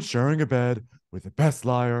you win sharing a bed with the best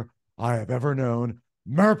liar I have ever known.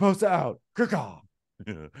 Mariposa out. Caw.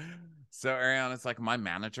 So Ariana's like, my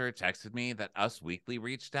manager texted me that Us Weekly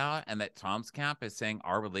reached out and that Tom's Camp is saying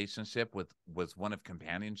our relationship was one of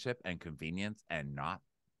companionship and convenience and not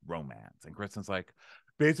romance. And Kristen's like,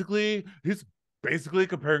 basically, he's basically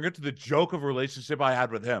comparing it to the joke of relationship I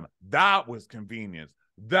had with him. That was convenience.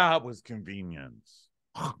 That was convenience.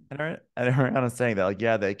 And Ariana's saying that, like,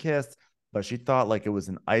 yeah, they kissed, but she thought like it was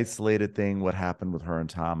an isolated thing. What happened with her and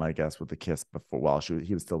Tom, I guess, with the kiss before while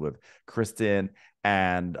he was still with Kristen,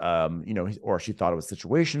 and or she thought it was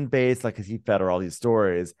situation based, like because he fed her all these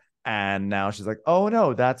stories, and now she's like, oh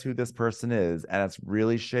no, that's who this person is, and it's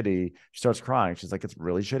really shitty. She starts crying. She's like, it's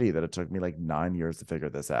really shitty that it took me like 9 years to figure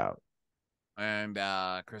this out. And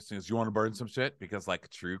Kristen goes, you want to burn some shit? Because like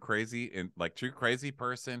true crazy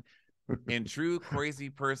person in true crazy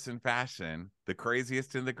person fashion, the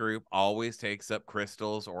craziest in the group always takes up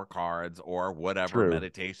crystals or cards or whatever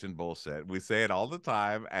meditation bullshit. We say it all the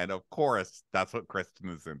time, and of course, that's what Kristen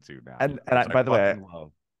is into now. By the way,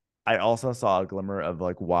 I also saw a glimmer of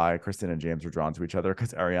like why Kristen and James were drawn to each other,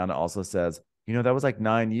 because Ariana also says, that was like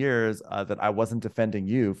 9 years that I wasn't defending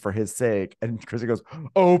you for his sake. And Kristen goes,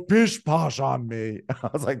 oh, pish posh on me. I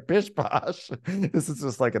was like, pish posh. This is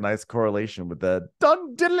just like a nice correlation with the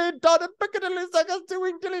dun diddly dun and piccadilly seconds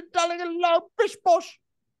doing dilly dallying allow pish posh.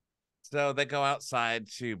 So they go outside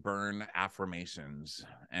to burn affirmations,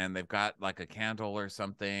 and they've got like a candle or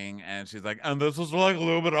something. And she's like, and this is like a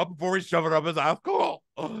little bit up before we shove it up his ass. Cool.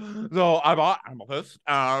 So I'm this.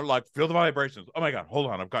 Like, feel the vibrations. Oh my God. Hold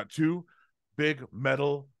on. I've got two big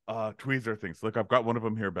metal tweezer things. Look, I've got one of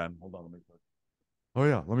them here, Ben. Hold on. Let me look. Oh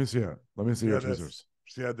yeah. Let me see it. Let me see your tweezers.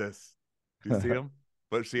 She had this. Do you see them?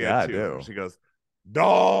 But she yeah, had two. I do. She goes,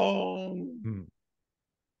 dong.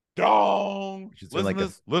 Dong. Listen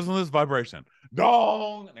to this vibration.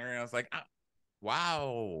 Dong. And Ariana's like,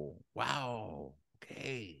 wow.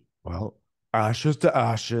 Okay. Well, ashes to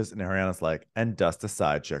ashes. And Ariana's like, and dust to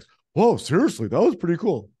side chicks. Whoa, seriously, that was pretty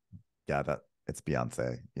cool. Yeah, it's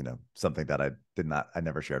Beyonce, something that I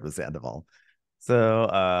never shared with Sandoval.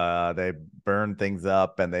 So they burn things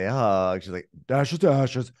up and they hug. She's like, ashes to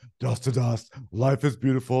ashes, dust to dust. Life is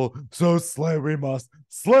beautiful. So slay we must.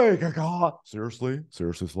 Slay, caca. Seriously,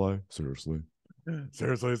 slay. Seriously,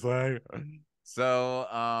 slay.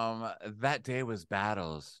 So that day was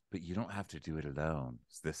battles, but you don't have to do it alone.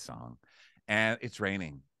 It's this song. And it's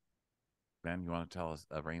raining. Ben, you want to tell us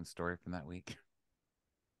a rain story from that week?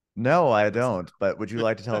 No, I don't. But would you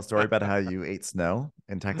like to tell a story about how you ate snow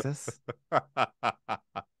in Texas?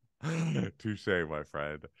 Touche, my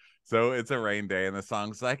friend. So it's a rain day, and the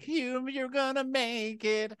song's like, you're gonna make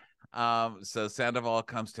it. So Sandoval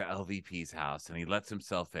comes to LVP's house, and he lets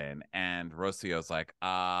himself in, and Rocio's like,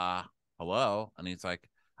 hello? And he's like,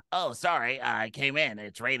 oh, sorry, I came in.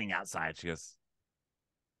 It's raining outside. She goes,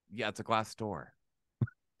 yeah, it's a glass door.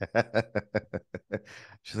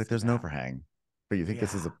 She's like, there's no overhang. But you think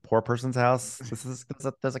this is a poor person's house?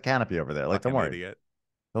 There's a canopy over there. Like, don't worry. Idiot.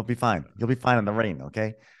 They'll be fine. You'll be fine in the rain,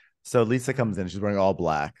 okay? So Lisa comes in. She's wearing all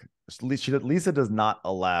black. Lisa does not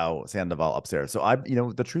allow Sandoval upstairs. So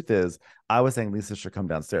the truth is, I was saying Lisa should come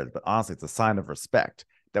downstairs, but honestly, it's a sign of respect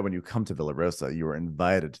that when you come to Villa Rosa, you are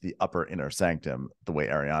invited to the upper inner sanctum the way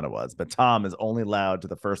Ariana was. But Tom is only allowed to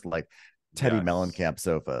the first like Teddy Mellencamp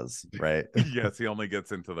sofas, right? Yes, he only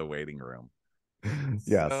gets into the waiting room.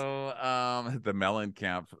 Yes. So the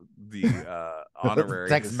Mellencamp, the honorary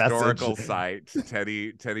historical site,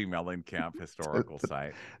 Teddy Mellencamp historical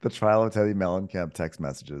site. The trial of Teddy Mellencamp text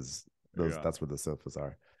messages. That's where the sofas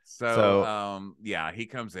are. So he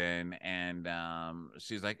comes in and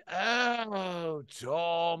she's like, oh,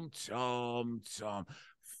 Tom, for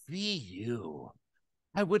you.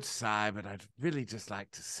 I would sigh, but I'd really just like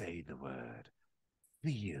to say the word for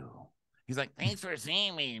you. He's like, thanks for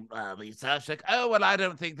seeing me, Lisa. She's like, oh, well, I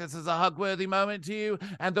don't think this is a hug-worthy moment to you.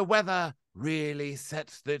 And the weather really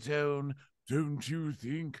sets the tone. Don't you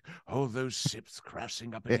think? All those ships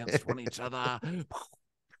crashing up against each other.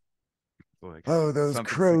 Like, oh, those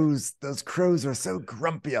crows. Those crows are so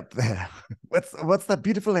grumpy up there. What's that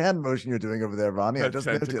beautiful hand motion you're doing over there, Ronnie?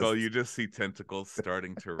 You just see tentacles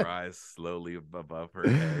starting to rise slowly above her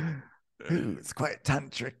head. Ooh, it's quite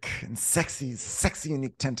tantric and sexy,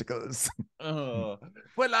 unique tentacles. Oh,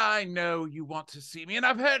 well, I know you want to see me, and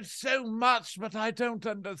I've heard so much, but I don't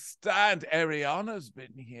understand. Ariana's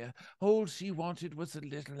been here. All she wanted was a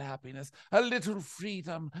little happiness, a little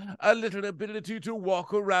freedom, a little ability to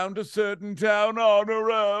walk around a certain town on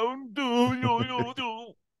her own.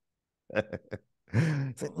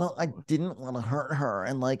 It's like, well, I didn't want to hurt her.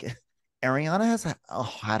 And like, Ariana has had a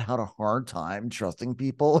hard time trusting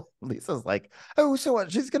people. Lisa's like, oh, so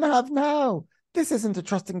what she's going to have now? This isn't a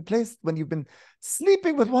trusting place when you've been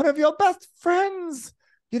sleeping with one of your best friends.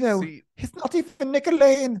 You know, See, it's not even Nick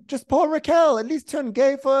Elaine, just poor Raquel. At least turn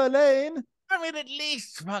gay for Elaine. I mean, at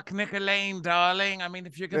least fuck Nick Elaine, darling. I mean,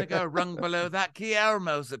 if you're going to go a rung below that,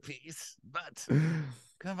 Guillermo's a piece. But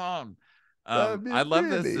come on. I mean, I love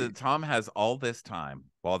this. really. Tom has all this time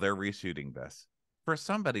while they're reshooting this for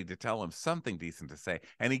somebody to tell him something decent to say,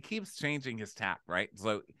 and he keeps changing his tack, right?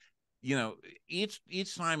 So, you know, each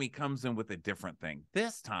time he comes in with a different thing.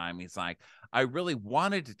 This time he's like, I really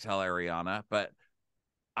wanted to tell Ariana, but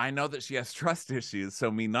I know that she has trust issues, so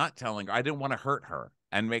me not telling her, I didn't want to hurt her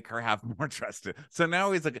and make her have more trust. So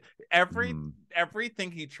now he's like,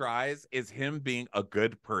 everything he tries is him being a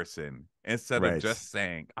good person instead of Right. just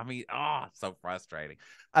saying. I mean, so frustrating.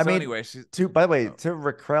 I mean, anyway, by the way, to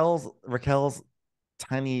Raquel's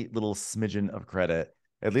tiny little smidgen of credit,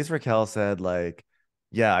 at least Raquel said, like,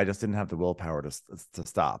 yeah, I just didn't have the willpower to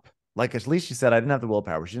stop. Like, at least she said I didn't have the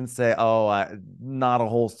willpower. She didn't say, not a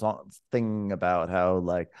whole thing about how,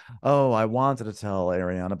 like, oh, I wanted to tell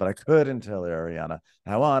Ariana, but I couldn't tell Ariana.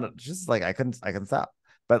 I wanted, just like, I couldn't stop.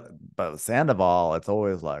 But Sandoval, it's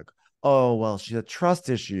always like, oh, well, she had trust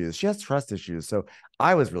issues. She has trust issues. So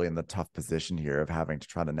I was really in the tough position here of having to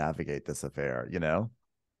try to navigate this affair, you know?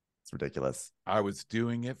 It's ridiculous. I was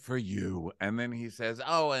doing it for you. And then he says,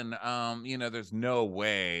 oh, and you know, there's no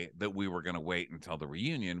way that we were gonna wait until the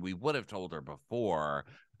reunion. We would have told her before,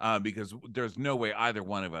 because there's no way either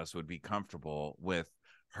one of us would be comfortable with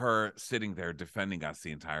her sitting there defending us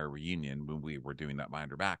the entire reunion when we were doing that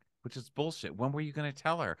behind her back, which is bullshit. When were you going to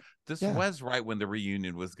tell her? This was right when the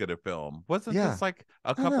reunion was going to film. Wasn't this like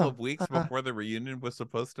a couple of weeks before the reunion was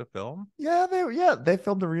supposed to film? Yeah, they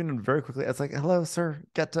filmed the reunion very quickly. It's like, hello, sir,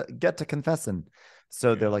 get to confessing.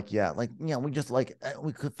 So they're like, we just like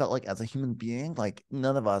we could felt like as a human being, like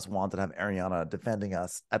none of us wanted to have Ariana defending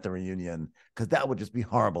us at the reunion because that would just be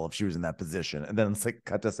horrible if she was in that position. And then it's like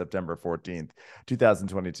cut to September 14th,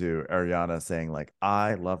 2022, Ariana saying like,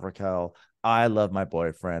 I love Raquel, I love my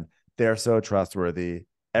boyfriend. They're so trustworthy.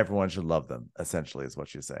 Everyone should love them, essentially, is what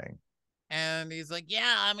she's saying. And he's like,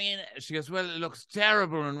 yeah, I mean, she goes, well, it looks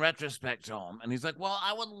terrible in retrospect, Tom. And he's like, well,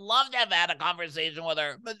 I would love to have had a conversation with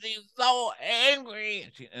her, but she's so angry.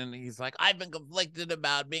 And he's like, I've been conflicted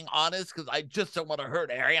about being honest because I just don't want to hurt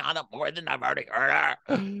Ariana more than I've already hurt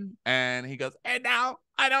her. And he goes, and now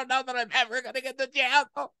I don't know that I'm ever going to get the chance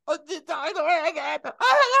to talk to her again.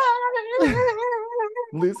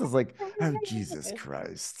 Lisa's like, oh, Jesus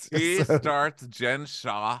Christ. He starts Jen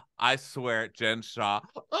Shaw. I swear, Jen Shaw.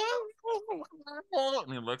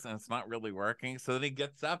 And he looks and it's not really working. So then he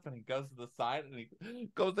gets up and he goes to the side and he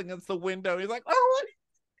goes against the window. He's like, oh.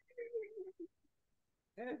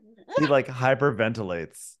 He like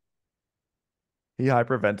hyperventilates. He's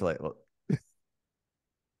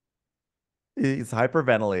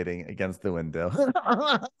hyperventilating against the window.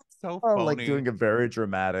 So phony. Like doing a very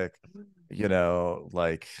dramatic, you know,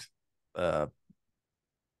 like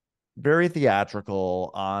very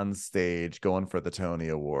theatrical on stage, going for the Tony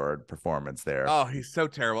Award performance there. Oh, he's so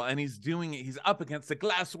terrible. And he's doing it. He's up against the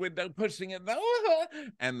glass window, pushing it.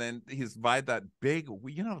 And then he's by that big,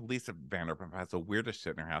 you know, Lisa Vanderpump has the weirdest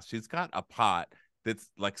shit in her house. She's got a pot that's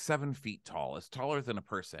like 7 feet tall. It's taller than a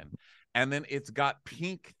person. And then it's got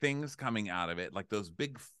pink things coming out of it, like those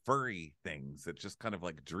big furry things that just kind of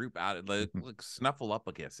like droop out, like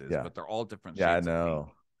snuffleupaguses, but they're all different shades. Yeah, I know.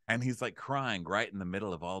 And he's like crying right in the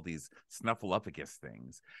middle of all these snuffleupagus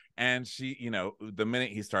things. And she, you know, the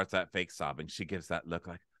minute he starts that fake sobbing, she gives that look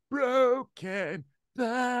like broken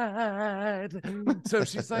bad. So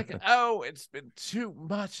she's like, oh, it's been too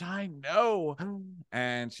much, I know.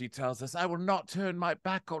 And she tells us, I will not turn my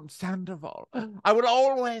back on Sandoval. I will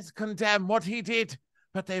always condemn what he did,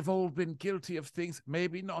 but they've all been guilty of things,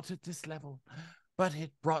 maybe not at this level. But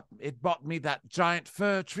it brought me that giant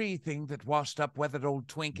fir tree thing that washed up weathered old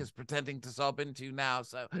twink is pretending to sob into now.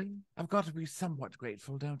 So I've got to be somewhat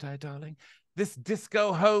grateful, don't I, darling? This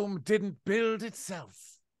disco home didn't build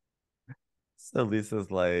itself. So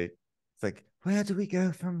Lisa's like, it's like, where do we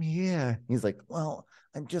go from here? He's like, well,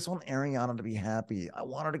 I just want Ariana to be happy. I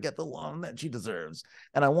want her to get the love that she deserves.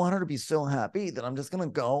 And I want her to be so happy that I'm just going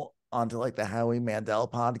to go onto like the Howie Mandel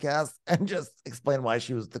podcast and just explain why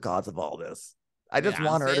she was the cause of all this. I just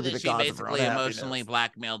want her to be the cause of her own happiness. She basically emotionally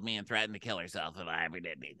blackmailed me and threatened to kill herself if I ever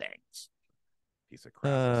did anything. Piece of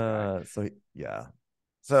crap. So yeah.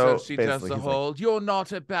 So she does the he's whole like, "you're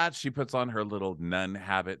not a bad." She puts on her little nun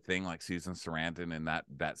habit thing, like Susan Sarandon in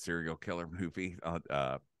that serial killer movie,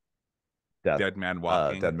 Dead Man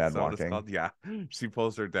Walking. Dead Man Walking. Walking. Called? Yeah, she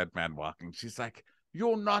pulls her Dead Man Walking. She's like,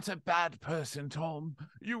 "You're not a bad person, Tom.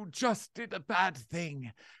 You just did a bad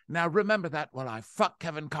thing. Now remember that while I fuck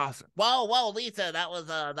Kevin Costner." Whoa, Lisa, that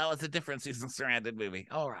was a different Susan Sarandon movie.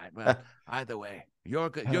 All right, well, either way,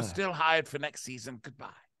 you're good. You're still hired for next season. Goodbye.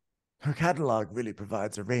 Her catalog really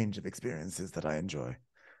provides a range of experiences that I enjoy.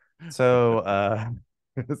 So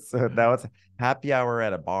so now it's happy hour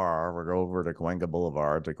at a bar. We're over to Cahuenga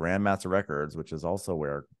Boulevard to Grandmaster Records, which is also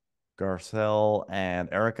where Garcelle and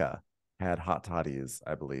Erica had hot toddies,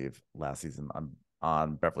 I believe, last season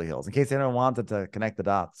on Beverly Hills, in case anyone wanted to connect the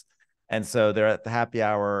dots. And so they're at the happy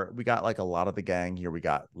hour. We got like a lot of the gang here. We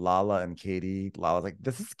got Lala and Katie. Lala's like,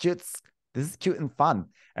 this is cute. This is cute and fun.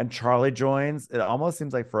 And Charlie joins. It almost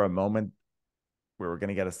seems like for a moment where we're going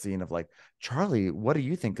to get a scene of like, Charlie, what do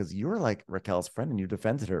you think? Because you were like Raquel's friend and you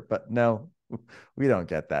defended her. But no, we don't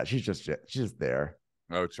get that. She's just there.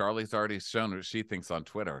 Oh, Charlie's already shown what she thinks on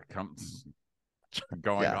Twitter.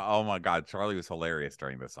 Oh my God, Charlie was hilarious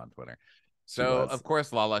during this on Twitter. So of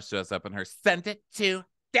course Lala shows up in her "Send It to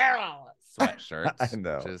Daryl" sweatshirt. I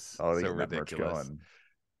know. Which is so ridiculous. Going.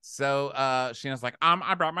 So Sheena's like,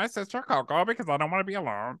 I brought my sister Coco because I don't want to be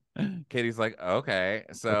alone. Katie's like, okay.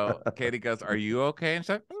 So Katie goes, are you okay? And she's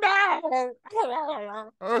like, no.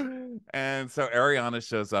 And so Ariana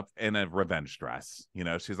shows up in a revenge dress. You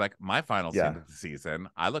know, she's like, my final scene of the season,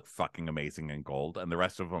 I look fucking amazing in gold, and the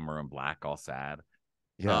rest of them are in black, all sad.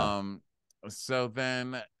 Yeah. So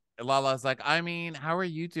then Lala's like, I mean, how are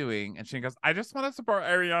you doing? And she goes, I just want to support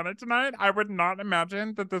Ariana tonight. I would not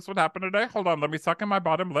imagine that this would happen today. Hold on, let me suck in my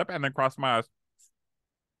bottom lip and then cross my eyes.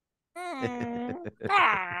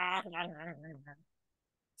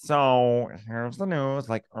 So here's the news.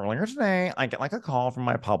 Like earlier today, I get like a call from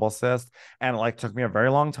my publicist, and it like took me a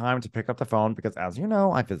very long time to pick up the phone because, as you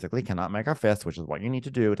know, I physically cannot make a fist, which is what you need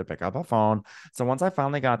to do to pick up a phone. So once I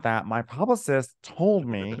finally got that, my publicist told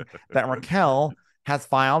me that Raquel has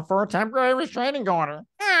filed for a temporary restraining order.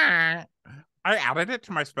 I added it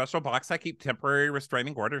to my special box I keep temporary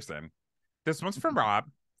restraining orders in. This one's from Rob.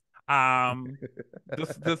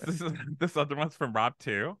 This other one's from Rob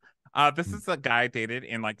too. This is a guy I dated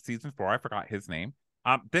in like season 4. I forgot his name.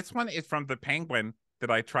 This one is from the penguin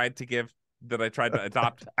that I tried to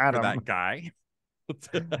adopt for that guy.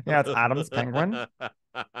 Yeah, it's Adam's penguin.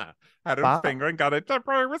 Adam's penguin got a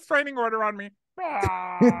temporary restraining order on me.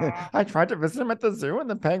 I tried to visit him at the zoo, and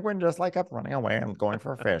the penguin just like kept running away and going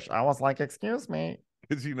for a fish. I was like, excuse me.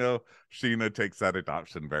 Because you know, Sheena takes that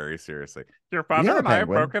adoption very seriously. Your father and I have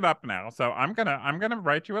broken up now, so I'm gonna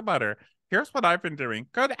write you a letter. Here's what I've been doing.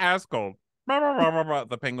 Good as gold.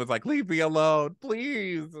 The penguin's like, leave me alone,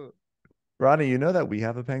 please. Ronnie, you know that we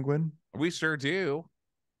have a penguin? We sure do.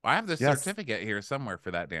 I have this certificate here somewhere for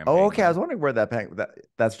that damn penguin. Okay. I was wondering where that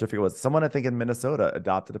certificate was. Someone, I think, in Minnesota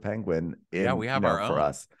adopted a penguin we have our own for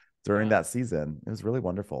us during that season. It was really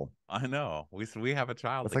wonderful. I know. We have a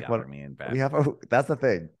child it's together, like me and Ben. We have that's the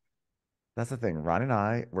thing. That's the thing. Ronnie and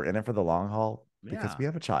I, we're in it for the long haul because we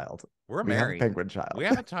have a child. We're married. We have a penguin child. We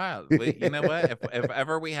have a child. You know what? If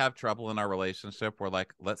ever we have trouble in our relationship, we're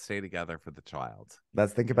like, let's stay together for the child.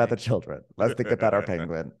 Let's think about the children. Let's think about our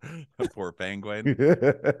penguin. Poor penguin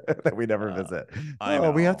that we never visit. I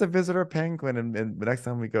know. We have to visit our penguin, and the next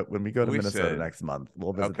time when we go to Minnesota next month,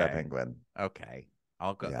 we'll visit that penguin. Okay.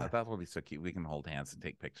 I'll go. Yeah. That will be so cute. We can hold hands and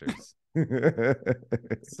take pictures.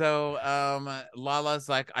 So Lala's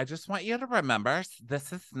like, I just want you to remember,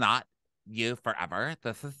 this is not you forever.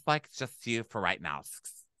 This is like just you for right now.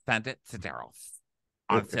 Send it to Daryl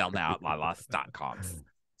on sale now at lalas.com.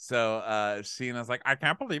 So Sheena's like, I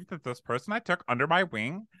can't believe that this person I took under my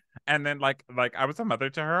wing, and then like I was a mother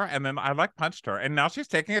to her, and then I like punched her, and now she's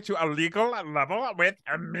taking it to a legal level with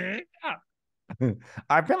me.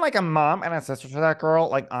 I've been like a mom and a sister to that girl.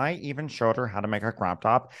 Like, I even showed her how to make a crop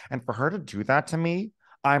top, and for her to do that to me,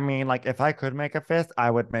 I mean, like, if I could make a fist, I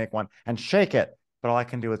would make one and shake it, but all I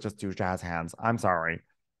can do is just do jazz hands. I'm sorry.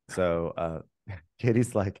 So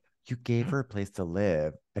Katie's like, you gave her a place to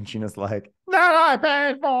live, and Sheena's like, that I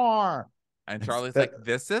paid for. And Charlie's like,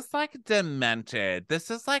 this is like demented. This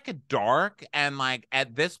is like a dark, and like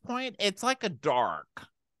at this point, it's like a dark.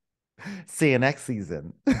 See you next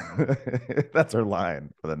season. That's her line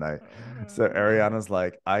for the night. So Ariana's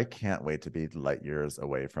like, I can't wait to be light years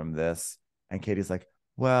away from this. And Katie's like,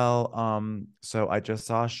 Well, so I just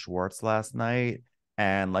saw Schwartz last night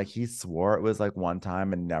and like he swore it was like one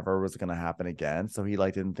time and never was gonna happen again. So he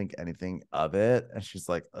like didn't think anything of it. And she's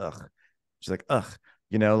like, ugh. She's like, ugh.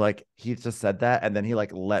 Like he just said that and then he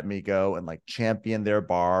like let me go and like champion their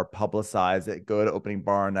bar, publicize it, go to opening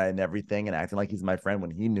bar night and everything and acting like he's my friend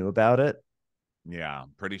when he knew about it. Yeah,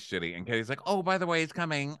 pretty shitty. And Katie's like, oh, by the way, he's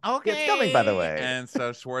coming. It's coming, by the Okay. way. And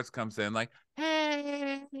so Schwartz comes in like,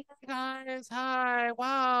 hey, guys, hi,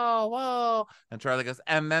 whoa, whoa. And Charlie goes,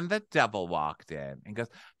 and then the devil walked in and goes,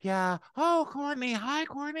 yeah, oh, Courtney, hi,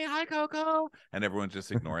 Coco. And everyone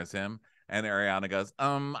just ignores him. And Ariana goes,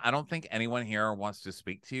 I don't think anyone here wants to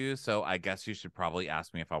speak to you, so I guess you should probably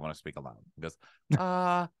ask me if I want to speak alone. He goes,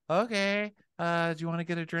 okay. Do you want to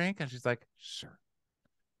get a drink? And she's like, sure.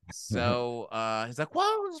 So he's like,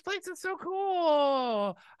 whoa, this place is so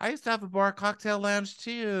cool. I used to have a bar cocktail lounge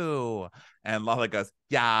too. And Lala goes,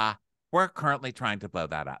 yeah, we're currently trying to blow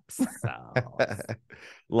that up. So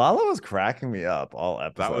Lala was cracking me up all that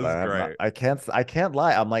episode. was great. I can't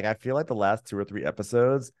lie. I'm like, I feel like the last 2 or 3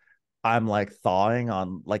 episodes, I'm like thawing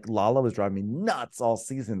on like Lala was driving me nuts all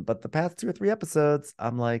season. But the past 2 or 3 episodes,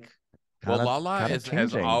 I'm like Well, Lala kind of has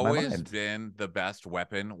changing my always mind. been the best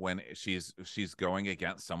weapon when she's going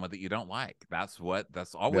against someone that you don't like. That's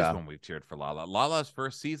always Yeah. when we've cheered for Lala. Lala's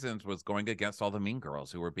first seasons was going against all the mean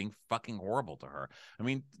girls who were being fucking horrible to her. I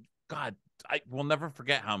mean, God, I will never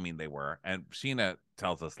forget how mean they were. And Sheena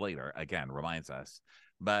tells us later, again, reminds us.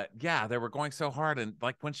 But yeah, they were going so hard. And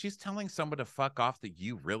like when she's telling someone to fuck off that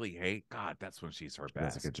you really hate, God, that's when she's her She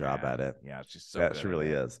does best. a good job Man. at it. Yeah, she's so Yeah, good she at really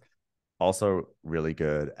it. is. Also really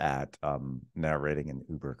good at narrating an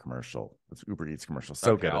Uber commercial. It's Uber Eats commercial.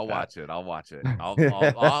 So Okay, good at I'll that. watch it. I'll watch it.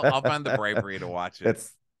 I'll find the bravery to watch it.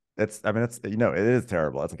 It's I mean it's it is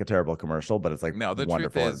terrible. It's like a terrible commercial, but it's like No, the truth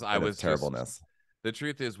wonderful is, in its terribleness. the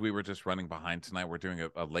truth is, we were just running behind tonight. We're doing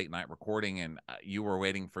a late night recording, and you were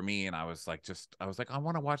waiting for me, and I was like, I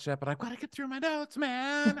want to watch that, but I've got to get through my notes,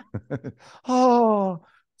 man. Oh,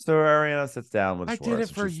 so Ariana sits down with I did it Schwartz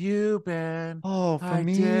and for she's, you, Ben. oh, for I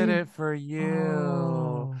did me. it for you.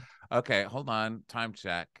 Oh, Okay, hold on. Time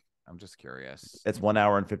check. I'm just curious. it's 1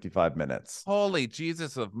 hour and 55 minutes. Holy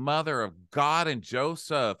Jesus of Mother of God and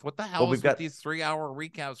Joseph. What the Well, hell we've is with got these 3-hour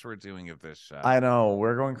recaps we're doing of this I show? know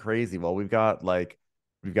we're going crazy. Well, we've got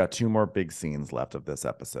 2 more big scenes left of this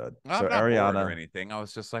episode. I'm So not bored or Ariana, anything. I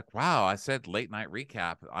was just like, wow, I said late night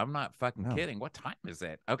recap. I'm not fucking no, kidding. What time is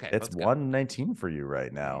it? Okay, it's let's go. 1:19 for you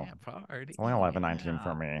right now. Yeah, party. It's only 11:19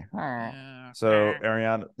 for Yeah. me. Yeah. So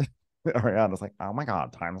Ariana's like, oh my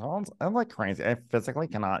God, time zones. I'm like crazy. I physically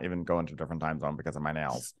cannot even go into a different time zone because of my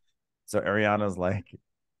nails. So Ariana's like,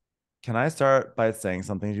 can I start by saying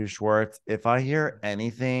something to you, Schwartz? If I hear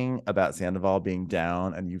anything about Sandoval being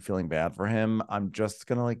down and you feeling bad for him, I'm just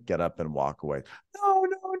gonna like get up and walk away. No,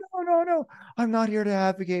 no, no, no, no. I'm not here to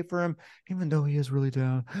advocate for him, even though he is really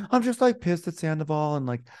down. I'm just like pissed at Sandoval and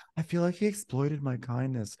like I feel like he exploited my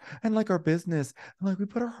kindness and like our business. And like we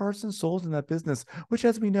put our hearts and souls in that business, which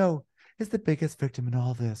as we know is the biggest victim in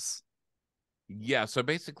all this. Yeah, so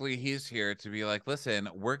basically he's here to be like, listen,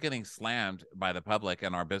 we're getting slammed by the public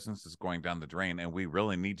and our business is going down the drain and we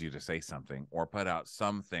really need you to say something or put out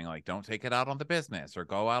something like don't take it out on the business or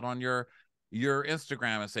go out on your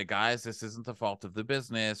Instagram and say, guys, this isn't the fault of the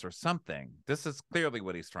business or something. This is clearly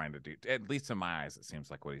what he's trying to do. At least in my eyes, it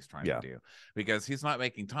seems like what he's trying to do because he's not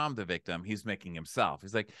making Tom the victim. He's making himself.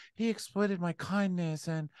 He's like, he exploited my kindness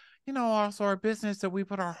and also our business that we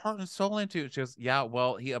put our heart and soul into. It's just, yeah,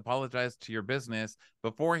 well, he apologized to your business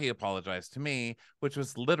before he apologized to me, which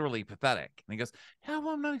was literally pathetic. And he goes, yeah,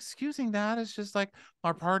 well, I'm not excusing that. It's just like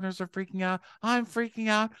our partners are freaking out. I'm freaking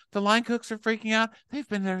out. The line cooks are freaking out. They've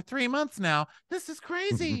been there 3 months now. This is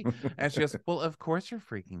crazy. And she goes, well, of course you're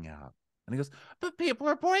freaking out. And he goes, but people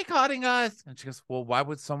are boycotting us. And she goes, well, why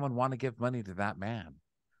would someone want to give money to that man?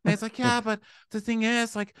 And he's like, yeah, but the thing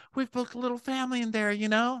is, like, we've built a little family in there, you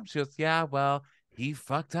know? She goes, yeah, well, he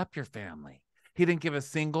fucked up your family. He didn't give a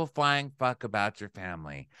single flying fuck about your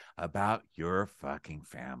family, about your fucking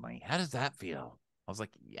family. How does that feel? I was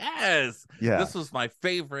like, yes, Yeah. this was my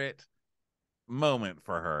favorite moment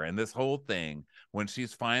for her and this whole thing when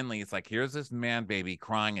she's finally, it's like, here's this man baby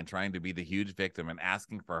crying and trying to be the huge victim and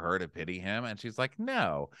asking for her to pity him, and she's like,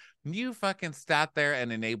 no, you fucking sat there and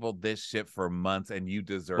enabled this shit for months and you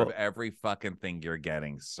deserve every fucking thing you're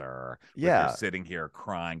getting, sir. But you're sitting here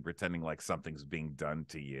crying pretending like something's being done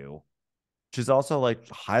to you. She's also like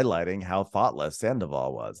highlighting how thoughtless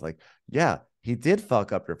Sandoval was. Like, yeah, he did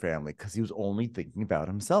fuck up your family because he was only thinking about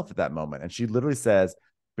himself at that moment. And she literally says,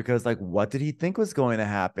 because like, what did he think was going to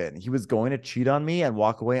happen? He was going to cheat on me and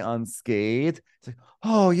walk away unscathed. It's like,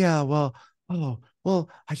 oh yeah, well, oh, well,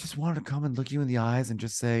 I just wanted to come and look you in the eyes and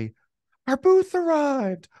just say, our booth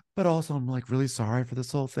arrived. But also, I'm like really sorry for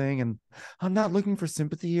this whole thing. And I'm not looking for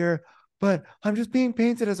sympathy here, but I'm just being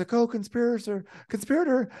painted as a conspirator.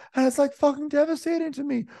 And it's like fucking devastating to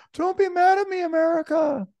me. Don't be mad at me,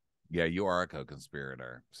 America. Yeah, you are a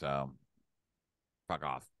co-conspirator. So fuck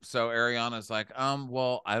off. So Ariana's like,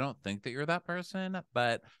 well, I don't think that you're that person,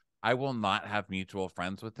 but I will not have mutual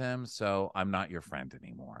friends with him, so I'm not your friend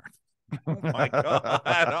anymore. Oh my god.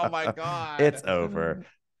 Oh my god. It's over.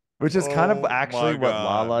 Which is kind of Oh actually my what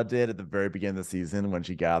god. Lala did at the very beginning of the season when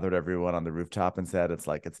she gathered everyone on the rooftop and said it's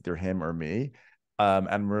like it's either him or me.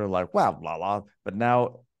 And we're like, wow, Lala. But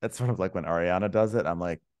now it's sort of like when Ariana does it, I'm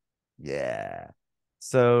like, yeah.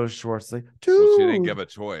 So Schwartz like, Well, she didn't give dude. a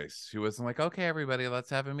choice. She wasn't like, okay, everybody, let's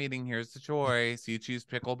have a meeting. Here's the choice. You choose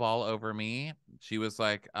pickleball over me. She was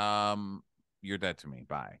like, you're dead to me.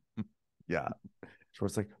 Bye. Yeah.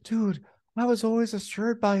 Schwartz like, dude, I was always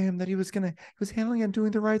assured by him that he was handling and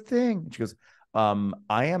doing the right thing. She goes,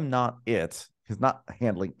 I am not it. He's not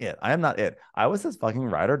handling it. I am not it. I was his fucking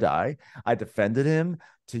ride or die. I defended him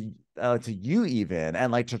to you even, and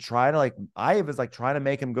like to try to like I was like trying to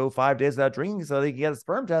make him go 5 days without drinking so that he could get his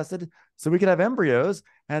sperm tested so we could have embryos,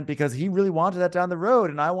 and because he really wanted that down the road,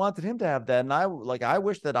 and I wanted him to have that, and I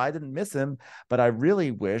wish that I didn't miss him, but I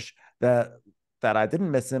really wish that I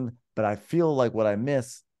didn't miss him, but I feel like what I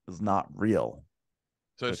miss is not real.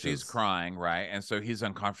 So Which she's is crying, right? And so he's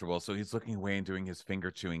uncomfortable. So he's looking away and doing his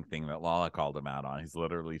finger chewing thing that Lala called him out on. He's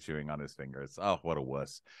literally chewing on his fingers. Oh, what a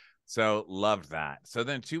wuss. So loved that. So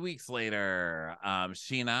then 2 weeks later,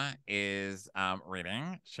 Sheena is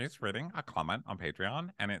reading. She's reading a comment on Patreon,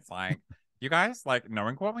 and it's like, you guys, like,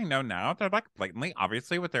 knowing what we know now, they're like blatantly,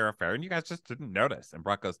 obviously, with their affair, and you guys just didn't notice. And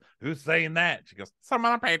Brock goes, who's saying that? She goes,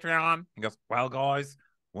 someone on Patreon. He goes, well, guys,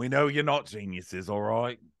 we know you're not geniuses, all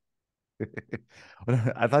right?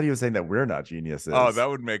 I thought he was saying that we're not Oh, geniuses. that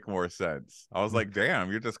would make more sense. I was like,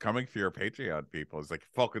 damn, you're just coming for your Patreon people. It's like,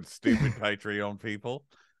 fucking stupid Patreon people.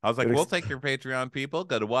 I was like, we'll take your Patreon people.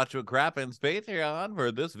 Go to watch what Crappens Patreon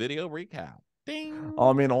for this video recap. I Ding,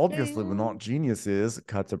 mean, obviously we're not ding. geniuses.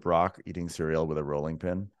 Cut to Brock eating cereal with a rolling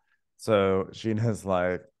pin. So Sheena's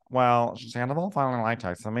like, well, Sandoval finally like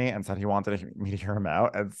texted me and said he wanted me to hear him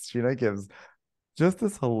out. And Sheena gives just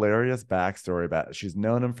this hilarious backstory about she's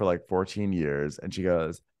known him for like 14 years. And she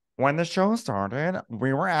goes, when the show started,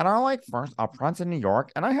 we were at our like first upfronts in New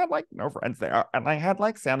York, and I had like no friends there. And I had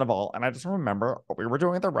like Sandoval, and I just remember we were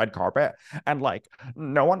doing the red carpet, and like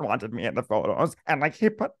no one wanted me in the photos. And like he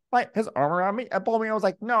put like his arm around me and pulled me. I was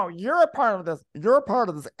like, no, you're a part of this. You're a part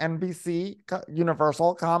of this NBC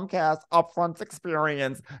Universal Comcast upfronts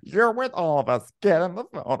experience. You're with all of us. Get in the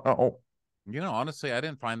photo. You know, honestly, I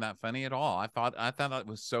didn't find that funny at all. I thought that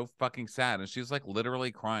was so fucking sad. And she's like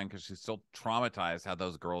literally crying because she's still traumatized how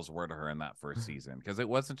those girls were to her in that first season. Because it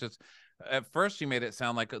wasn't just at first she made it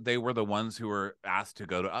sound like they were the ones who were asked to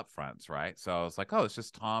go to upfronts, right? So I was like, oh, it's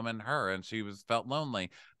just Tom and her, and she was felt lonely.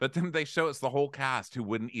 But then they show it's the whole cast who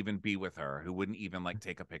wouldn't even be with her, who wouldn't even like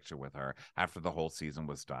take a picture with her after the whole season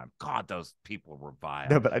was done. God, those people were No,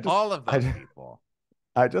 vile. but All of those people.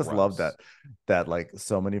 I just love Gross. that like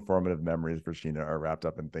so many formative memories for Sheena are wrapped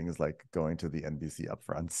up in things like going to the NBC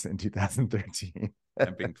upfronts in 2013.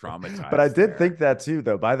 And being But I traumatized did there. think that too,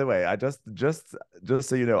 though. By the way, I just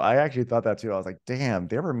so you know, I actually thought that too. I was like, damn,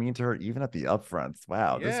 they were mean to her even at the upfronts.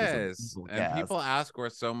 Wow, this is a Yes. evil And cast people ask where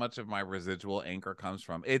so much of my residual anger comes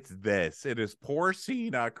from. It's this. It is poor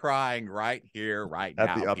Cena crying right here, right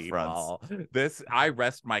at the now, upfronts. people. This, I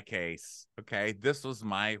rest my case. Okay. This was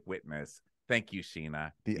my witness. Thank you,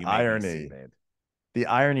 Sheena. The You may be irony, seated. the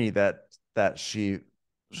irony that she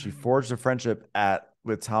forged a friendship at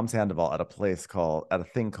with Tom Sandoval at a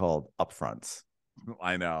thing called upfronts.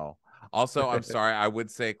 I know. Also, I'm sorry. I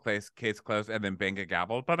would say case closed and then bang a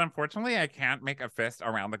gavel, but unfortunately, I can't make a fist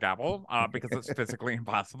around the gavel because it's physically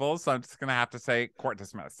impossible. So I'm just gonna have to say court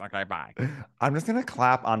dismissed. Okay, bye. I'm just gonna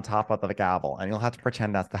clap on top of the gavel, and you'll have to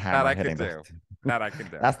pretend that's the That hammer I could hitting the do. That I can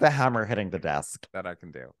do. that's the hammer hitting the desk. That I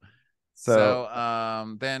can do. So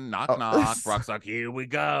So then knock oh, knock. Brock's like, here we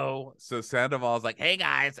go. So Sandoval's like, hey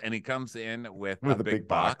guys, and he comes in with a with a big big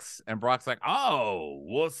box, box. and Brock's like, oh,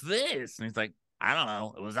 what's this? And he's like, I don't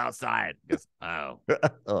know. It was outside. He goes, oh.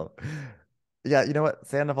 Oh, yeah. You know what,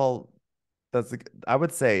 Sandoval? I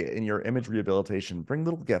would say in your image rehabilitation, bring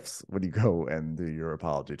little gifts when you go and do your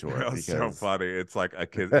apology tour It was so because funny. It's like a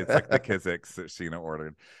kid. It's like the Kizicks that Sheena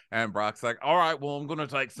ordered, and Brock's like, "All right, well, I'm gonna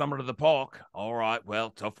take Summer to the park. All right, well,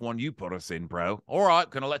 tough one you put us in, bro. All right,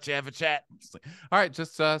 gonna let you have a chat. Like, all right,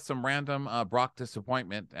 just some random Brock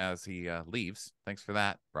disappointment as he leaves. Thanks for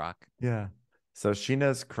that, Brock. yeah. So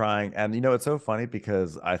Sheena's crying, and it's so funny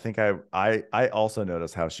because I think I also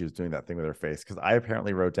noticed how she was doing that thing with her face because I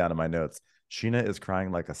apparently wrote down in my notes Sheena is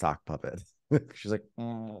crying like a sock puppet. She's like,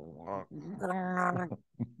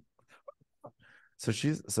 so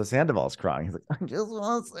Sandoval's crying. He's like, I just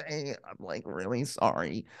want to say I'm like really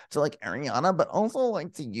sorry to like Ariana, but also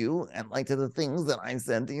like to you and like to the things that I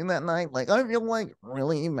said to you that night. Like I feel like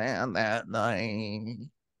really mad that night.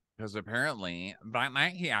 Because apparently that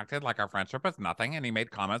night he acted like our friendship was nothing and he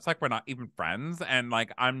made comments like we're not even friends and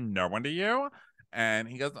like I'm no one to you. And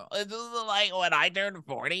he goes, This is like when I turned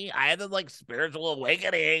 40, I had this like spiritual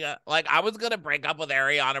awakening. Like I was gonna break up with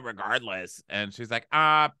Ariana regardless. and she's like,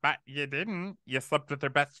 but you didn't. You slept with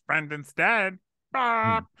her best friend instead.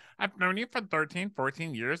 Hmm. I've known you for 13,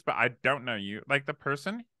 14 years, but I don't know you. Like the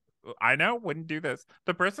person I know wouldn't do this.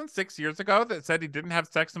 The person 6 years ago that said he didn't have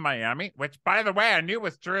sex in Miami, which by the way, I knew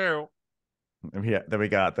was true. Yeah, then we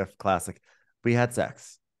got the classic. We had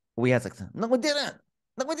sex. We had sex. No, we didn't.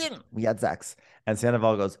 No, we didn't. We had sex. And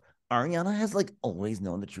Sandoval goes, Ariana has like always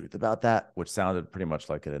known the truth about that, which sounded pretty much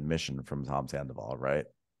like an admission from Tom Sandoval, right?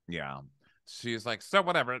 Yeah. She's like, so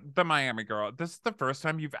whatever, the Miami girl. This is the first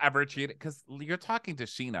time you've ever cheated because you're talking to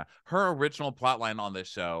Sheena. Her original plotline on this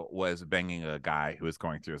show was banging a guy who was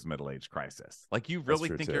going through his middle-age crisis. Like, you really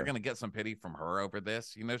think too. you're going to get some pity from her over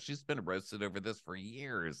this? She's been roasted over this for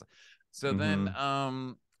years. So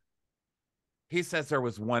then, he says there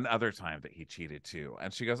was one other time that he cheated too.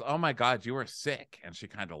 And she goes, oh my God, you were sick. And she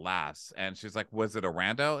kind of laughs. And she's like, was it a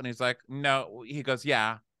rando? And he's like, no. He goes,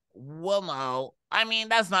 yeah. Well, no. I mean,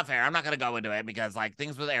 that's not fair. I'm not gonna go into it because like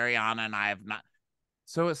things with Ariana and I have not.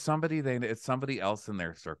 So it's somebody else in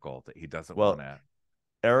their circle that he doesn't Well, want to.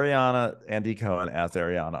 Ariana, Andy Cohen asked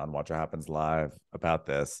Ariana on Watch What Happens Live about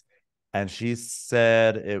this. And she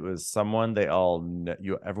said it was someone they all know,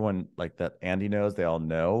 everyone like that Andy knows, they all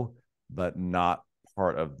know, but not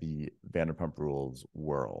part of the Vanderpump Rules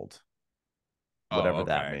world. Oh, Whatever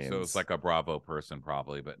that okay. means. So it's like a Bravo person,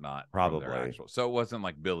 probably, but not from their Probably. actual. So it wasn't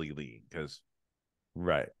like Billy Lee because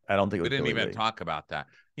Right. I don't think it we was didn't Billy even Lee. talk about that.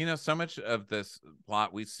 So much of this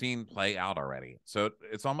plot we've seen play out already. So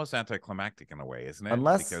it's almost anticlimactic in a way, isn't it?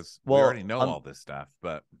 Unless, Because we well, already know all this stuff,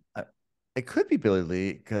 but it could be Billy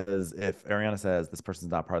Lee because if Ariana says this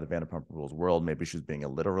person's not part of the Vanderpump Rules world, maybe she's being a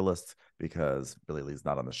literalist because Billy Lee's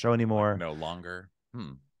not on the show anymore. like no longer.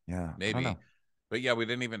 Yeah, Maybe. I don't know. But yeah, we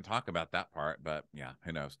didn't even talk about that part, but yeah,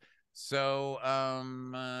 who knows. So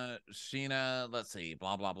Sheena, let's see,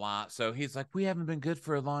 blah blah blah. So he's like, we haven't been good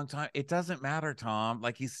for a long time. It doesn't matter, Tom.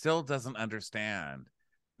 Like he still doesn't understand.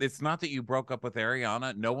 It's not that you broke up with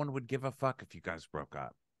Ariana. No one would give a fuck if you guys broke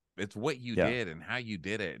up. It's what you did and how you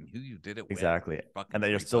did it and who you did it with. Exactly. And that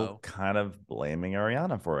you're still kind of blaming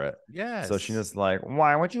Ariana for it. Yes. So she's just like,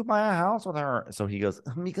 why would you buy a house with her? So he goes,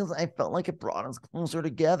 because I felt like it brought us closer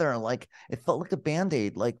together. Like it felt like a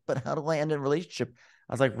band-aid. Like, but how do I end a relationship?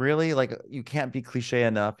 I was like, really? Like you can't be cliche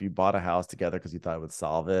enough. You bought a house together because you thought it would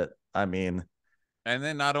solve it. I mean, and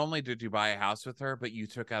then not only did you buy a house with her, but you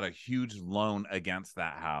took out a huge loan against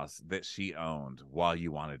that house that she owned while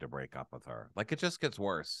you wanted to break up with her. Like it just gets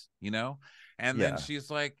worse, And then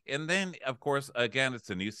she's like, and then of course, again,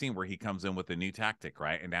 it's a new scene where he comes in with a new tactic,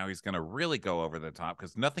 right? And now he's going to really go over the top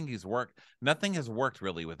because nothing has worked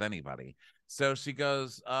really with anybody. So she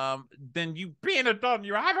goes, then you being a adult,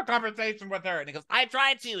 you have a conversation with her. And he goes, I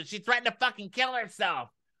tried to. She threatened to fucking kill herself.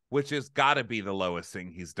 Which has got to be the lowest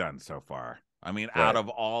thing he's done so far. I mean, out of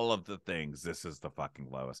all of the things, this is the fucking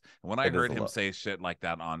lowest. And when I heard him say shit like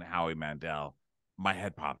that on Howie Mandel, my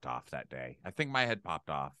head popped off that day. I think my head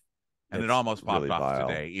popped off. And it almost popped off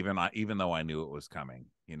today, even though I knew it was coming,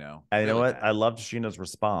 And you know what? I loved Sheena's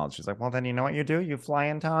response. She's like, well, then you know what you do? You fly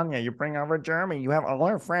in Tanya, you bring over Jeremy, you have all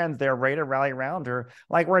her friends, they're ready to rally around her,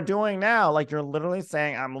 like we're doing now. Like you're literally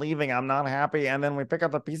saying, I'm leaving, I'm not happy. And then we pick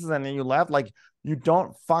up the pieces and then you left. Like you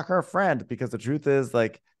don't fuck her friend because the truth is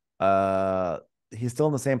like he's still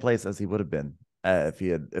in the same place as he would have been if he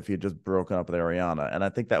had just broken up with Ariana. And I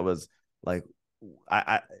think that was like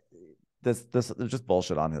this is just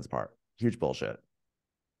bullshit on his part. Huge bullshit.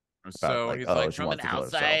 So like, he's like from an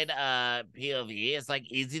outside POV, it's like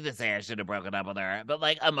easy to say I should have broken up with her, but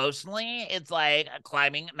like emotionally, it's like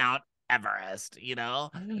climbing Mount Everest,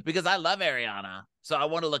 because I love Ariana, so I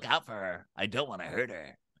want to look out for her. I don't want to hurt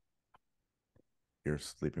her. You're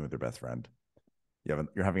sleeping with your best friend.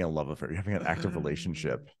 You're having a love affair. You're having an active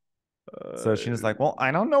relationship. So she's like, well,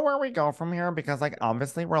 I don't know where we go from here because like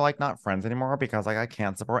obviously we're like not friends anymore because like I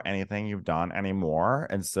can't support anything you've done anymore.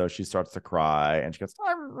 And so she starts to cry and she goes,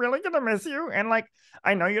 I'm really gonna miss you. And like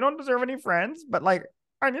I know you don't deserve any friends, but like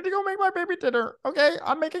I need to go make my baby dinner. Okay,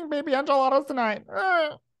 I'm making baby enchiladas tonight.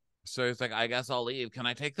 So he's like, I guess I'll leave. Can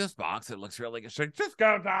I take this box? It looks really good. She's like, just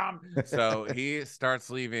go, Tom. So he starts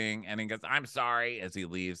leaving and he goes, I'm sorry, as he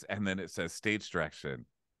leaves. And then it says stage direction.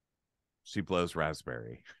 She blows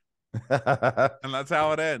raspberry. And that's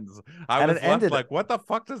how it ends. I And was it left ended. like, what the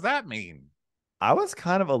fuck does that mean? I was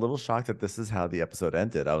kind of a little shocked that this is how the episode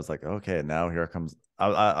ended. I was like, okay, now here comes.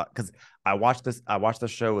 Because I watched this. I watched the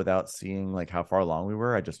show without seeing like how far along we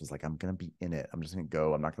were. I just was like, I'm gonna be in it. I'm just gonna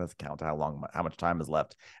go. I'm not gonna count how much time is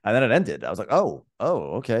left. And then it ended. I was like, oh,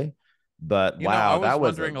 okay. But You know, I wow, was that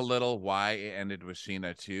was a wondering a little why it ended with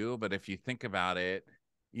Sheena too. But if you think about it,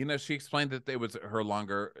 you know, she explained that they were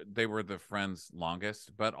the friends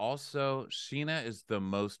longest, but also Sheena is the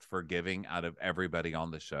most forgiving out of everybody on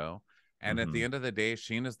the show. And at the Mhm. end of the day,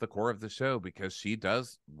 Sheena's the core of the show because she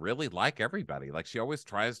does really like everybody. Like she always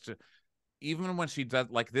tries to, even when she does,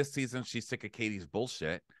 like this season, she's sick of Katie's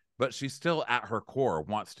bullshit, but she still at her core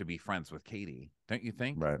wants to be friends with Katie. Don't you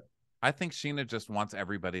think? Right. I think Sheena just wants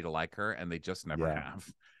everybody to like her, and they just never Yeah.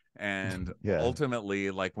 have. And Yeah.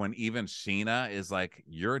 ultimately, like when even Sheena is like,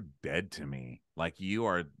 "You're dead to me. Like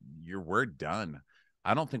we're done."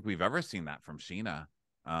 I don't think we've ever seen that from Sheena.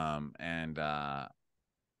 And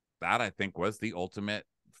that I think was the ultimate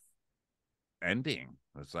ending.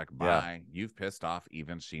 It's like, Yeah. bye. You've pissed off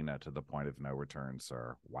even Sheena to the point of no return,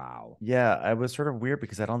 sir. Wow. Yeah. I was sort of weird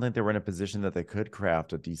because I don't think they were in a position that they could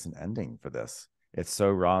craft a decent ending for this. It's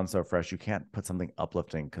so raw and so fresh. You can't put something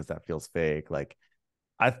uplifting because that feels fake. Like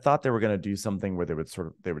I thought they were going to do something where they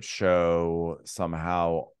would show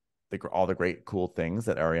somehow all the great cool things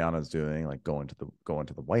that Ariana's doing, like going to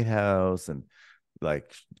the White House and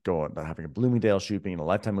like going having a Bloomingdale shoot, being in a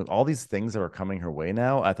Lifetime movie, all these things that are coming her way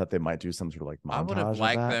now. I thought they might do some sort of like I would have montage of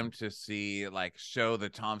liked that. them to see, like, show the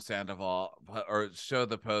Tom Sandoval or show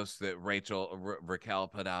the post that Raquel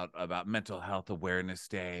put out about Mental Health Awareness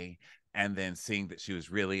Day, and then seeing that she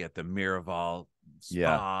was really at the Miraval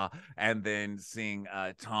Yeah. spa, and then seeing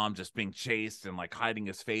Tom just being chased and like hiding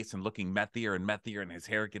his face and looking methier and methier, and his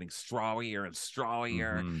hair getting strawier and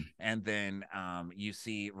strawier, Mm-hmm. and then you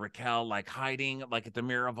see Raquel like hiding like at the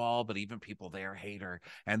Miraval, but even people there hate her,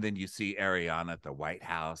 and then you see Ariana at the White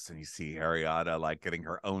House, and you see Ariana like getting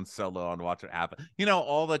her own solo on Watch It Happen. You know,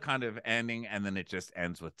 all the kind of ending, and then it just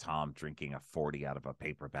ends with Tom drinking a 40 out of a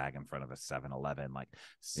paper bag in front of a 7-Eleven, like Yeah.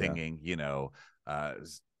 singing, uh,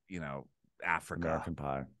 you know, Africa American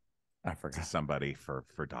Pie. I to forgot. somebody for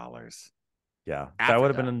dollars. Yeah.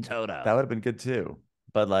 Africa, Toto. That would have been good too.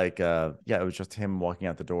 But like yeah, it was just him walking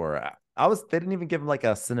out the door. They didn't even give him like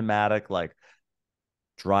a cinematic like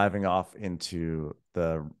driving off into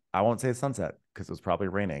the I won't say sunset because it was probably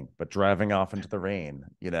raining, but driving off into the rain,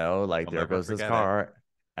 like I'll there never goes his forget it. car.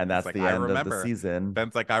 And It's that's like the I end of the remember. season.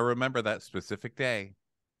 Ben's like, I remember that specific day.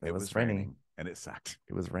 It It was was raining. raining and it sucked.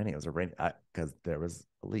 It was raining. It was a rain because there was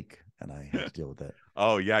a leak and I had to deal with it.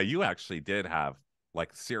 Oh yeah, you actually did have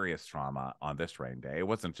like serious trauma on this rain day. It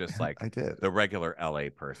wasn't just like I did. the regular LA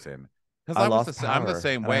person. Because I lost I'm the power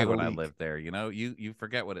same and I way had a when I leak. lived there. You know, you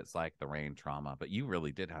forget what it's like, the rain trauma, but you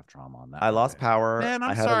really did have trauma on that I one lost day. power. Man, I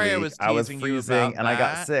I'm had a sorry I leak. was I was teasing you freezing about and I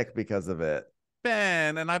got that. sick because of it.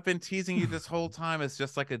 Ben, and I've been teasing you this whole time. It's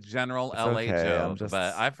just like a general It's LA okay. joke,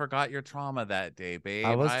 but I forgot your trauma that day, I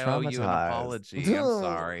babe. was I owe you an traumatized. apology. I'm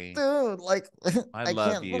sorry. Like I I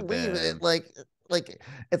love can't you, believe it. Ben. Like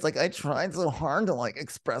it's like I tried so hard to like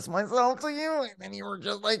express myself to you, and then you were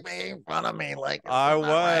just like making fun of me. Like it's I just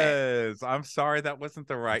not right. was. I'm sorry that wasn't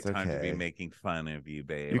the right It's time to be okay. making fun of you,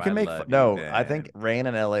 babe. You I can make fun. love you, No, I think Ben. rain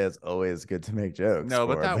in LA is always good to make jokes No,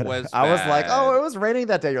 but for. that But was I was like, oh, bad. it was raining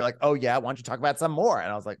that day. You're like, oh yeah, why don't you talk about some more?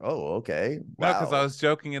 And I was like, oh, okay, No, because I wow. was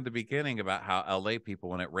joking in the beginning about how LA people,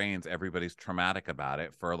 when it rains, everybody's traumatic about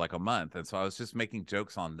it for like a month. And so I was just making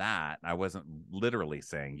jokes on that. I wasn't literally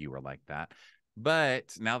saying you were like that.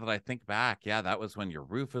 But now that I think back, yeah, that was when your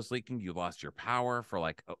roof was leaking. You lost your power for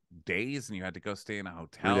like days and you had to go stay in a Three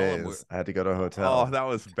hotel. And days. I had to go to a oh, hotel. that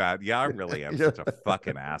was bad. Yeah, I really am Yeah. such a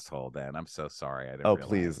fucking asshole, Ben. I'm so sorry. I didn't Oh,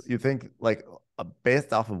 please. realize. You think like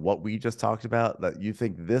based off of what we just talked about, that you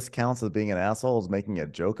think this counts as being an asshole is making a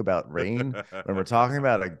joke about rain when we're talking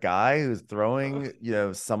about a guy who's throwing,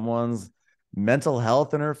 someone's mental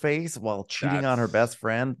health in her face while cheating on her That's, best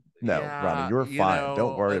friend? No, Ronnie, yeah, you're fine.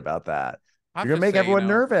 Don't worry about that. I You're have gonna to make say, everyone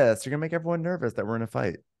nervous. You're gonna make everyone nervous that we're in a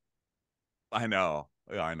fight. I know.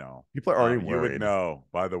 Yeah, I know. People are already You would worried. know,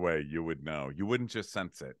 by the way, you would know. You wouldn't just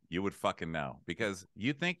sense it. You would fucking know because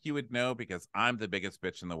you think you would know because I'm the biggest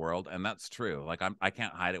bitch in the world. And that's true. Like I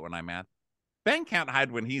can't hide it when I'm mad. Ben can't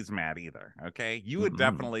hide when he's mad either. Okay. You would Mm-mm.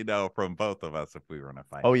 definitely know from both of us if we were in a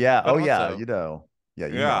fight. Oh yeah. But Oh yeah. also, Yeah,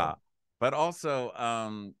 you yeah. know. But also,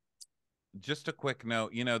 just a quick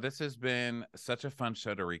note, this has been such a fun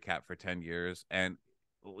show to recap for 10 years. And,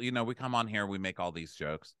 we come on here, we make all these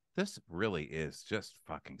jokes. This really is just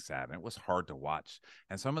fucking sad. And it was hard to watch.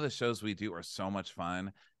 And some of the shows we do are so much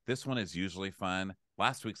fun. This one is usually fun.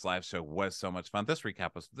 Last week's live show was so much fun. This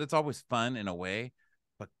recap it's always fun in a way.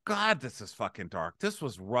 But God, this is fucking dark. This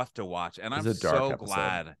was rough to watch. And I'm so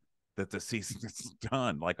glad that the season is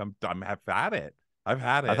done. Like I've had it. I've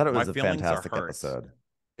had it. I thought it was My a feelings fantastic are hurt. episode.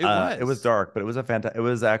 It was dark, but it was it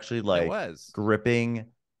was actually like gripping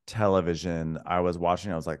television. I was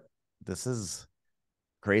watching, I was like, this is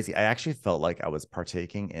crazy. I actually felt like I was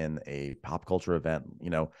partaking in a pop culture event.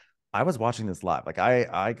 I was watching this live. Like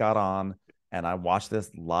I got on and I watched this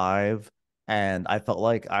live, and I felt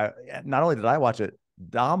like not only did I watch it,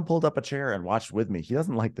 Dom pulled up a chair and watched with me. He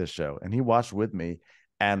doesn't like this show, and he watched with me,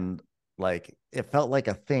 and like it felt like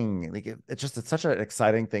a thing. Like it's such an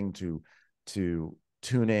exciting thing to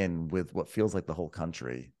tune in with what feels like the whole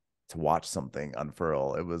country to watch something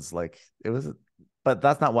unfurl. But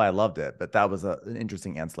that's not why I loved it. But that was an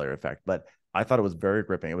interesting ancillary effect. But I thought it was very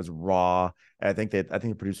gripping. It was raw. And I think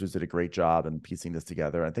the producers did a great job in piecing this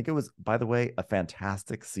together. I think it was, by the way, a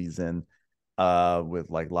fantastic season with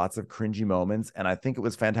like lots of cringy moments. And I think it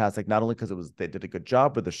was fantastic, not only because they did a good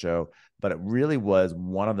job with the show, but it really was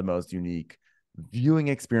one of the most unique viewing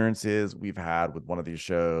experiences we've had with one of these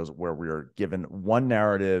shows, where we are given one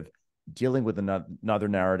narrative dealing with another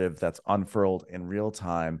narrative that's unfurled in real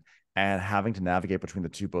time, and having to navigate between the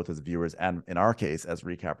two, both as viewers and in our case as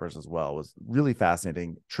recappers as well, was really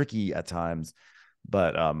fascinating, tricky at times,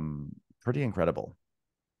 but pretty incredible.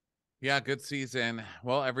 Yeah, good season.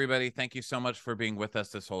 Well, everybody, thank you so much for being with us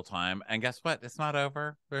this whole time. And guess what? It's not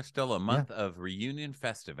over. There's still a month of reunion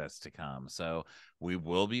festivus to come. So we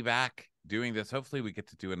will be back doing this. Hopefully we get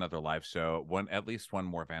to do another live show, at least one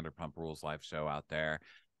more Vanderpump Rules live show out there.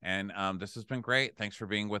 And this has been great. Thanks for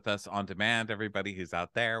being with us on demand, everybody who's out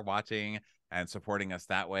there watching and supporting us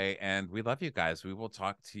that way. And we love you guys. We will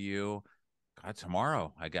talk to you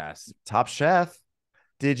tomorrow, I guess. Top Chef.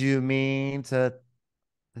 Did you mean to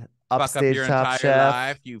fuck up your Top entire Chef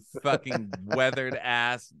life, you fucking weathered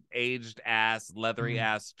ass, aged ass, leathery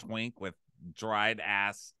ass twink with dried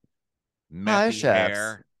ass, messy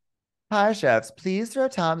hair? Hi, chefs. Please throw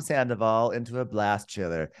Tom Sandoval into a blast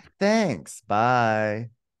chiller. Thanks. Bye.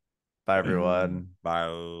 Bye, everyone.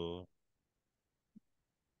 Bye.